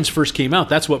the fines first came out,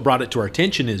 that's what brought it to our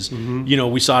attention is,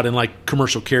 we saw it in like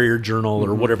Commercial Carrier Journal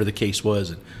or whatever the case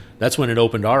was. And that's when it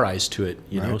opened our eyes to it,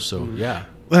 so yeah.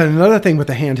 Well, another thing with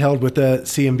the handheld with the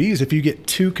CMBs, if you get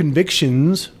 2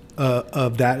 convictions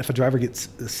of that, if a driver gets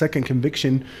a second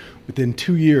conviction within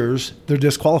 2 years, they're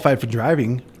disqualified for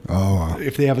driving. Oh, wow.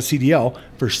 If they have a CDL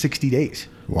for 60 days.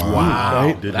 Wow.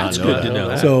 Right? Did That's not know good to that.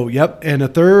 know. So, yep. And a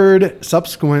third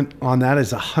subsequent on that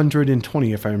is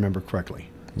 120, if I remember correctly.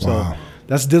 Wow. So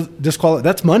that's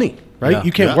that's money, right? Yeah.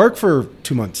 You can't Yeah. work for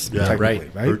 2 months, Yeah,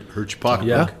 technically, right? Hurt your pocketbook.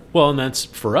 Yeah. Well, and that's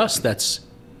for us, that's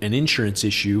an insurance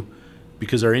issue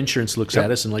because our insurance looks Yep.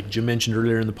 at us, and like Jim mentioned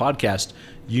earlier in the podcast,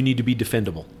 you need to be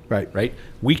defendable. Right. Right.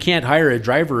 We can't hire a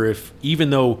driver if,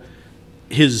 even though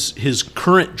his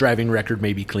current driving record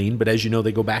may be clean, but as you know,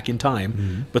 they go back in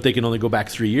time, but they can only go back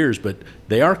 3 years. But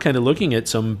they are kind of looking at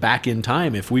some back in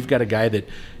time. If we've got a guy that,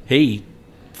 hey,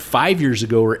 5 years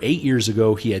ago or 8 years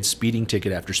ago, he had speeding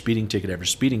ticket after speeding ticket after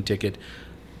speeding ticket.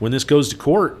 When this goes to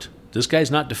court, this guy's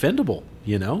not defendable.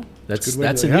 That's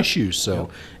way to- an yeah. issue. So,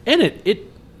 and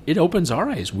it opens our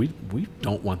eyes. We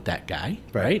don't want that guy,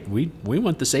 right? We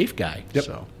want the safe guy. Yep.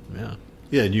 So yeah.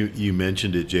 Yeah, and you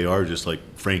mentioned it, JR, just like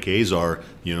Frank Azar.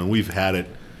 We've had it.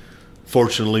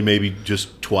 Fortunately, maybe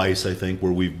just twice, I think,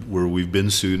 where we've been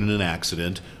sued in an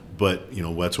accident. But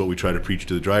that's what we try to preach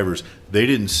to the drivers. They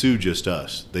didn't sue just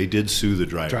us; they did sue the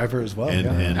driver. Driver as well, And,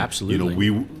 yeah. and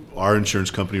Absolutely. our insurance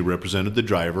company represented the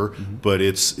driver, but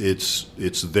it's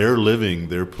their living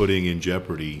they're putting in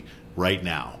jeopardy right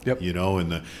now. Yep.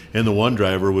 And the one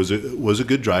driver was a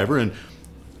good driver, and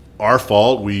our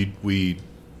fault.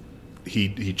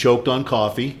 He choked on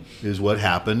coffee is what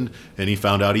happened, and he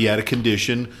found out he had a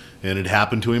condition, and it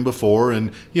happened to him before,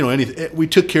 and we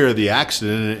took care of the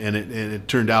accident, and it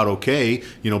turned out okay.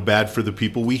 Bad for the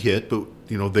people we hit, but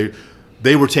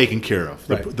they were taken care of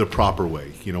the proper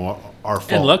way. Our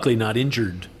fault. And luckily not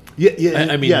injured. Yeah.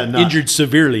 I mean, injured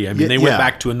severely. I mean, they went yeah.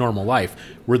 back to a normal life.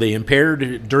 Were they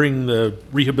impaired during the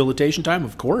rehabilitation time?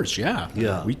 Of course, yeah.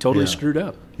 Yeah. We totally Yeah. screwed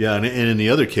up. Yeah, and in the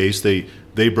other case,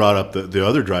 they brought up the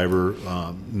other driver,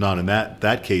 not in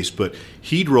that case, but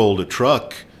he'd rolled a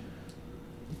truck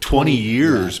 20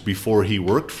 years before he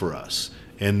worked for us,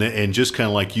 and just kind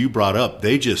of like you brought up,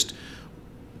 they just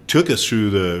took us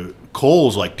through the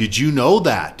coals. Like, did you know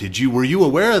that? Were you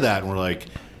aware of that? And we're like,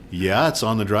 yeah, it's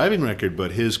on the driving record,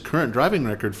 but his current driving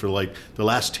record for like the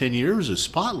last 10 years is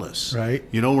spotless. Right.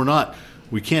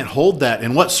 We can't hold that.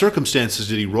 In what circumstances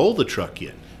did he roll the truck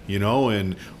in?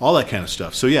 And all that kind of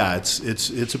stuff. So yeah, it's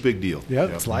a big deal. Yeah,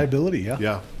 it's liability. Yeah.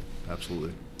 Yeah,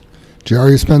 absolutely.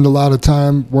 Jerry, you spend a lot of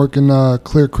time working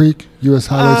Clear Creek, U.S.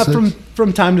 Highway 6?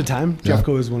 From time to time. Yeah.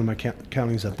 Jeffco is one of my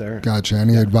counties up there. Gotcha.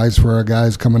 Any advice for our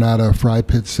guys coming out of Fry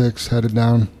Pit 6 headed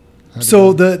down?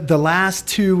 So the last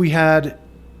two we had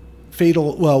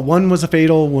fatal. Well, one was a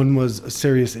fatal, one was a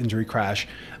serious injury crash.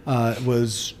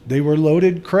 They were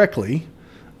loaded correctly.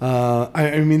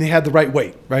 I mean, they had the right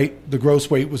weight, right? The gross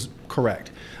weight was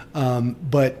correct.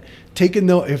 But taking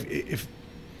if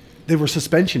they were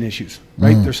suspension issues,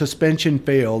 right? Their suspension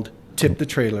failed, tipped the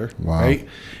trailer, Wow. right?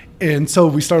 And so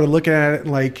we started looking at it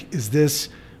like, is this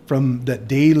from the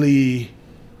daily?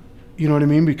 You know what I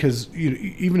mean? Because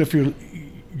even if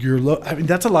you're low, I mean,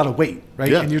 that's a lot of weight,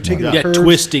 right? Yeah. And you're taking Yeah, the curves,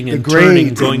 twisting and the turning,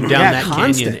 grades, going and- down that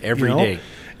constant, canyon every day.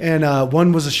 And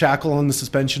one was a shackle on the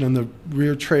suspension on the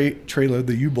rear trailer,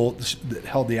 the U-bolt that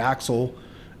held the axle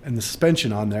and the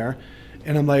suspension on there.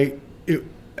 And I'm like,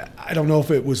 I don't know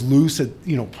if it was loose,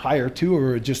 prior to,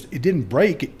 or it didn't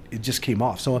break. It just came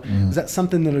off. So is that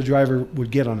something that a driver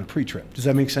would get on a pre-trip? Does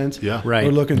that make sense? Yeah. Right.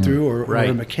 We're looking through, or Right.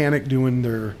 a mechanic doing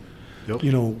their, Yep.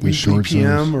 weekly short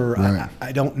PM, service. or Right.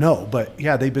 I don't know. But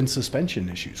yeah, they've been suspension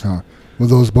issues. Huh. Were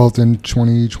those both in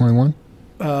 2021?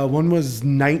 One was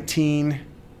 19.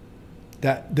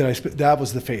 That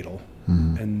was the fatal,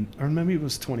 or maybe it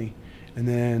was 20, and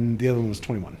then the other one was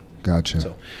 21. Gotcha.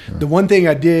 So the one thing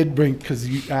I did bring, because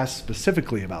you asked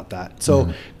specifically about that.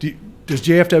 So does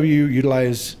JFW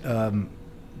utilize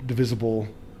divisible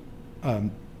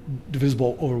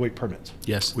overweight permits?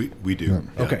 Yes. We do.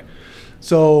 Yeah. Okay.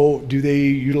 So do they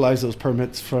utilize those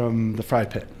permits from the fry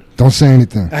pit? Don't say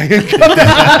anything.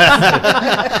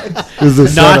 Is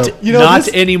the Not setup. not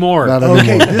anymore. Not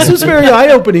Okay, anymore. this was very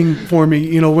eye-opening for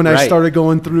me, when I Right. started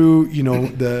going through,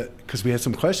 because we had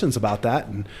some questions about that,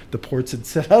 and the ports had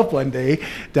set up one day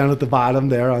down at the bottom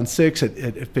there on 6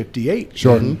 at 58.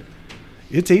 Sure. And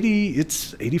it's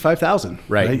 85,000.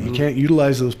 Right. You can't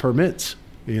utilize those permits,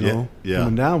 Yeah.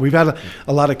 coming down. We've had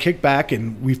a lot of kickback,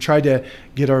 and we've tried to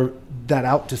get that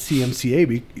out to CMCA,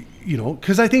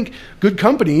 because I think good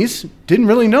companies didn't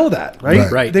really know that,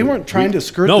 right? Right. They weren't trying to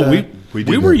skirt No, the... We we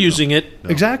did were that. using it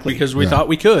Exactly. because we Yeah. thought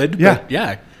we could. Yeah. But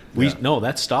yeah.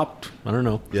 That stopped. I don't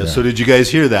know. Yeah. So did you guys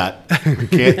hear that?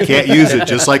 Can't use it,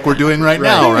 just like we're doing right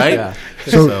now, right?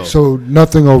 Yeah. So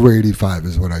nothing over 85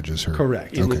 is what I just heard.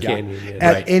 Correct. In the Okay. canyon. Yeah.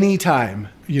 At Right. any time,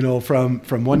 from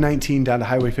 119 down to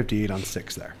Highway 58 on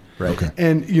 6 there. Right. Okay.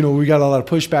 And, we got a lot of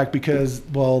pushback because,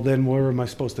 well, then where am I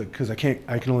supposed to, because I can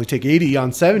only take 80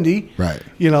 on 70. Right.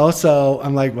 So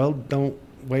I'm like, well, don't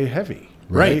weigh heavy.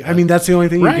 Right. I mean, that's the only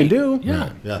thing Right. you can do. Yeah.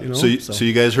 Yeah. So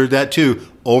you guys heard that too.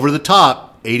 Over the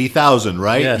top, 80,000,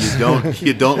 right? Yes.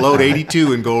 You don't load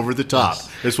 82 and go over the top.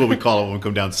 That's what we call it when we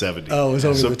come down 70. Oh, it was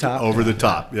over the top? Over the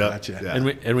top. Yeah. Gotcha.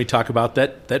 Yeah. And we talk about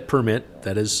that permit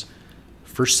that is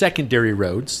for secondary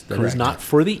roads. That is Correct. not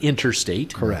for the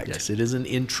interstate. Correct. Yes, it is an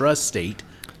intrastate,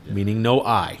 meaning no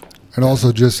I. And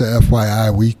also, just a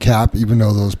FYI, we cap, even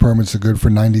though those permits are good for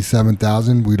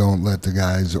 97,000, we don't let the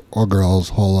guys or girls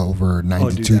haul over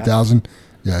 92,000.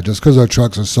 Yeah, just because our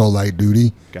trucks are so light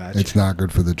duty, Gotcha. it's not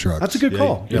good for the trucks. That's a good Yeah,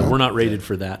 call. Yeah, we're not rated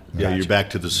for that. Yeah, you're back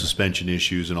to the suspension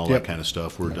issues and all Yep. that kind of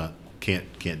stuff. We're done. Can't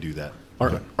do that.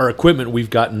 Our equipment, we've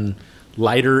gotten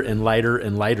lighter and lighter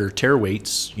and lighter tear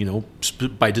weights,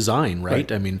 by design,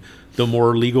 right? I mean, the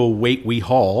more legal weight we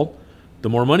haul, the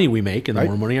more money we make, and the Right.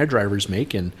 more money our drivers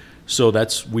make, and so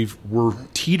we're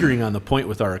teetering on the point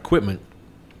with our equipment.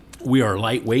 We are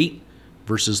lightweight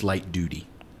versus light duty.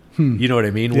 You know what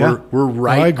I mean? Yeah. We're I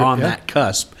right agree, on yeah. that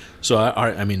cusp. So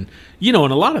I mean, and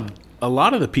a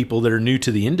lot of the people that are new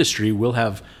to the industry will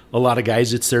have a lot of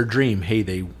guys. It's their dream. Hey,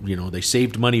 they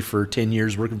saved money for 10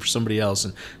 years working for somebody else,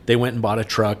 and they went and bought a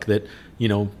truck that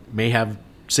may have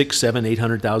 6, 7,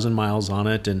 800,000 miles on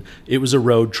it, and it was a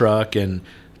road truck, and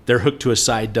they're hooked to a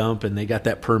side dump, and they got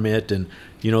that permit, and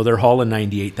they're hauling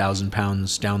 98,000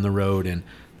 pounds down the road, and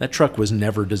that truck was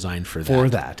never designed for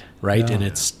that. Right? No. And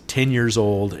it's 10 years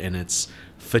old, and it's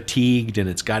fatigued, and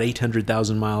it's got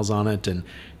 800,000 miles on it, and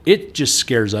it just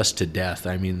scares us to death.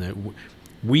 I mean,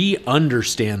 we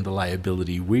understand the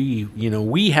liability.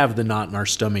 We have the knot in our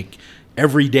stomach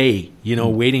every day,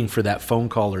 waiting for that phone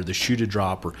call or the shoe to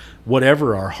drop or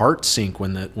whatever. Our hearts sink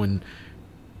when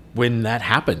that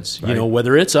happens. Right.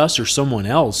 Whether it's us or someone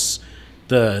else,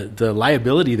 the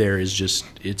liability there is just,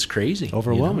 it's crazy.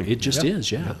 Overwhelming. It just Yeah.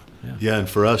 is. Yeah. Yeah, and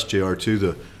for us, JR,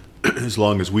 too, as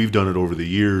long as we've done it over the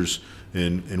years,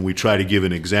 and we try to give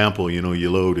an example, you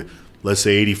load, let's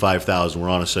say 85,000, we're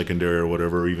on a secondary or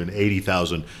whatever, or even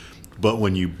 80,000. But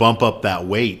when you bump up that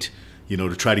weight,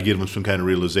 to try to give them some kind of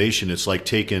realization. It's like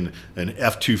taking an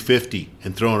F-250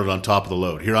 and throwing it on top of the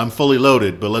load. Here, I'm fully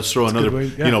loaded, but let's throw another,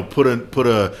 put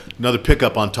another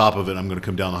pickup on top of it. I'm going to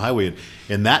come down the highway.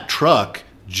 And that truck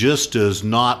just does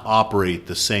not operate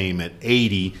the same at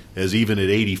 80 as even at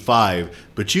 85.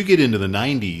 But you get into the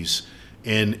 90s,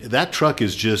 and that truck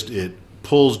is just, it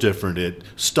pulls different. It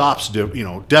stops,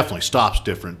 definitely stops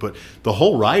different. But the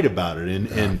whole ride about it,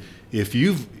 and if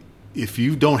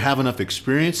you don't have enough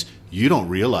experience, you don't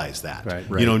realize that.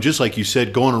 Right. Just like you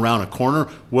said, going around a corner,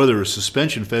 whether it's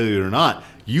suspension failure or not,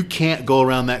 you can't go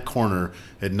around that corner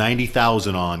at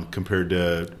 90,000 on compared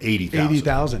to 80,000.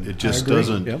 80,000. It just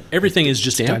doesn't. Yep. Everything is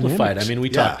just amplified. dynamics. I mean, we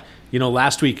Yeah. talked,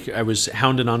 last week I was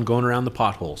hounding on going around the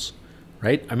potholes,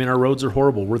 right? I mean, our roads are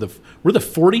horrible. We're the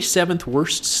 47th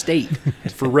worst state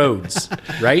for roads,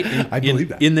 right? I believe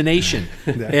that. In the nation.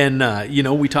 Yeah. And,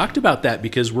 we talked about that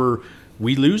because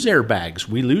we lose airbags,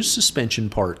 we lose suspension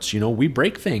parts, we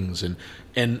break things.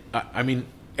 And I mean,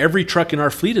 every truck in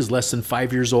our fleet is less than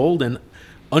 5 years old and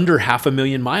under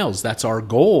 500,000 miles. That's our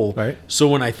goal. Right. So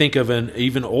when I think of an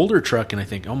even older truck and I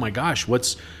think, oh my gosh,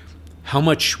 how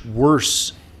much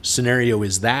worse scenario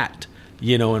is that?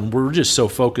 And we're just so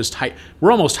focused.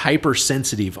 We're almost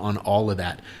hypersensitive on all of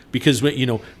that because,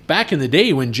 back in the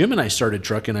day when Jim and I started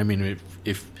trucking, I mean,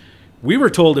 if we were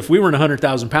told if we were in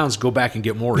 100,000 pounds, go back and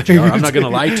get more. JR. I'm not going to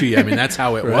lie to you. I mean, that's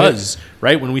how it was,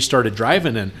 right? When we started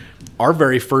driving, and our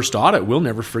very first audit, we'll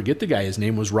never forget the guy. His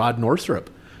name was Rod Northrup.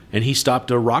 And he stopped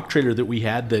a rock trailer that we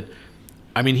had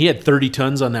he had 30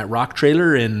 tons on that rock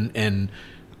trailer, and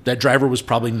that driver was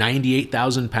probably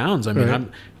 98,000 pounds. I mean,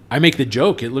 I make the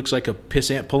joke, it looks like a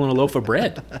pissant pulling a loaf of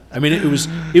bread. I mean, it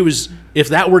was, if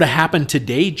that were to happen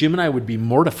today, Jim and I would be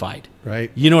mortified.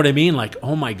 Right. You know what I mean? Like,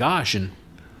 oh my gosh. And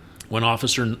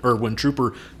when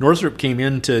Trooper Northrup came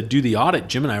in to do the audit,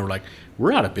 Jim and I were like,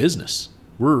 we're out of business.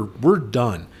 We're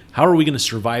done. How are we going to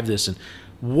survive this? And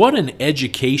what an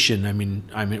education. I mean,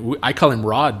 I call him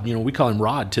Rod, we call him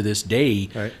Rod to this day,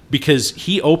 right, because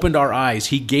he opened our eyes.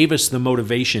 He gave us the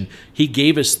motivation. He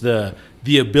gave us the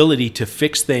ability to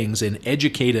fix things and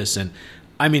educate us. And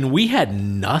I mean, we had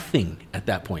nothing at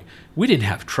that point. We didn't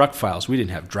have truck files. We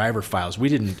didn't have driver files.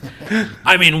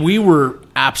 We were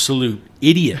absolute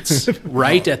idiots,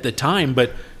 right, at the time,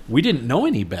 but we didn't know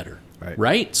any better,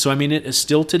 right? So, I mean, it is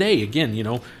still today.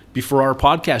 Again, before our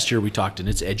podcast here, we talked, and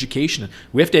it's education.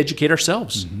 We have to educate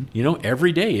ourselves,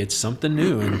 every day. It's something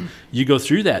new, and you go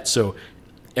through that. So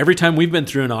every time we've been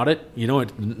through an audit,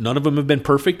 none of them have been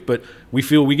perfect, but we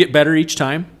feel we get better each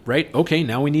time, right? Okay,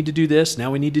 now we need to do this. Now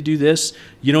we need to do this,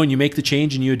 and you make the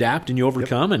change and you adapt and you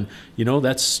overcome. Yep. And,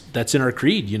 that's in our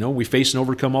creed. We face and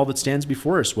overcome all that stands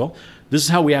before us. Well, this is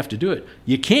how we have to do it.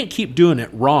 You can't keep doing it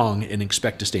wrong and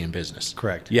expect to stay in business.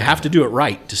 Correct. You have to do it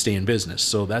right to stay in business.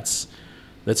 So that's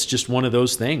just one of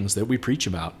those things that we preach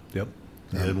about. Yep.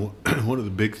 And one of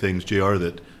the big things, JR,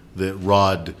 that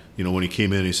Rod, when he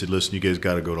came in, he said, listen, you guys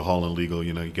got to go to Holland Legal,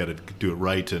 you got to do it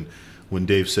right. And when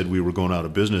Dave said we were going out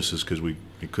of business is because we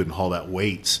couldn't haul that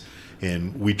weights.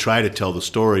 And we try to tell the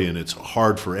story, and it's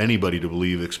hard for anybody to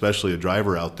believe, especially a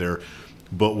driver out there.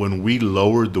 But when we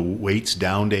lowered the weights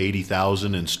down to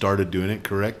 80,000 and started doing it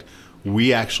correct,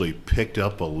 we actually picked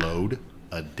up a load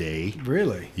a day.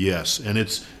 Really? Yes, and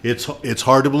it's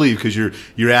hard to believe because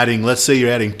you're adding, let's say you're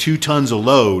adding 2 tons of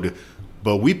load,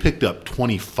 but we picked up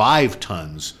 25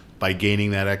 tons by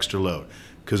gaining that extra load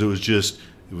because it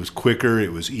was quicker,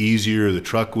 it was easier, the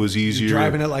truck was easier. You're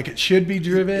driving it like it should be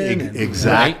driven.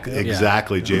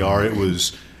 Exactly, JR.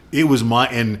 It was my,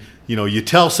 and you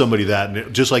tell somebody that,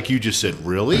 and just like you just said,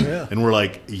 really? Yeah. And we're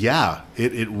like, yeah,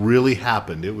 it really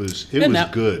happened. It was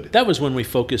good. That was when we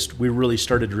really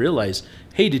started to realize,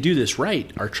 hey, to do this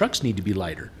right, our trucks need to be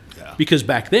lighter. Yeah. Because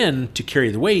back then, to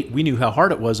carry the weight, we knew how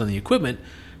hard it was on the equipment.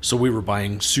 So we were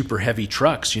buying super heavy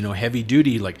trucks, heavy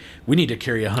duty, like we need to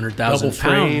carry 100,000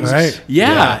 pounds. Right.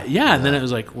 Yeah. And then it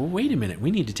was like, well, wait a minute, we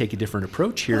need to take a different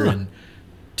approach here. And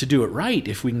to do it right,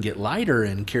 if we can get lighter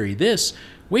and carry this,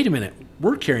 wait a minute,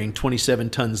 we're carrying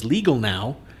 27 tons legal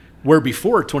now, where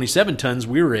before 27 tons,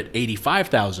 we were at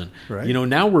 85,000. Right.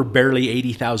 Now we're barely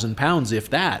 80,000 pounds, if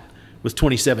that, with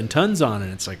 27 tons on it.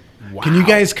 It's like, wow. Can you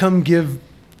guys come give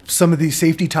some of these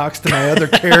safety talks to my other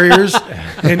carriers?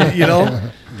 And,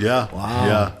 Yeah. Wow.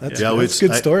 Yeah. That's yeah, a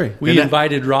good story. We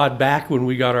invited Rod back when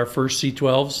we got our first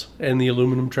C12s and the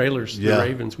aluminum trailers, the Yeah.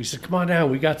 Ravens. We said, come on down.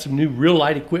 We got some new real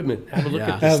light equipment. Have a look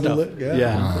at this stuff.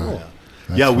 Yeah. Cool.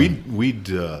 We'd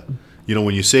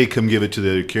when you say come give it to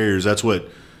the other carriers, that's what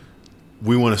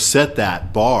we want to set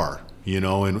that bar,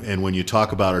 and when you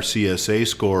talk about our CSA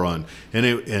score on,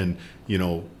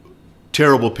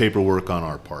 terrible paperwork on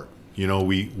our part. You know,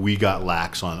 we got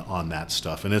lax on that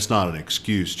stuff, and it's not an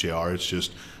excuse, JR. It's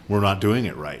just we're not doing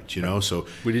it right, you know. So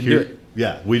We didn't do it.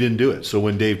 Yeah, we didn't do it. So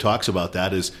when Dave talks about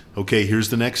that, is okay. Here's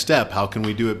the next step. How can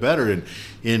we do it better?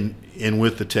 And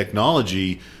with the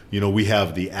technology, you know, we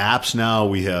have the apps now.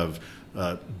 We have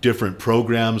different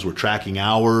programs. We're tracking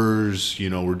hours.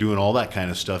 You know, we're doing all that kind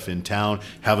of stuff in town.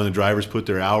 Having the drivers put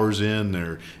their hours in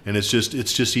there, and it's just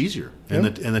easier. And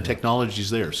the technology's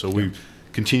there. So we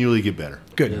continually get better.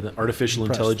 Good. Yeah, the artificial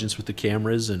Impressed. intelligence with the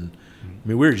cameras, and I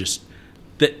mean, we were just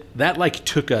that like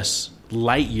took us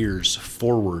light years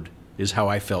forward, is how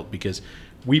I felt, because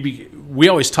we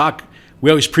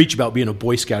always preach about being a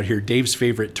Boy Scout here. Dave's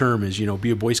favorite term is, you know,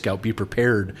 be a Boy Scout, be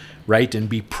prepared, right, and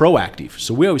be proactive.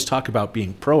 So we always talk about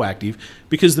being proactive,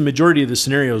 because the majority of the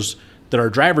scenarios that our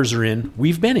drivers are in,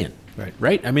 we've been in.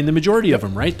 Right. I mean, the majority of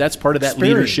them, right? That's part of that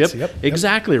Experience. leadership. Yep.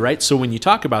 Exactly, right? So when you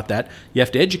talk about that, you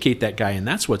have to educate that guy, and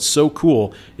that's what's so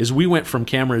cool is we went from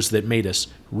cameras that made us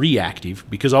reactive,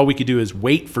 because all we could do is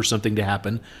wait for something to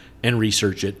happen and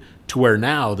research it, to where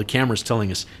now the camera's telling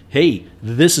us, hey,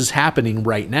 this is happening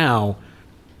right now.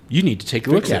 You need to take a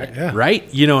look at it, yeah. right?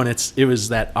 You know, and it was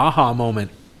that aha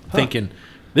moment, thinking,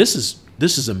 this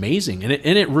is amazing, and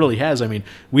it really has. I mean,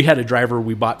 we had a driver,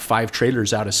 we bought 5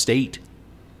 trailers out of state,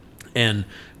 and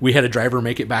we had a driver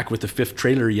make it back with the 5th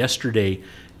trailer yesterday,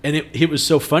 and it was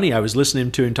so funny. I was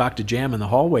listening to him talk to Jam in the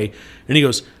hallway, and he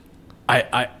goes,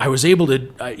 I was able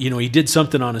to, you know, he did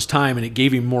something on his time, and it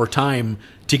gave him more time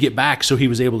to get back, so he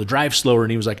was able to drive slower.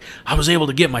 And he was like, I was able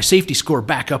to get my safety score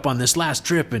back up on this last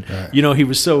trip, and you know, he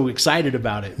was so excited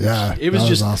about it. Yeah, it was that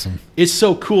was just awesome. It's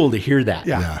so cool to hear that.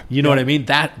 Yeah. You know what I mean?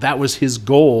 That was his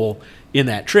goal in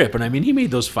that trip. And I mean, he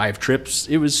made those 5 trips.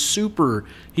 It was super,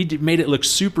 made it look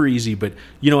super easy. But,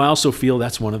 you know, I also feel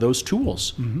that's one of those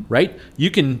tools, right? You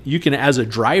can, as a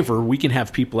driver, we can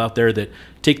have people out there that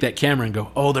take that camera and go,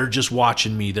 oh, they're just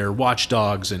watching me. They're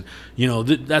watchdogs. And, you know,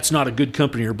 that's not a good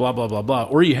company, or blah, blah, blah, blah.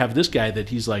 Or you have this guy that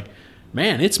he's like,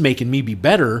 man, it's making me be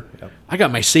better. Yep. I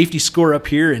got my safety score up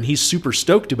here, and he's super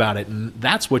stoked about it. And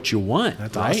that's what you want.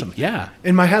 That's right? awesome. Yeah.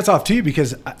 And my hat's off to you,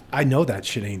 because I know that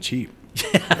shit ain't cheap.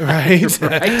 Right?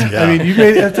 Right. Yeah. I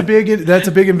mean, that's a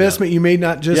big investment. You made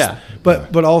not just,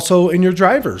 but also in your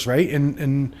drivers, right?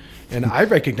 And I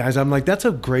recognize, I'm like, that's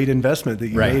a great investment that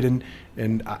you Right. made,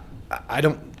 and I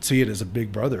don't see it as a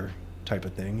big brother type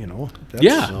of thing, you know. That's,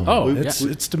 Yeah. Oh,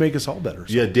 it's to make us all better.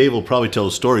 So. Yeah, Dave will probably tell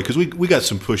a story, because we got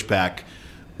some pushback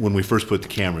when we first put the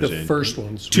cameras The in. first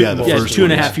ones. Yeah, the Yeah, first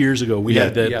 2.5 ones. years ago, we Yeah,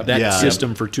 had that yeah.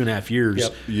 system for 2.5 years,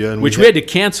 Yep. Yeah, and which we had to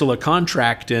cancel a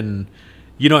contract. And,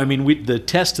 you know, I mean, the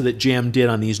test that Jam did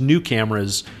on these new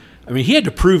cameras, I mean, he had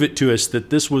to prove it to us that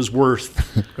this was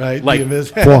worth, Right, like, the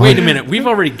invest- wait a minute, we've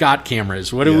already got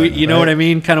cameras. What do we, you know what I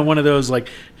mean? Kind of one of those, like,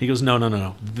 he goes,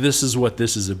 no. This is what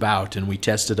this is about. And we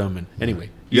tested them. And anyway.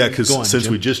 Yeah, go on, because since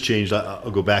Jim. we just changed, I'll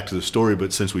go back to the story,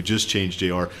 but since we just changed,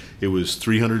 JR, it was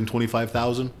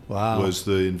 $325,000 Wow. was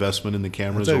the investment in the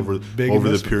cameras That's a over big the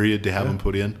investment. period to have them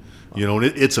put in. You know, and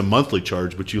it's a monthly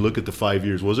charge, but you look at the 5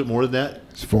 years. Was it more than that?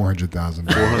 It's 400,000.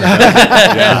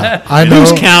 Yeah, I know.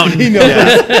 Who's counting?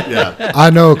 yeah. I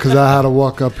know, because I had to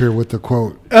walk up here with the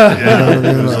quote. Yeah,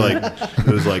 it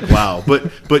was like wow,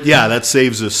 but yeah, that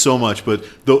saves us so much. But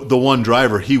the one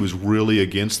driver, he was really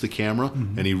against the camera,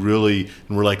 and and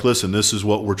we're like, listen, this is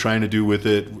what we're trying to do with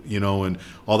it, you know, and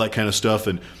all that kind of stuff.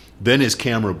 And then his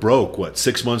camera broke,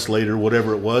 6 months later,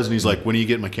 whatever it was, and he's like, when are you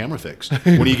getting my camera fixed?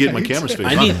 When are you getting my cameras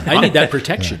fixed? I need that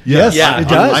protection. Yes, Yeah. it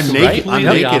does. I'm naked. I'm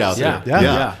Right? naked out Yeah. there.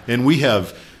 Yeah. And we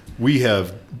have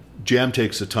Jam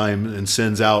takes the time and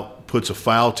puts a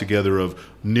file together of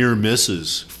near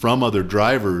misses from other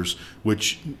drivers,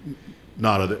 which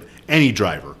any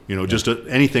driver, you know, just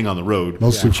anything on the road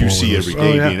Mostly that you see four-wheelers. every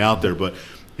day Oh, yeah. being out there. But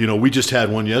you know, we just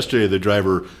had one yesterday. The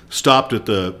driver stopped at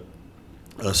the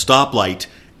stoplight,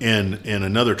 and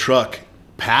another truck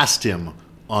passed him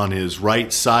on his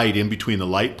right side in between the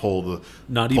light pole, the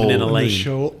Not even in a pole, lane.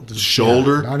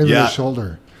 shoulder. Not even yeah. the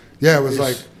shoulder. Yeah, it was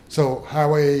like, so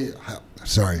Highway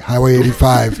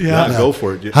 85. Yeah, go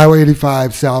for it. Highway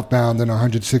 85 southbound and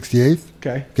 168th.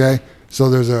 Okay. Okay. So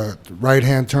there's a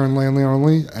right-hand turn lane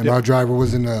only, and our driver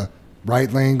was in the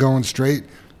right lane going straight.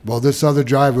 Well, this other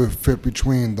driver fit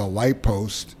between the light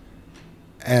post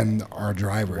and our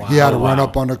driver. He had to run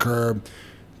up on the curb.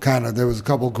 There was a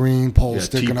couple green poles Yeah,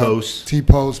 sticking T-posts. up.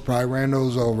 T-posts, probably ran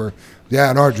those over.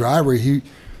 Yeah, and our driver,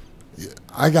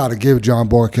 I got to give John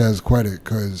Borquez credit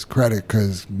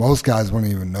because most guys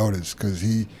wouldn't even notice, because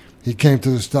he He came to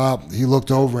the stop. He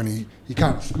looked over and he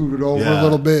kind of scooted over a Yeah.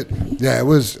 little bit. Yeah, it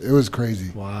was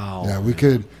crazy. Wow. Yeah, we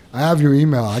could. I have your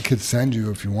email. I could send you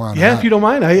if you want. Yeah, if you don't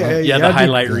mind. Yeah, the I'd be-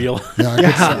 highlight reel. Yeah,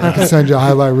 I can send you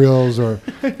highlight reels, or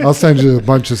I'll send you a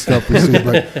bunch of stuff we see.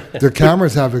 But the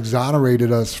cameras have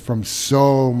exonerated us from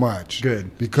so much.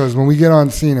 Good. Because when we get on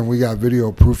scene and we got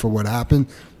video proof of what happened,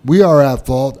 we are at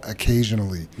fault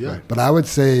occasionally. Yeah. But I would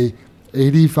say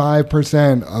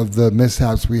 85% of the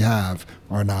mishaps we have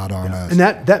are not on us. And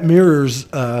that mirrors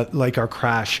like our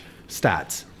crash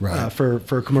stats Right. for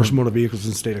commercial motor vehicles in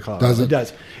the state of Colorado. Does it?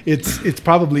 It does. It's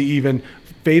probably even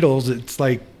fatals. It's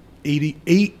like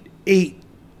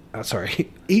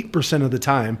 8% of the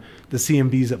time the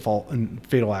CMVs at fault in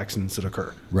fatal accidents that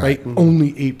occur. Right. Right.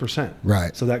 Only 8%.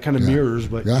 Right. So that kind of Yeah. mirrors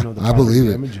what Yeah, the I believe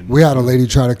it. damage and- We had a lady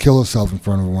try to kill herself in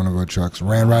front of one of our trucks.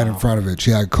 Ran right in front of it.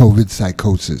 She had COVID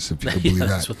psychosis, if you could Yeah, believe that.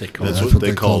 that's what they call That's it. what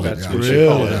they called it. That's Yeah. what They they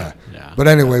call Really? it. Yeah. Yeah. But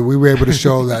anyway, we were able to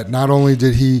show that not only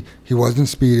did he wasn't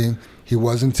speeding, he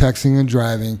wasn't texting and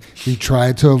driving. He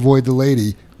tried to avoid the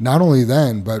lady. Not only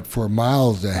then, but for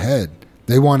miles ahead.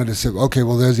 They wanted to say, okay,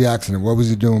 well, there's the accident. What was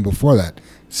he doing before that?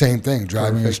 Same thing,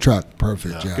 driving his truck.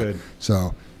 Perfect. Yeah. Good.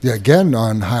 So, yeah, again,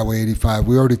 on Highway 85,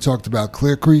 we already talked about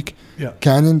Clear Creek, Yeah.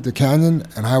 Canyon, the Canyon,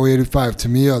 and Highway 85. To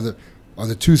me, are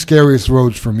the two scariest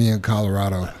roads for me in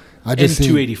Colorado. I And just see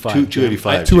 285.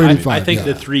 285. 285, I think yeah.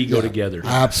 the three go Yeah. together.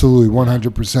 Absolutely,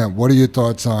 100%. What are your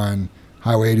thoughts on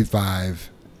Highway 85?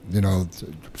 You know,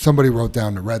 somebody wrote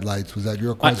down the red lights. Was that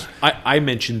your question? I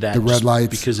mentioned that The red just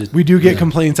lights. because it, We do get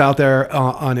complaints out there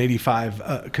on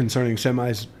 85 concerning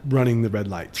semis running the red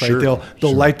lights. Right? Sure.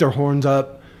 They'll light their horns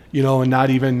up, and not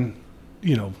even,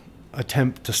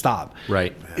 attempt to stop.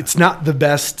 Right. It's not the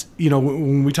best,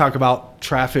 when we talk about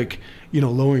traffic,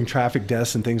 lowering traffic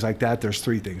deaths and things like that. There's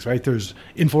three things, right? There's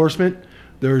enforcement,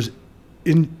 there's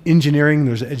engineering,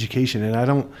 there's education,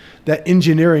 and that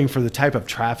engineering for the type of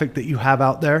traffic that you have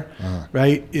out there,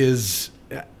 right, is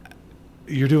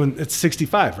you're doing it's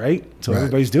 65, right? So Right.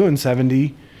 everybody's doing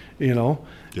 70, Yeah.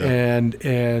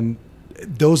 and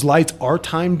those lights are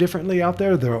timed differently out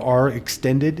there. There are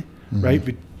extended, right,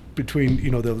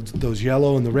 between those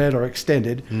yellow and the red are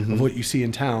extended of what you see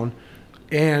in town,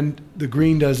 and the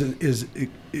green is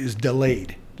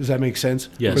delayed. Does that make sense?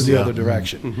 Yes. For the Yeah. other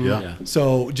direction. Yeah. Yeah.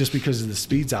 So just because of the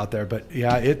speeds out there, but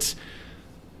yeah, it's,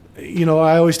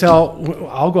 I always tell,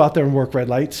 I'll go out there and work red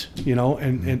lights,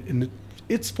 and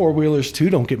it's four-wheelers too,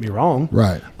 don't get me wrong.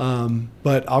 Right.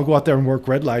 But I'll go out there and work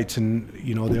red lights, and,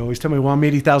 they always tell me, well, I'm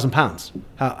 80,000 pounds.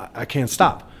 I can't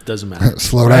stop. doesn't matter.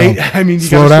 Slow Right? down. I mean, you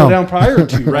Slow got to slow down. down prior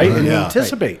to, right? And Yeah.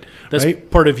 anticipate. That's right?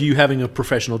 part of you having a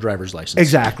professional driver's license.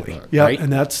 Exactly. Yeah. Right?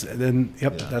 And that's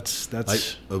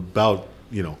About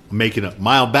making a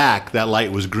mile back, that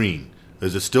light was green.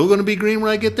 Is it still going to be green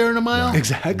when I get there in a mile?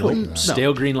 exactly. No.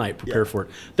 Stale green light, prepare for it.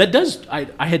 That does, I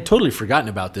had totally forgotten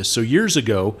about this. So years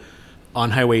ago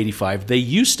on Highway 85, they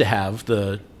used to have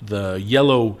the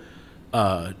yellow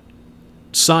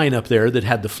sign up there that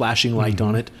had the flashing light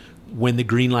on it when the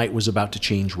green light was about to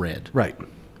change red. Right.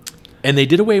 And they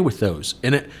did away with those.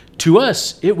 And to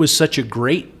us, it was such a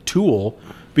great tool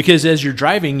because as you're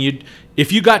driving,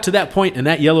 if you got to that point and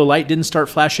that yellow light didn't start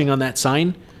flashing on that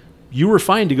sign, you were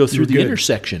fine to go through the good.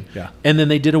 intersection. Yeah. And then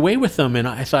they did away with them. And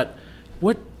I thought,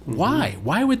 what? Why?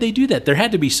 Why would they do that? There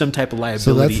had to be some type of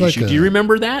liability like issue. a- Do you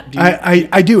remember that? Do you,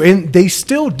 I do, and they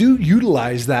still do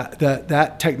utilize that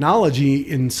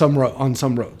technology on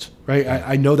some roads, right?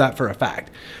 I know that for a fact.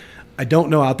 I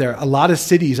don't know out there. A lot of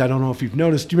cities, I don't know if you've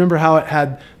noticed. Do you remember how it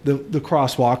had the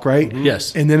crosswalk, right?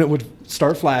 Yes. And then it would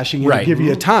start flashing and Right. give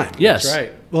you a time. Yes. That's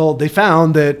right. Well, they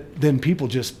found that then people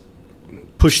just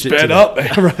pushed it to sped the- up,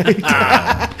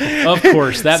 right? Of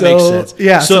course, that So, makes sense.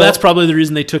 yeah, So, so- that's probably the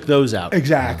reason they took those out.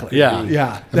 Exactly. Yeah.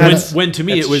 Yeah. When to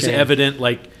me that's it was a shame. evident,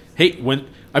 like, hey, when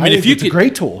I mean, think if you it's a could,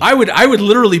 great tool. I would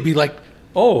literally be like,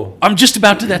 Oh, I'm just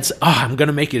about to. I'm going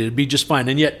to make it. It'd be just fine.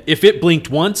 And yet, if it blinked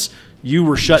once, you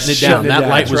were shutting it down. Shutting it That down.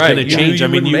 light That's was right. going to You change. knew I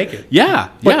you mean, wouldn't make it. Yeah,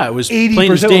 it was plain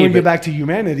as 80% day. when we but- get back to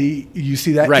humanity, you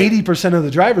see that Right. 80% of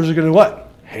the drivers are going to what?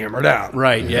 Hammer down.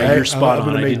 Right. Yeah, Right? you're spot I'm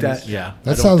on. gonna I make didn't- that- Yeah. I That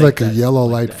don't sounds think like a that- yellow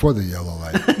light for the yellow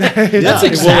light. That's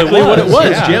exactly what it was,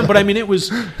 Yeah. Jim. But I mean, it was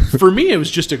for me. It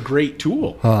was just a great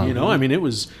tool. I mean, it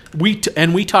was we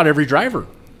taught every driver,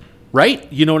 right?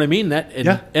 You know what I mean? That and,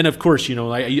 Yeah. and of course,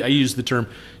 I use the term.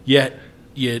 Yet,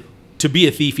 to be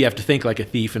a thief, you have to think like a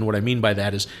thief. And what I mean by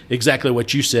that is exactly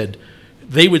what you said.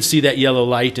 They would see that yellow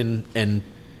light and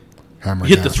Hammer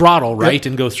hit down. the throttle, right,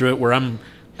 and go through it. Where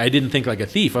I didn't think like a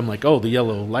thief. I'm like, oh, the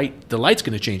yellow light, the light's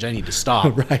going to change. I need to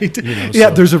stop. Right. Yeah, Yeah,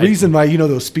 there's a reason why,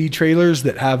 those speed trailers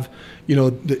that have,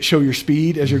 that show your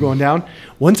speed as you're going down.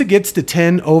 Once it gets to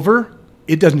 10 over,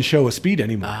 it doesn't show a speed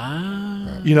anymore.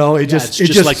 It Yeah, just it's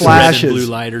it just like flashes. the red and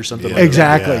blue light or something like that.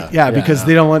 Exactly. Yeah. Yeah, because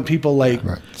they don't want people like.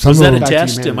 Right. Some Was of that a them-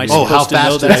 test? humanity. Am I Oh, how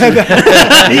supposed to know fast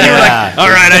that? Yeah. All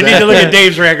right, I need to look at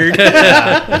Dave's record.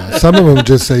 Some of them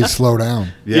just say slow down.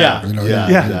 Yeah. You know, Yeah.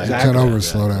 you exactly. can't over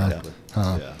slow down.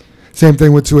 Same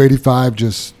thing with 285,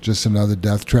 just another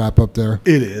death trap up there.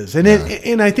 It is, and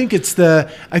and I think it's one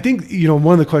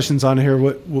of the questions on here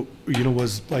what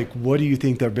was like, what do you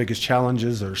think their biggest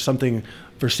challenges or something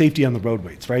for safety on the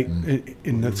roadways, right?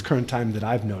 In this current time that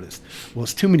I've noticed, well,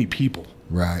 it's too many people,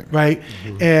 Right. right,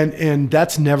 and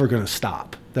that's never going to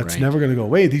stop. That's Right. never going to go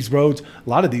away. These roads, a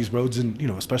lot of these roads, in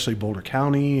especially Boulder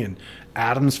County and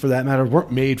Adams for that matter,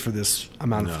 weren't made for this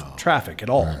amount of traffic at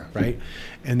all, right?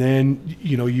 And then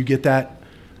you get that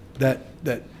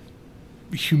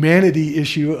humanity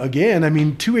issue again. I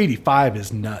mean, 285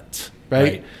 is nuts, right?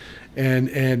 Right.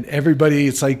 And everybody,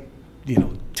 it's like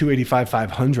 285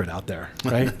 500 out there,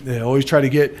 right? They always try to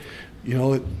get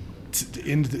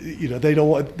they don't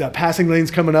want that passing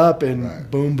lane's coming up and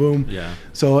boom boom. Yeah.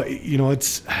 So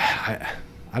it's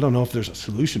I don't know if there's a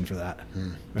solution for that.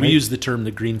 We use the term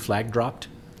the green flag dropped.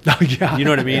 Oh yeah. You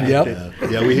know what I mean? Yep.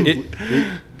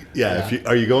 If you,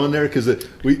 are you going there? Because a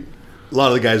lot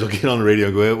of the guys will get on the radio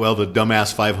and go, well, the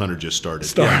dumbass 500 just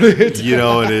started.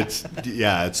 And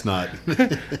it's not.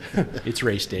 It's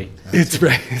race day. It's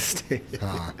race day.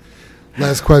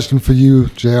 Last question for you,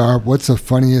 JR. What's the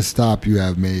funniest stop you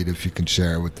have made, if you can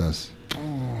share it with us?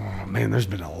 Oh, man, there's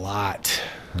been a lot.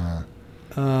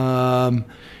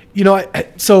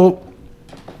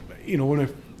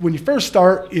 When you first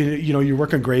start, you're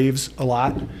working graves a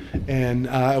lot, and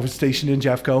I was stationed in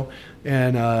Jeffco,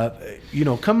 and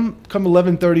come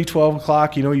 11:30, 12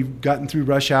 o'clock, you've gotten through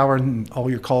rush hour and all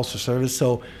your calls for service,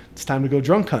 so it's time to go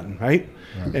drunk hunting, right?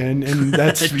 And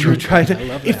that's you're trying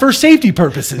to for safety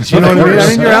purposes. You know what I mean? I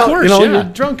mean, you're out, you're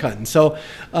drunk hunting. So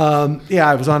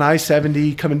I was on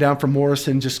I-70 coming down from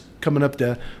Morrison, just coming up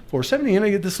to 470, and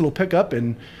I get this little pickup,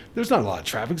 and there's not a lot of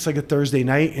traffic. It's like a Thursday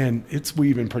night, and it's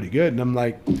weaving pretty good. And I'm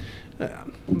like,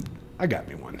 I got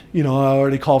me one. I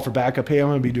already called for backup. Hey, I'm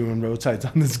going to be doing roadsides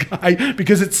on this guy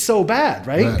because it's so bad,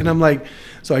 right? And I'm like,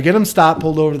 so I get him stopped,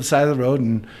 pulled over to the side of the road,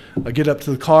 and I get up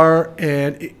to the car,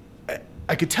 and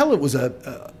I could tell it was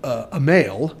a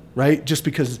male, right? Just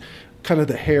because kind of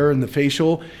the hair and the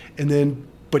facial,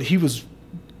 but he was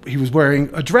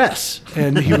wearing a dress,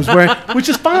 and he was wearing, which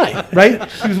is fine, right?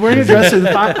 He was wearing a dress, and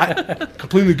I'm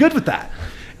completely good with that.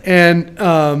 And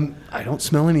I don't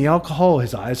smell any alcohol.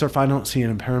 His eyes are fine. I don't see an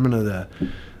impairment of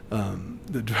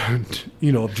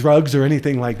the drugs or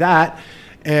anything like that.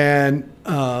 And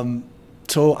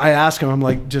so I asked him, I'm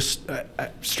like, just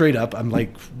straight up, I'm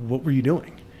like, what were you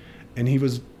doing? And he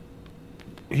was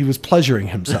pleasuring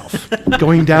himself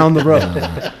going down the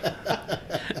road.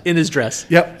 In his dress.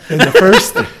 Yep. And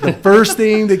the first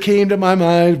thing that came to my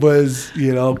mind was,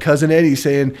 Cousin Eddie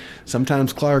saying,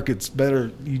 sometimes Clark, it's better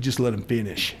you just let him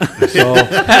finish. So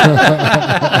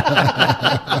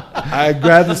I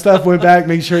grabbed the stuff, went back,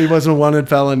 made sure he wasn't a wanted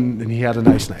felon, and he had a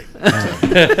nice night.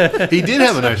 He did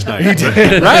have a nice night. He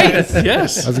did. Right?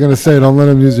 Yes. I was going to say, don't let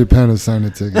him use your pen to sign a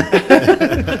ticket.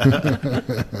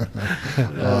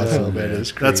 Awesome, man.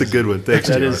 That's a good one. Thanks,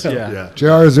 That JR. is, yeah.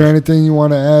 JR, is there anything you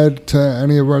want to add to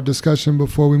any of our discussion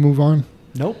before we move on?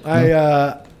 Nope.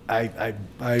 I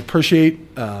appreciate.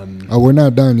 Oh, we're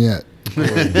not done yet.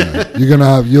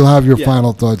 You'll have your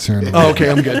final thoughts here in a minute. Oh, okay,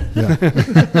 I'm good.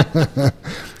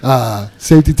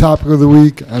 Safety topic of the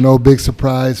week. I know, big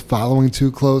surprise. Following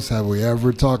too close. Have we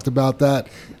ever talked about that?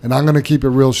 And I'm going to keep it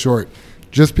real short.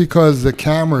 Just because the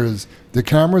cameras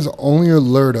only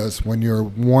alert us when you're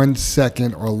 1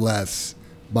 second or less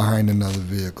behind another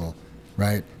vehicle,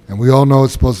 right? And we all know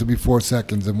it's supposed to be 4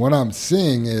 seconds. And what I'm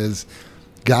seeing is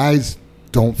guys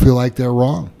don't feel like they're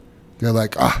wrong. They're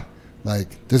like,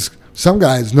 this. Some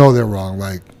guys know they're wrong.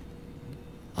 Like,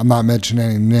 I'm not mentioning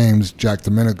any names, Jack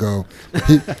Domenico.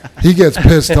 He gets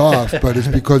pissed off, but it's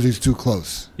because he's too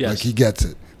close. Yes. Like, he gets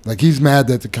it. Like, he's mad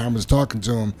that the camera's talking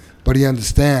to him, but he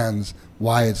understands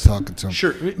why it's talking to him.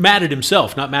 Sure. Mad at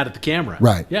himself, not mad at the camera.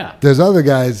 Right. Yeah. There's other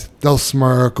guys, they'll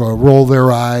smirk or roll their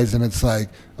eyes, and it's like,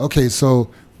 okay, so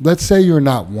let's say you're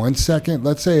not 1 second.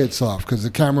 Let's say it's off, because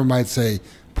the camera might say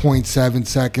 0.7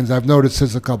 seconds. I've noticed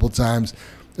this a couple times.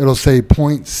 It'll say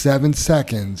 0.7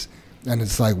 seconds, and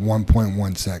it's like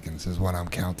 1.1 seconds is what I'm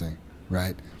counting,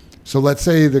 right? So let's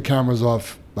say the camera's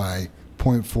off by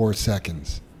 0.4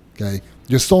 seconds, okay?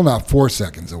 You're still not 4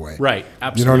 seconds away. Right,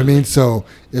 absolutely. You know what I mean? So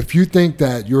if you think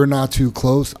that you're not too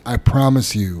close, I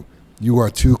promise you, you are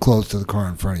too close to the car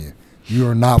in front of you. You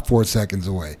are not 4 seconds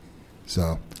away.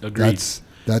 So Agreed.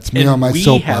 That's me And on my we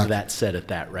soapbox. have that set at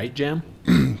that, right, Jam?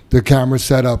 The camera's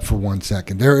set up for 1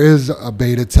 second. There is a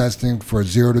beta testing for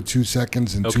 0 to 2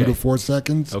 seconds and 2 Okay. to 4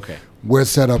 seconds. Okay. We're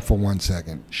set up for 1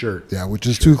 second. Sure. Yeah, which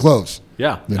is too close.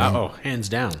 Yeah. You know? Oh, hands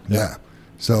down. Yeah.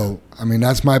 So, I mean,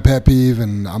 that's my pet peeve,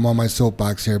 and I'm on my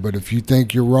soapbox here. But if you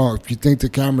think you're wrong, if you think the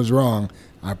camera's wrong,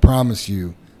 I promise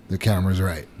you the camera's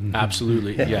right.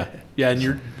 Absolutely. Yeah. Yeah.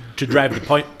 And to drive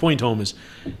the point home is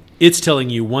it's telling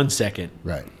you 1 second.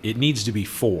 Right. It needs to be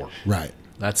 4. Right.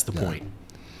 That's the point.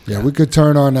 Yeah, we could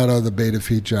turn on that other beta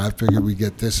feature. I figured we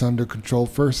get this under control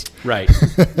first. Right.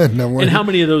 and then And how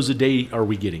many of those a day are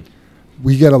we getting?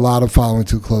 we get a lot of following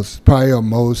too close. Probably our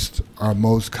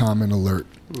most common alert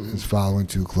is following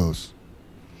too close.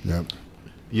 Yep.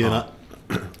 Yeah,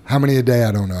 How many a day?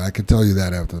 I don't know. I could tell you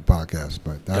that after the podcast,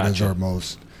 but that is Gotcha. our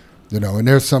most. And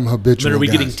there's some habitual. But are we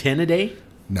guys. getting 10 a day?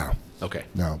 No, Okay.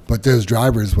 no. But there's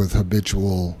drivers with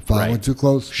habitual following Right. too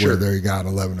close, Sure. where they got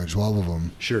 11 or 12 of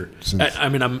them. Sure. Since- I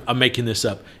mean, I'm making this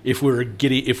up. If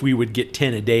we would get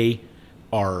 10 a day,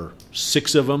 are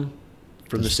 6 of them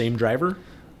from the same driver?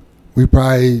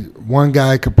 One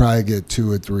guy could probably get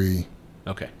 2 or 3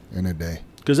 Okay. in a day.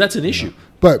 Because that's an issue.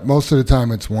 But most of the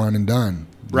time it's one and done.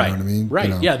 You Right. know what I mean? Right.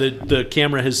 You know? Yeah. The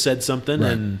camera has said something,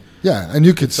 Right. and Yeah, and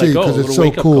you could see like, oh, because a it's little so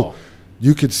wake-up cool. call.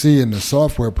 You could see in the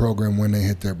software program when they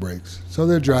hit their brakes. So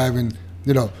they're driving.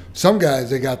 Some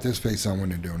guys they got this face on when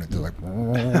they're doing it. They're like,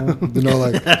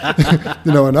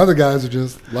 and other guys are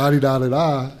just la di da da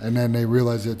da, and then they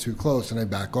realize they're too close and they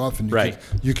back off, and Right.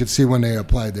 you could see when they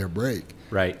applied their brake.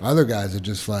 right. Other guys are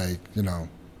just like,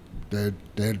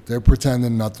 they're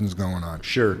pretending nothing's going on.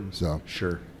 Sure. So,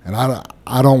 Sure. and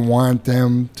I don't want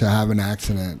them to have an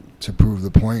accident to prove the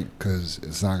point because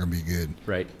it's not going to be good.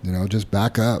 Right. Just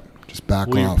back up, just back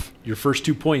Well, off. your first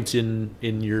 2 points in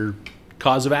your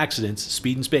cause of accidents: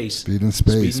 speed and space. Speed and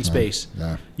space. Speed and man. space.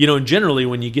 Yeah. And generally,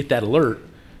 when you get that alert,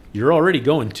 you're already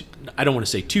going. I don't want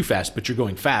to say too fast, but you're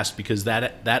going fast because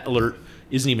that alert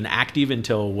isn't even active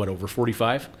until over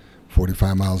 45.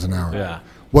 45 miles an hour. Yeah.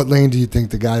 What lane do you think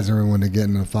the guys are in when they're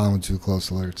getting the following too close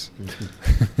alerts?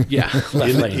 Yeah. Left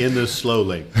lane. in the slow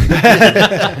lane.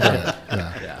 Yeah.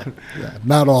 Yeah,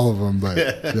 not all of them, but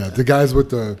yeah, the guys with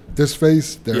this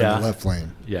face, they're Yeah. in the left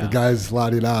lane. Yeah. The guys la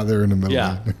di da, they're in the middle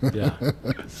Yeah. lane. Yeah.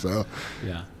 So,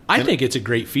 Yeah. I think it's a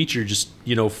great feature just,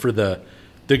 for the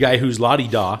guy who's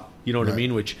la-di-da, you know what I Right.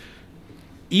 mean? Which,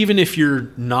 even if you're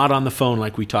not on the phone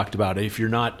like we talked about, if you're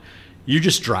not, you're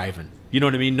just driving. You know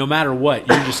what I mean? No matter what,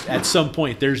 you're just, at some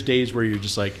point, there's days where you're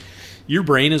just like, your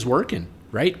brain is working,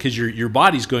 right? Because your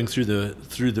body's going through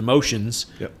the motions,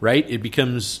 Yep. right? It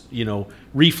becomes,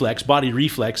 body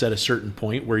reflex at a certain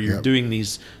point where you're Yep. doing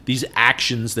these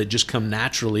actions that just come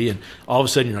naturally, and all of a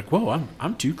sudden you're like, whoa,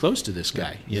 I'm too close to this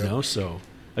guy, you Yep. know? So,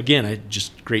 again,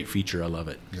 just great feature. I love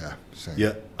it. yeah, same.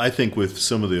 Yeah, I think with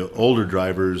some of the older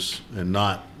drivers, and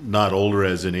not older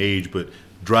as in age, but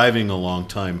driving a long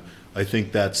time, I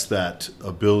think that's that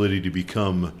ability to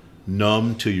become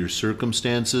numb to your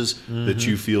circumstances, that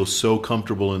you feel so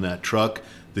comfortable in that truck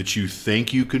that you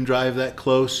think you can drive that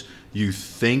close. You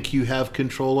think you have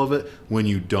control of it when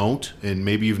you don't, and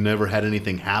maybe you've never had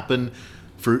anything happen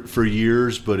for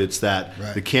years, but it's that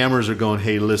Right. the cameras are going,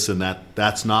 hey, listen,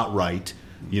 that's not right.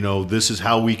 This is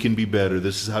how we can be better.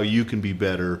 This is how you can be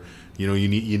better. You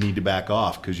need to back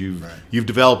off because you've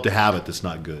developed a habit that's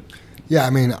not good. Yeah, I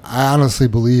mean, I honestly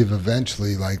believe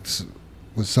eventually,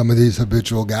 with some of these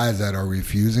habitual guys that are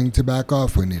refusing to back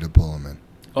off, we need to pull them in.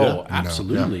 Oh, Yeah.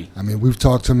 absolutely. I mean, we've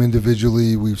talked to them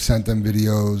individually. We've sent them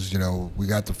videos. We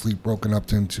got the fleet broken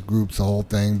up into groups, the whole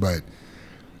thing. But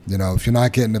if you're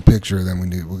not getting the picture, then we're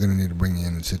going to need to bring you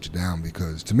in and sit you down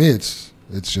because to me, it's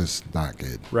just not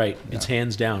good. Right. It's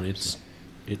hands down.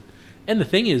 And the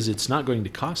thing is, it's not going to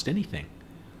cost anything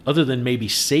other than maybe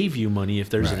save you money if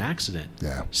there's an Right. accident.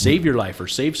 Yeah. Save your life or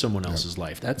save someone else's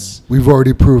life. That's We've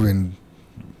already proven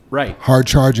right. hard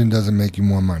charging doesn't make you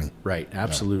more money. Right.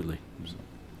 Absolutely.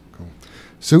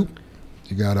 Soup,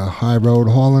 you got a high road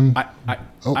hauling.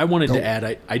 I wanted go. to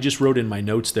add, I just wrote in my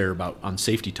notes there on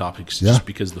safety topics Yeah. just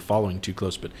because the following too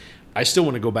close, but I still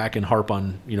want to go back and harp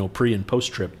on, pre and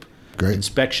post trip Great.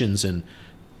 inspections. And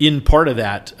in part of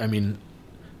that, I mean,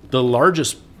 the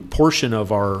largest portion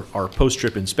of our post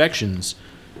trip inspections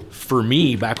for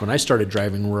me back when I started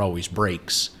driving were always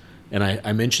brakes. And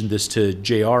I mentioned this to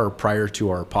JR prior to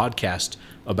our podcast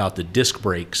about the disc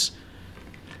brakes.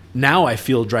 Now I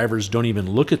feel drivers don't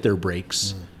even look at their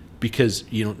brakes because,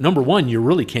 number one, you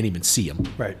really can't even see them.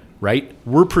 Right. Right?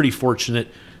 We're pretty fortunate.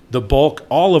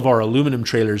 All of our aluminum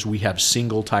trailers, we have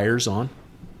single tires on.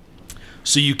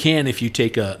 So you can, if you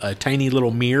take a tiny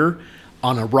little mirror,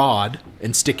 on a rod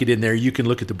and stick it in there, you can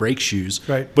look at the brake shoes.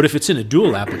 Right. But if it's in a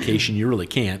dual application, you really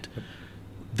can't.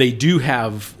 They do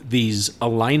have these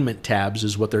alignment tabs,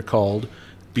 is what they're called,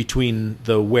 between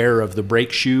the wear of the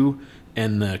brake shoe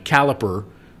and the caliper.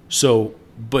 So,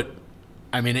 but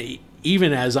I mean,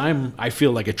 even as I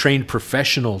feel like a trained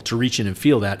professional to reach in and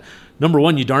feel that. Number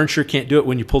one, you darn sure can't do it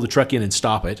when you pull the truck in and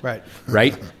stop it. Right.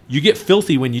 Right. You get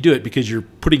filthy when you do it because you're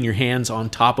putting your hands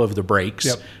on top of the brakes.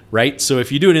 Yep. Right. So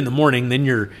if you do it in the morning, then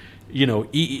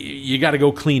you got to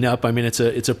go clean up. I mean, it's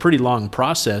a pretty long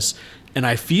process. And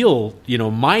I feel,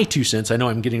 my 2 cents, I know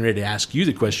I'm getting ready to ask you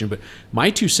the question, but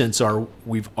my 2 cents are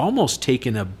we've almost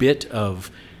taken a bit of,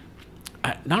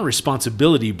 not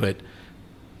responsibility, but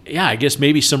yeah, I guess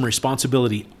maybe some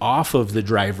responsibility off of the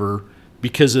driver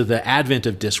because of the advent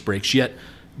of disc brakes. Yet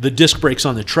the disc brakes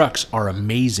on the trucks are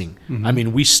amazing. Mm-hmm. I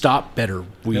mean, we stop better.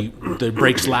 The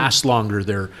brakes last longer.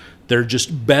 They're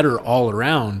just better all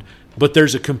around. But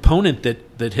there's a component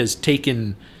that has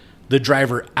taken the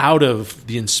driver out of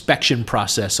the inspection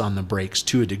process on the brakes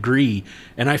to a degree.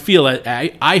 And I feel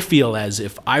as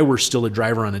if I were still a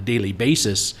driver on a daily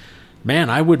basis,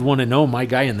 man, I would want to know my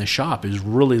guy in the shop is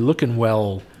really looking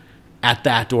well at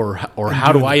that, or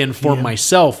how do I inform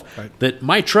myself that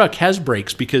my truck has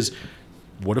brakes? Because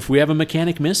what if we have a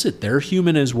mechanic miss it? They're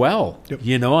human as well.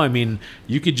 Yep. I mean,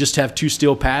 you could just have 2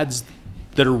 steel pads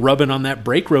that are rubbing on that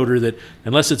brake rotor that,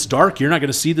 unless it's dark, you're not going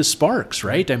to see the sparks,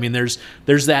 right? I mean, there's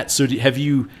that. So have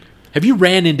you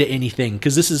ran into anything?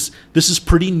 Because this is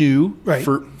pretty new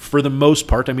for the most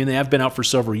part. I mean, they have been out for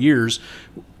several years.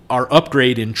 Our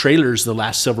upgrade in trailers the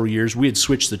last several years, we had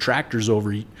switched the tractors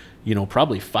over,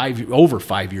 probably over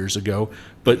 5 years ago.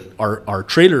 But our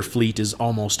trailer fleet is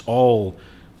almost all,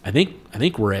 I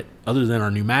think we're at, other than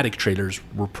our pneumatic trailers,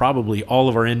 we're probably all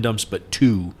of our end dumps but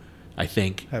 2, I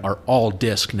think, are all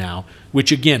disc now.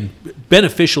 Which again,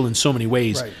 beneficial in so many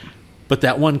ways. Right. But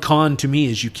that one con to me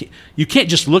is you can't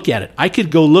just look at it. I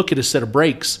could go look at a set of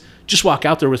brakes, just walk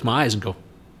out there with my eyes and go,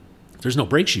 there's no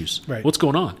brake shoes. Right. What's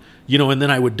going on? And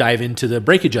then I would dive into the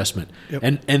brake adjustment.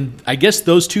 Yep. And I guess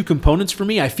those 2 components for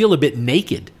me, I feel a bit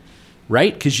naked,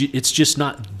 right? Because it's just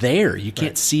not there. You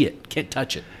can't see it, can't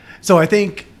touch it. So I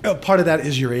think part of that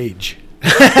is your age.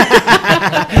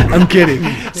 I'm kidding.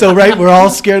 So, we're all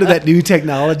scared of that new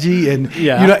technology, and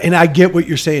and I get what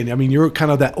you're saying. I mean, you're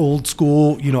kind of that old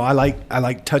school. I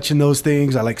like touching those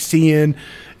things. I like seeing,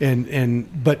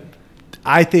 but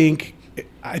I think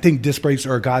disc brakes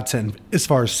are a godsend as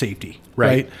far as safety.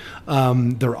 Right?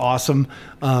 They're awesome.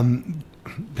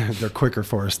 They're quicker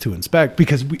for us to inspect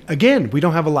because we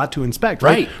don't have a lot to inspect.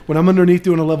 Right. When I'm underneath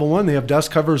doing a level 1, they have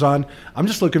dust covers on. I'm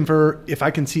just looking for if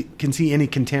I can see any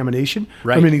contamination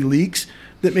from any leaks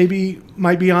that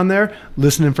might be on there,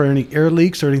 listening for any air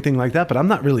leaks or anything like that. But I'm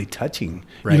not really touching,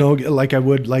 like I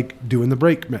would like doing the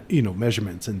brake,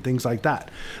 measurements and things like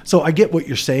that. So I get what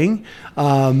you're saying.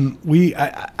 I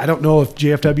don't know if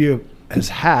JFW has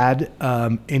had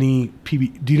any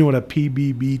PB. Do you know what a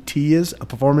PBBT is? A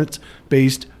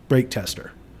performance-based brake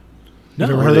tester. No. Have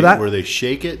you ever heard of that? Where they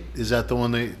shake it? Is that the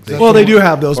one they they do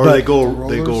have those. Or but they go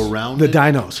around the it?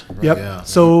 dynos. Right. Yep. Yeah.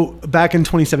 So back in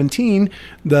 2017,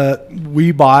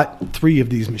 we bought 3 of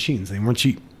these machines. They weren't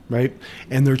cheap, right?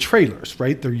 And they're trailers,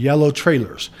 right? They're yellow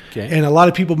trailers. Okay. And a lot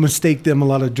of people mistake them. A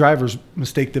lot of drivers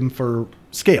mistake them for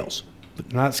scales.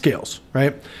 But not scales,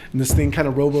 right? And this thing kind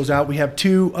of robos out. We have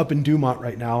 2 up in Dumont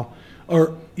right now.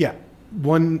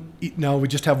 One, no, we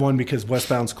just have 1 because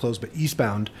westbound's closed, but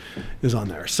eastbound is on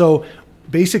there. So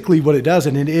basically what it does,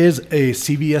 and it is a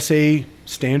CVSA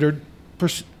standard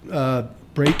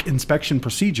brake inspection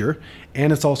procedure,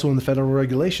 and it's also in the federal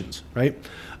regulations, right?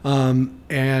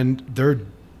 And they're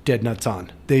dead nuts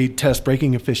on. They test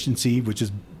braking efficiency, which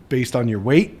is based on your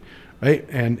weight, right?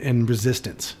 And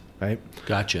resistance. Right.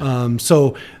 Gotcha.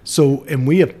 And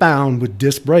we have found with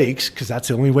disc brakes, because that's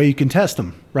the only way you can test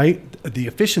them, right? The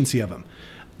efficiency of them,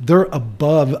 they're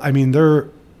above. I mean,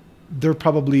 they're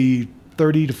probably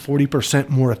 30 to 40%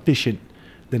 more efficient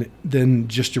than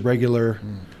just your regular,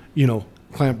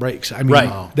 clamp brakes. I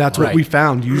mean, that's what we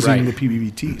found using the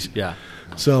PBBTs. Yeah.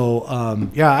 So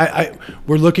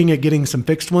we're looking at getting some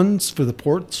fixed ones for the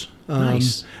ports.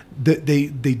 Nice. They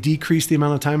decrease the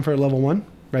amount of time for a level 1.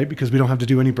 Right, because we don't have to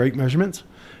do any brake measurements.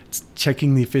 It's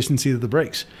checking the efficiency of the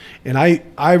brakes. And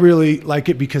I really like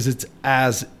it because it's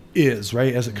as is,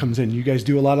 right, as it comes in. You guys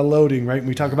do a lot of loading, right? And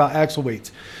we talk about axle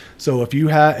weights. So if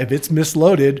it's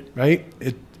misloaded, right,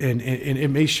 it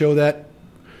may show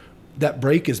that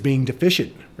brake is being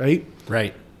deficient, right?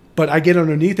 Right. But I get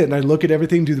underneath it and I look at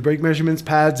everything, do the brake measurements,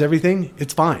 pads, everything,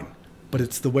 it's fine. but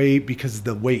it's the way because of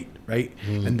the weight, right?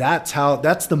 And that's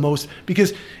the most,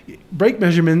 because brake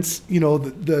measurements,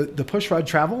 the push rod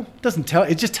travel doesn't tell,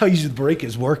 it just tells you the brake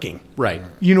is working. Right.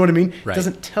 You know what I mean? Right. It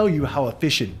doesn't tell you how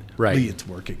efficiently Right. it's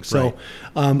working. So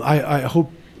I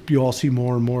hope you all see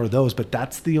more and more of those, but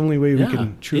that's the only way we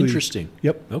can truly. Interesting.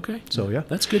 Yep. Okay. So yeah,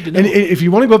 That's good to know. And if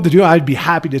you want to go up to Dumont, I'd be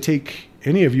happy to take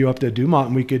any of you up to Dumont,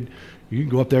 and you can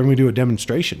go up there and we do a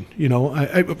demonstration.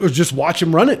 I just watch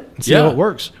them run it and see how it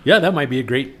works. Yeah, that might be a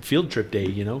great field trip day.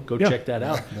 Go Yeah. check that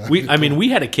out. We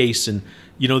had a case, and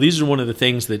these are one of the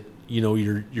things that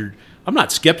you're. I'm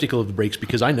not skeptical of the brakes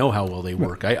because I know how well they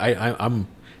work. I'm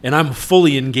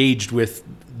fully engaged with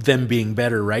them being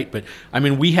better, right? But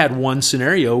we had one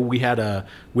scenario. We have a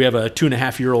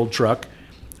 2.5-year-old truck.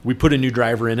 We put a new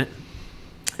driver in it,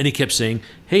 and he kept saying,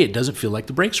 "Hey, it doesn't feel like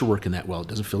the brakes are working that well. It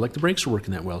doesn't feel like the brakes are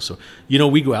working that well." So,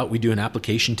 we go out, we do an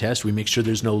application test, we make sure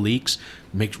there's no leaks,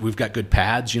 we've got good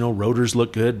pads, rotors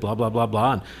look good, blah blah blah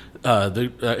blah.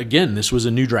 And again, this was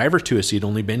a new driver to us. He'd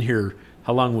only been here.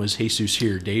 How long was Jesus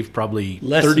here, Dave? Probably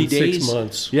Less 30 than days. 6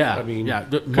 months. Yeah,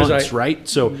 months, right?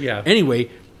 So anyway,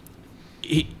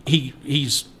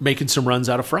 he's making some runs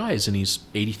out of fries, and he's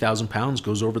 80,000 pounds,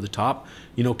 goes over the top,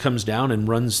 comes down and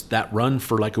runs that run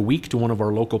for like a week to one of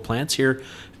our local plants here,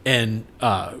 and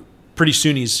pretty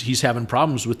soon he's having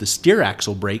problems with the steer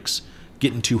axle brakes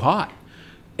getting too hot,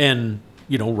 and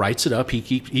writes it up. He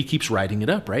keeps writing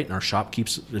it up, right? And our shop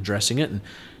keeps addressing it, and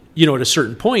at a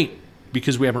certain point,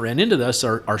 because we haven't ran into this,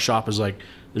 our shop is like,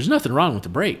 there's nothing wrong with the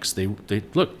brakes. They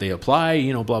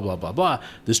apply, blah, blah, blah, blah.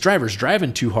 This driver's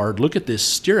driving too hard. Look at this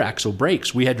steer axle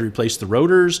brakes. We had to replace the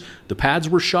rotors. The pads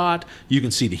were shot. You can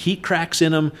see the heat cracks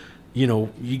in them.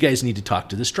 You guys need to talk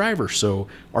to this driver. So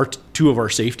two of our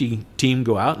safety team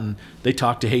go out and they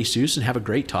talk to Jesus and have a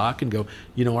great talk and go,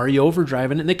 are you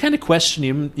overdriving? And they kind of question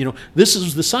him. This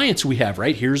is the science we have,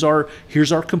 right? Here's our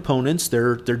components.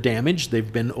 They're damaged.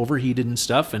 They've been overheated and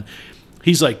stuff. And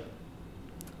he's like,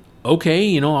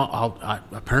 okay,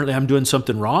 apparently I'm doing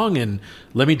something wrong, and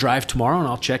let me drive tomorrow and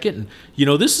I'll check it. And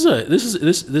this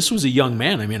was a young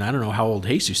man. I don't know how old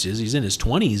Jesus is. He's in his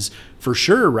 20s for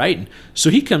sure, right? And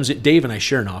so he comes in. Dave and I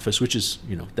share an office, which is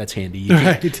that's handy. You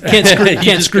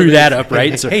can't screw that up,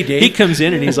 right? So hey, Dave. He comes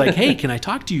in and he's like, "Hey, can I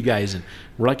talk to you guys?" And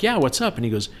we're like, "Yeah, what's up?" And he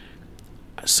goes,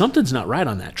 "Something's not right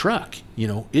on that truck.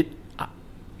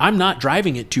 I'm not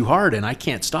driving it too hard and I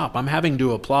can't stop. I'm having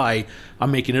to apply, I'm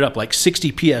making it up, like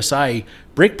 60 PSI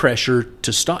brake pressure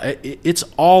to stop. It's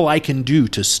all I can do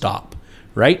to stop,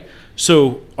 right?"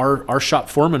 So our shop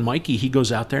foreman, Mikey, he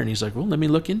goes out there and he's like, "Well, let me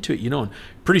look into it, and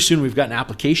pretty soon we've got an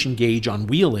application gauge on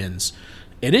wheel ends.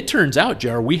 And it turns out,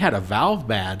 JR, we had a valve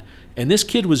bad, and this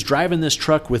kid was driving this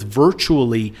truck with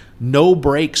virtually no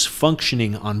brakes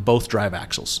functioning on both drive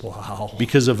axles. Wow.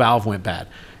 Because a valve went bad.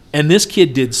 And this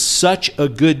kid did such a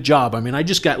good job. I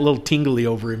just got a little tingly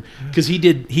over him because he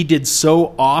did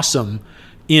so awesome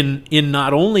in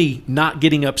not only not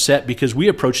getting upset, because we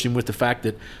approached him with the fact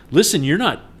that, listen,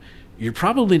 you're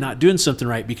probably not doing something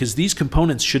right because these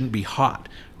components shouldn't be hot,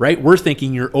 right? We're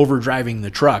thinking you're overdriving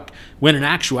the truck, when in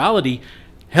actuality,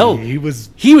 hell, he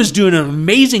was doing an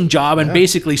amazing job and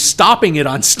basically stopping it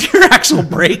on steer axle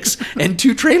brakes and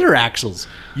 2 trailer axles.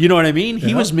 You know what I mean?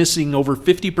 He was missing over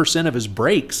 50% of his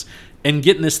brakes and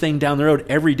getting this thing down the road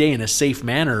every day in a safe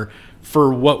manner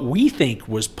for what we think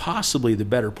was possibly the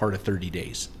better part of 30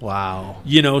 days. Wow.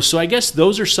 So I guess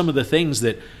those are some of the things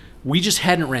that we just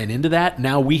hadn't ran into that.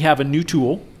 Now we have a new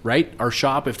tool, right? Our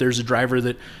shop, if there's a driver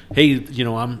that, hey,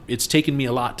 it's taken me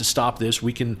a lot to stop this,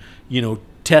 we can,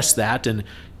 test that. And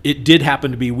it did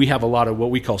happen to be, we have a lot of what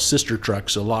we call sister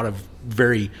trucks, a lot of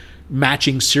very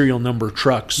matching serial number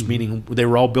trucks, meaning they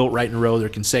were all built right in a row, they're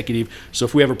consecutive. So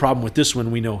if we have a problem with this one,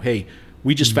 we know, hey,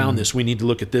 we just found this, we need to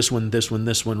look at this one,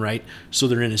 right? So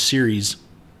they're in a series.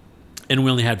 And we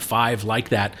only had 5 like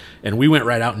that, and we went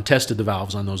right out and tested the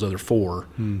valves on those other 4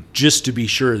 just to be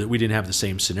sure that we didn't have the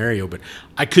same scenario. But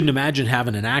I couldn't imagine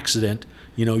having an accident.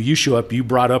 You show up, you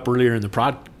brought up earlier in the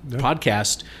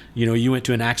podcast, you went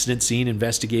to an accident scene,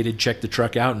 investigated, checked the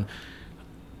truck out, and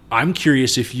I'm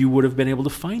curious if you would have been able to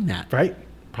find that. Right.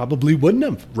 Probably wouldn't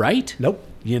have. Right? Nope.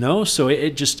 So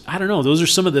it just, I don't know. Those are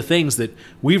some of the things that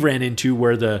we ran into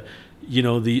where the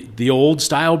old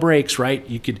style brakes, right?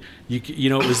 It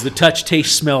was the touch,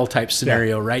 taste, smell type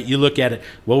scenario, right? You look at it,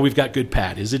 well, we've got good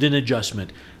pad. Is it an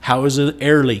adjustment? How is an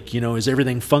air leak? Is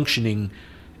everything functioning?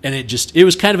 And it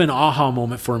was kind of an aha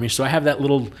moment for me. So I have that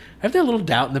little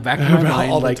doubt in the back of my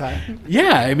mind. All the time.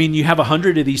 Yeah, you have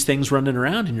 100 of these things running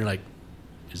around and you're like,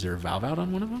 is there a valve out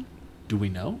on one of them? Do we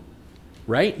know?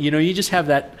 Right? You just have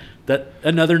that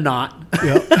another knot.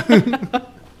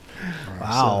 Yep.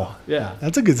 Wow. So, yeah.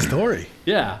 That's a good story.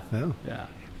 Yeah. Yeah. Yeah.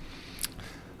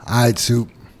 All right, Soup.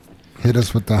 Hit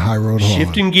us with the high road hauling.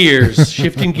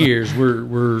 Shifting gears.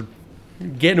 We're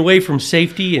getting away from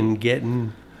safety and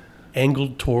getting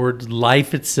angled towards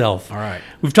life itself. All right.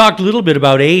 We've talked a little bit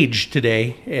about age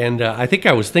today, and I think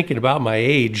I was thinking about my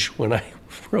age when I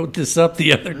wrote this up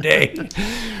the other day.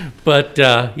 But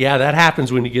yeah, that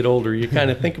happens when you get older. You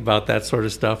kind of think about that sort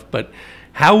of stuff. But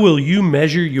how will you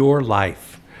measure your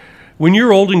life? When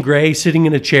you're old and gray, sitting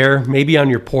in a chair, maybe on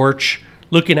your porch,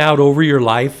 looking out over your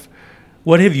life,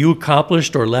 what have you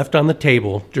accomplished or left on the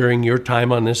table during your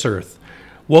time on this earth?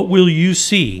 What will you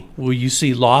see? Will you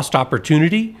see lost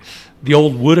opportunity, the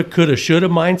old woulda, coulda, shoulda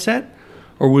mindset?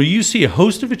 Or will you see a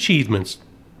host of achievements,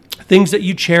 things that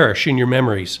you cherish in your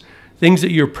memories, things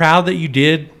that you're proud that you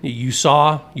did, that you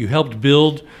saw, you helped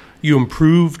build, you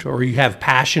improved, or you have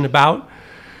passion about?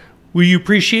 Will you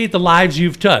appreciate the lives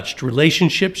you've touched,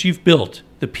 relationships you've built,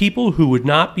 the people who would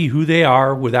not be who they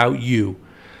are without you?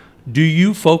 Do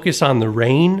you focus on the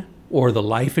rain or the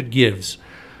life it gives?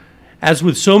 As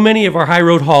with so many of our high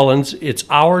road Hollands, it's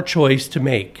our choice to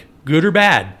make, good or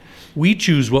bad. We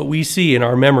choose what we see in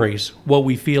our memories, what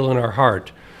we feel in our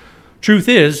heart. Truth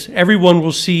is, everyone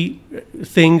will see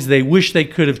things they wish they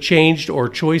could have changed or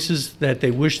choices that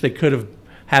they wish they could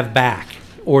have back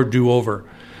or do over.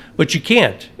 But you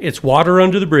can't. It's water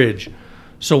under the bridge.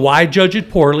 So why judge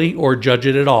it poorly or judge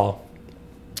it at all?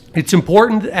 It's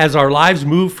important as our lives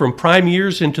move from prime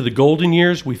years into the golden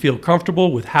years, we feel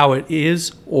comfortable with how it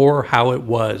is or how it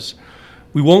was.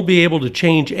 We won't be able to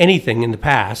change anything in the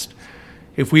past.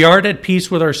 If we aren't at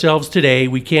peace with ourselves today,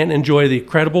 we can't enjoy the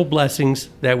incredible blessings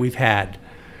that we've had.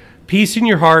 Peace in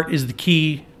your heart is the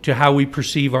key to how we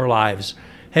perceive our lives.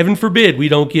 Heaven forbid we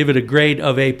don't give it a grade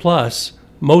of A+.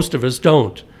 Most of us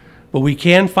don't. But we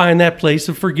can find that place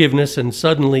of forgiveness, and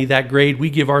suddenly that grade we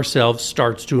give ourselves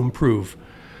starts to improve.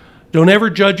 Don't ever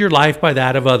judge your life by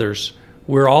that of others.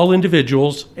 We're all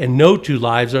individuals, and no two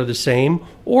lives are the same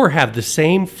or have the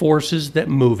same forces that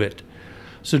move it.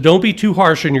 So don't be too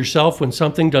harsh on yourself when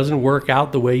something doesn't work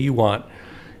out the way you want.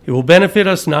 It will benefit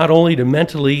us not only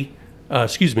mentally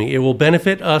but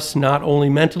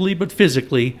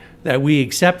physically that we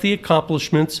accept the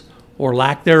accomplishments or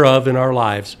lack thereof in our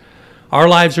lives. Our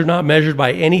lives are not measured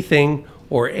by anything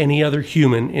or any other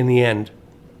human in the end.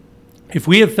 If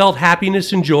we have felt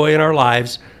happiness and joy in our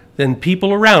lives, then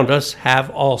people around us have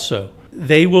also.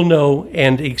 They will know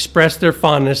and express their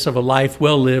fondness of a life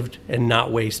well lived and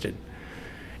not wasted.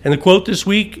 And the quote this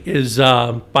week is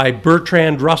by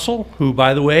Bertrand Russell, who,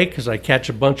 by the way, because I catch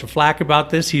a bunch of flack about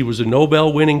this, he was a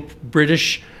Nobel-winning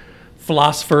British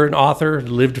philosopher and author,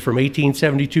 lived from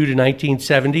 1872 to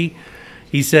 1970.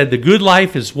 He said, "The good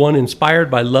life is one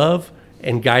inspired by love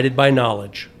and guided by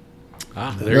knowledge."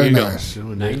 Ah, there Very you nice. go.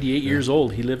 98 years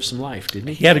old. He lived some life, didn't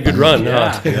he? He had a good run.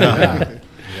 Yeah, huh?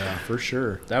 yeah, for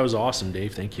sure. That was awesome,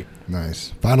 Dave. Thank you.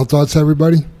 Nice. Final thoughts,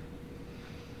 everybody?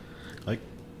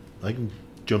 I can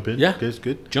jump in. Yeah. Guys,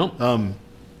 good. Jump.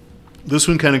 This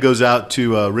one kind of goes out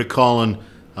to Rick Collin.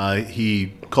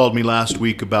 He called me last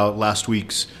week about last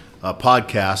week's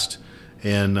podcast,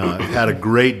 and had a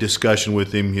great discussion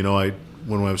with him. You know,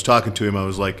 when I was talking to him, I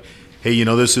was like, "Hey,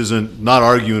 this isn't not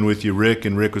arguing with you, Rick."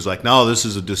 And Rick was like, "No, this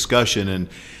is a discussion."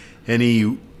 And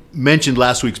he mentioned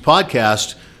last week's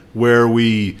podcast where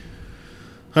we,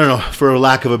 I don't know, for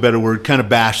lack of a better word, kind of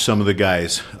bashed some of the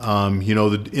guys.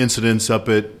 The incidents up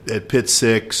at Pit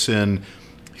 6 and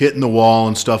hitting the wall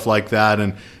and stuff like that.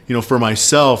 And, for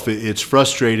myself, it's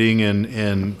frustrating,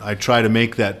 and I try to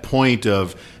make that point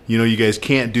of, you guys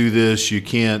can't do this,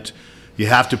 you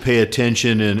have to pay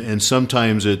attention, and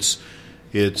sometimes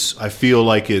I feel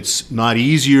like it's not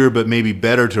easier, but maybe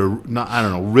better to,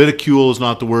 ridicule is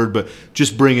not the word, but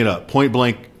just bring it up. Point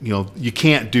blank, you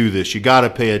can't do this. You got to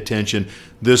pay attention.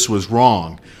 This was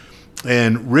wrong.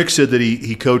 And Rick said that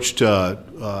he coached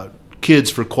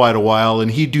kids for quite a while,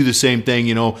 and he'd do the same thing.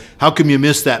 How come you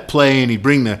missed that play? And he'd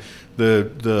bring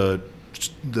the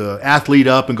athlete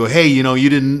up and go, "Hey, you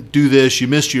didn't do this. You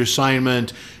missed your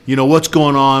assignment. What's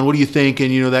going on? What are you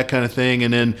thinking? That kind of thing."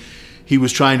 And then he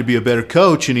was trying to be a better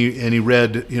coach, and he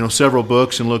read several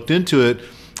books and looked into it,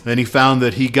 and he found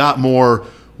that he got more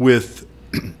with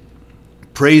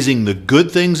praising the good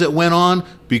things that went on,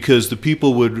 because the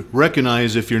people would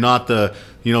recognize if you're not the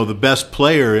best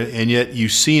player, and yet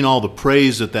you've seen all the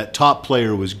praise that top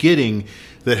player was getting,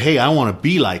 that, hey, I want to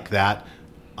be like that.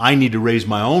 I need to raise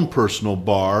my own personal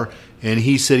bar. And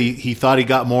he said he thought he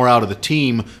got more out of the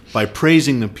team by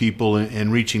praising the people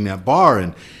and reaching that bar.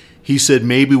 And he said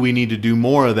maybe we need to do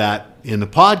more of that in the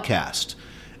podcast.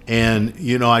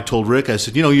 And, I told Rick, I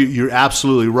said, you're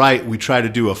absolutely right. We try to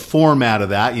do a format of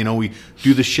that. We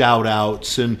do the shout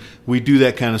outs and we do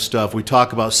that kind of stuff. We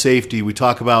talk about safety. We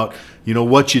talk about,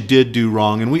 what you did do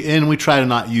wrong. And we try to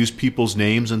not use people's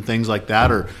names and things like that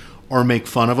or make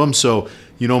fun of them. So,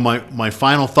 my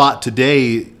final thought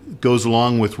today goes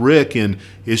along with Rick, and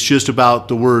it's just about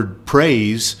the word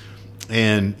praise.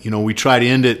 And, we try to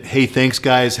end it, hey, thanks,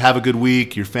 guys. Have a good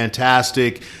week. You're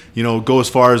fantastic. Go as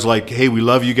far as like, hey, we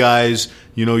love you guys.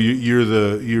 You're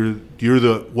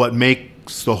the what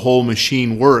makes the whole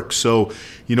machine work. So,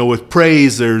 with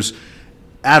praise, there's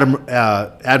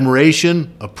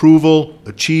admiration, approval,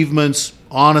 achievements,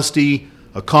 honesty,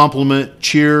 a compliment,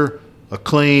 cheer,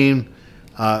 acclaim,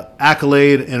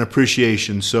 accolade, and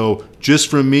appreciation. So just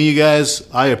from me, you guys,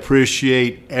 I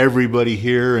appreciate everybody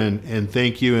here and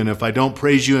thank you. And if I don't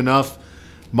praise you enough,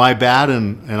 my bad,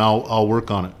 and I'll work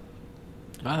on it.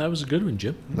 That was a good one,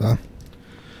 Jim.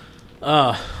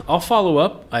 I'll follow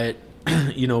up.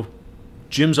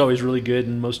 Jim's always really good,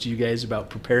 and most of you guys, about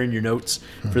preparing your notes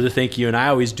for the thank you, and I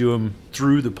always do them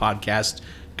through the podcast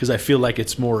because I feel like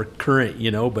it's more current,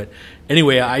 But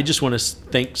anyway, I just want to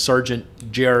thank Sergeant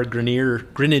J.R.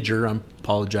 Griniger, I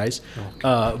apologize,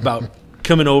 about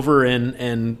coming over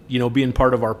and being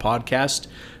part of our podcast,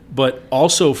 but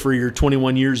also for your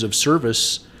 21 years of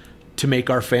service to make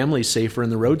our families safer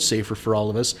and the roads safer for all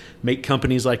of us, make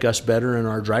companies like us better and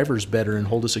our drivers better and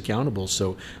hold us accountable.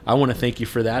 So I want to thank you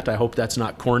for that. I hope that's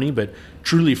not corny, but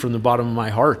truly from the bottom of my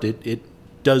heart, it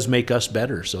does make us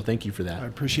better. So thank you for that. I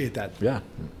appreciate that. Yeah.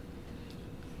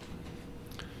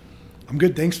 I'm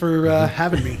good. Thanks for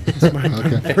having me. It's my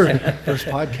first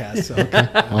podcast. So.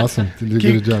 Awesome. You did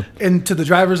a good job. And to the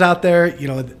drivers out there,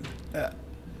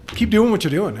 keep doing what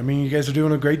you're doing. I mean, you guys are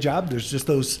doing a great job. There's just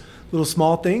those little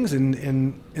small things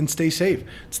and stay safe.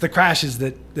 It's the crashes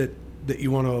that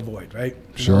you want to avoid, right?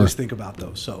 And Sure. always think about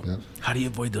those. So How do you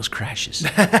avoid those crashes?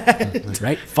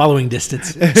 Right? Following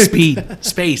distance, speed,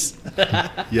 space.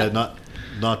 Yeah,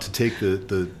 not to take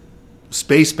the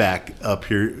space back up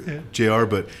here, JR,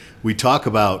 but we talk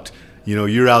about,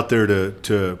 you're out there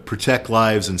to protect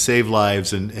lives and save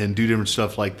lives and do different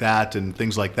stuff like that and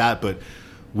things like that. But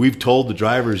we've told the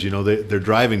drivers, they're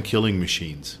driving killing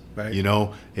machines, right.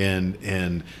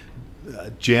 And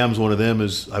Jam's one of them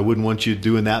is, I wouldn't want you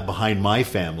doing that behind my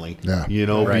family, Yeah.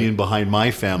 Right. being behind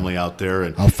my family out there.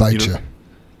 And I'll fight you.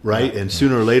 Right, and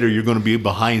sooner or later you're going to be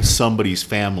behind somebody's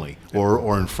family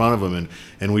or in front of them,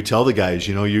 and we tell the guys,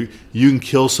 you can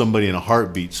kill somebody in a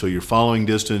heartbeat. So you're following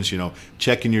distance,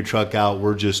 checking your truck out.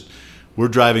 We're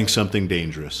driving something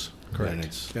dangerous. Correct. And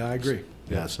it's, I agree.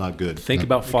 yeah, it's not good. Think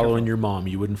about following your mom.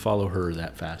 You wouldn't follow her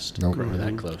that fast Nope. or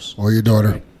that close. Or your daughter.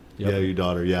 Right. Yep. Yeah, your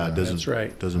daughter. Yeah, it doesn't. That's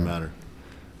right. Doesn't matter.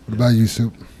 What about you,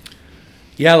 Soup?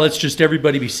 Yeah, let's just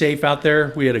everybody be safe out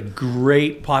there. We had a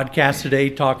great podcast today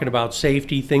talking about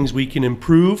safety, things we can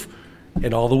improve,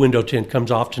 and all the window tint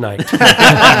comes off tonight.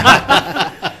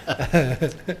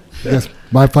 Yes,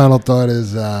 my final thought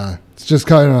is it's just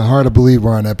kind of hard to believe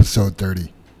we're on episode 30. You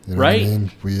know Right. what I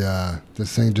mean? We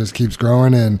this thing just keeps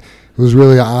growing, and it was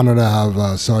really an honor to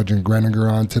have Sergeant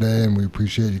Greniger on today, and we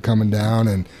appreciate you coming down,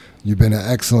 and you've been an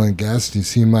excellent guest. You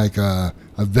seem like a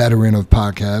veteran of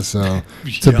podcasts, so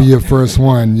to be your first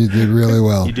one, you did really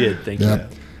well. You did. Thank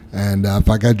Yep. you. And if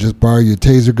I could just borrow your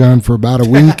taser gun for about a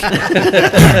week,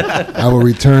 I will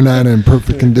return that in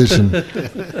perfect condition.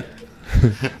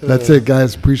 That's it,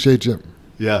 guys. Appreciate you.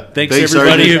 Yeah. Thanks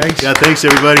everybody. Sergeant. Yeah, thanks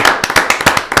everybody.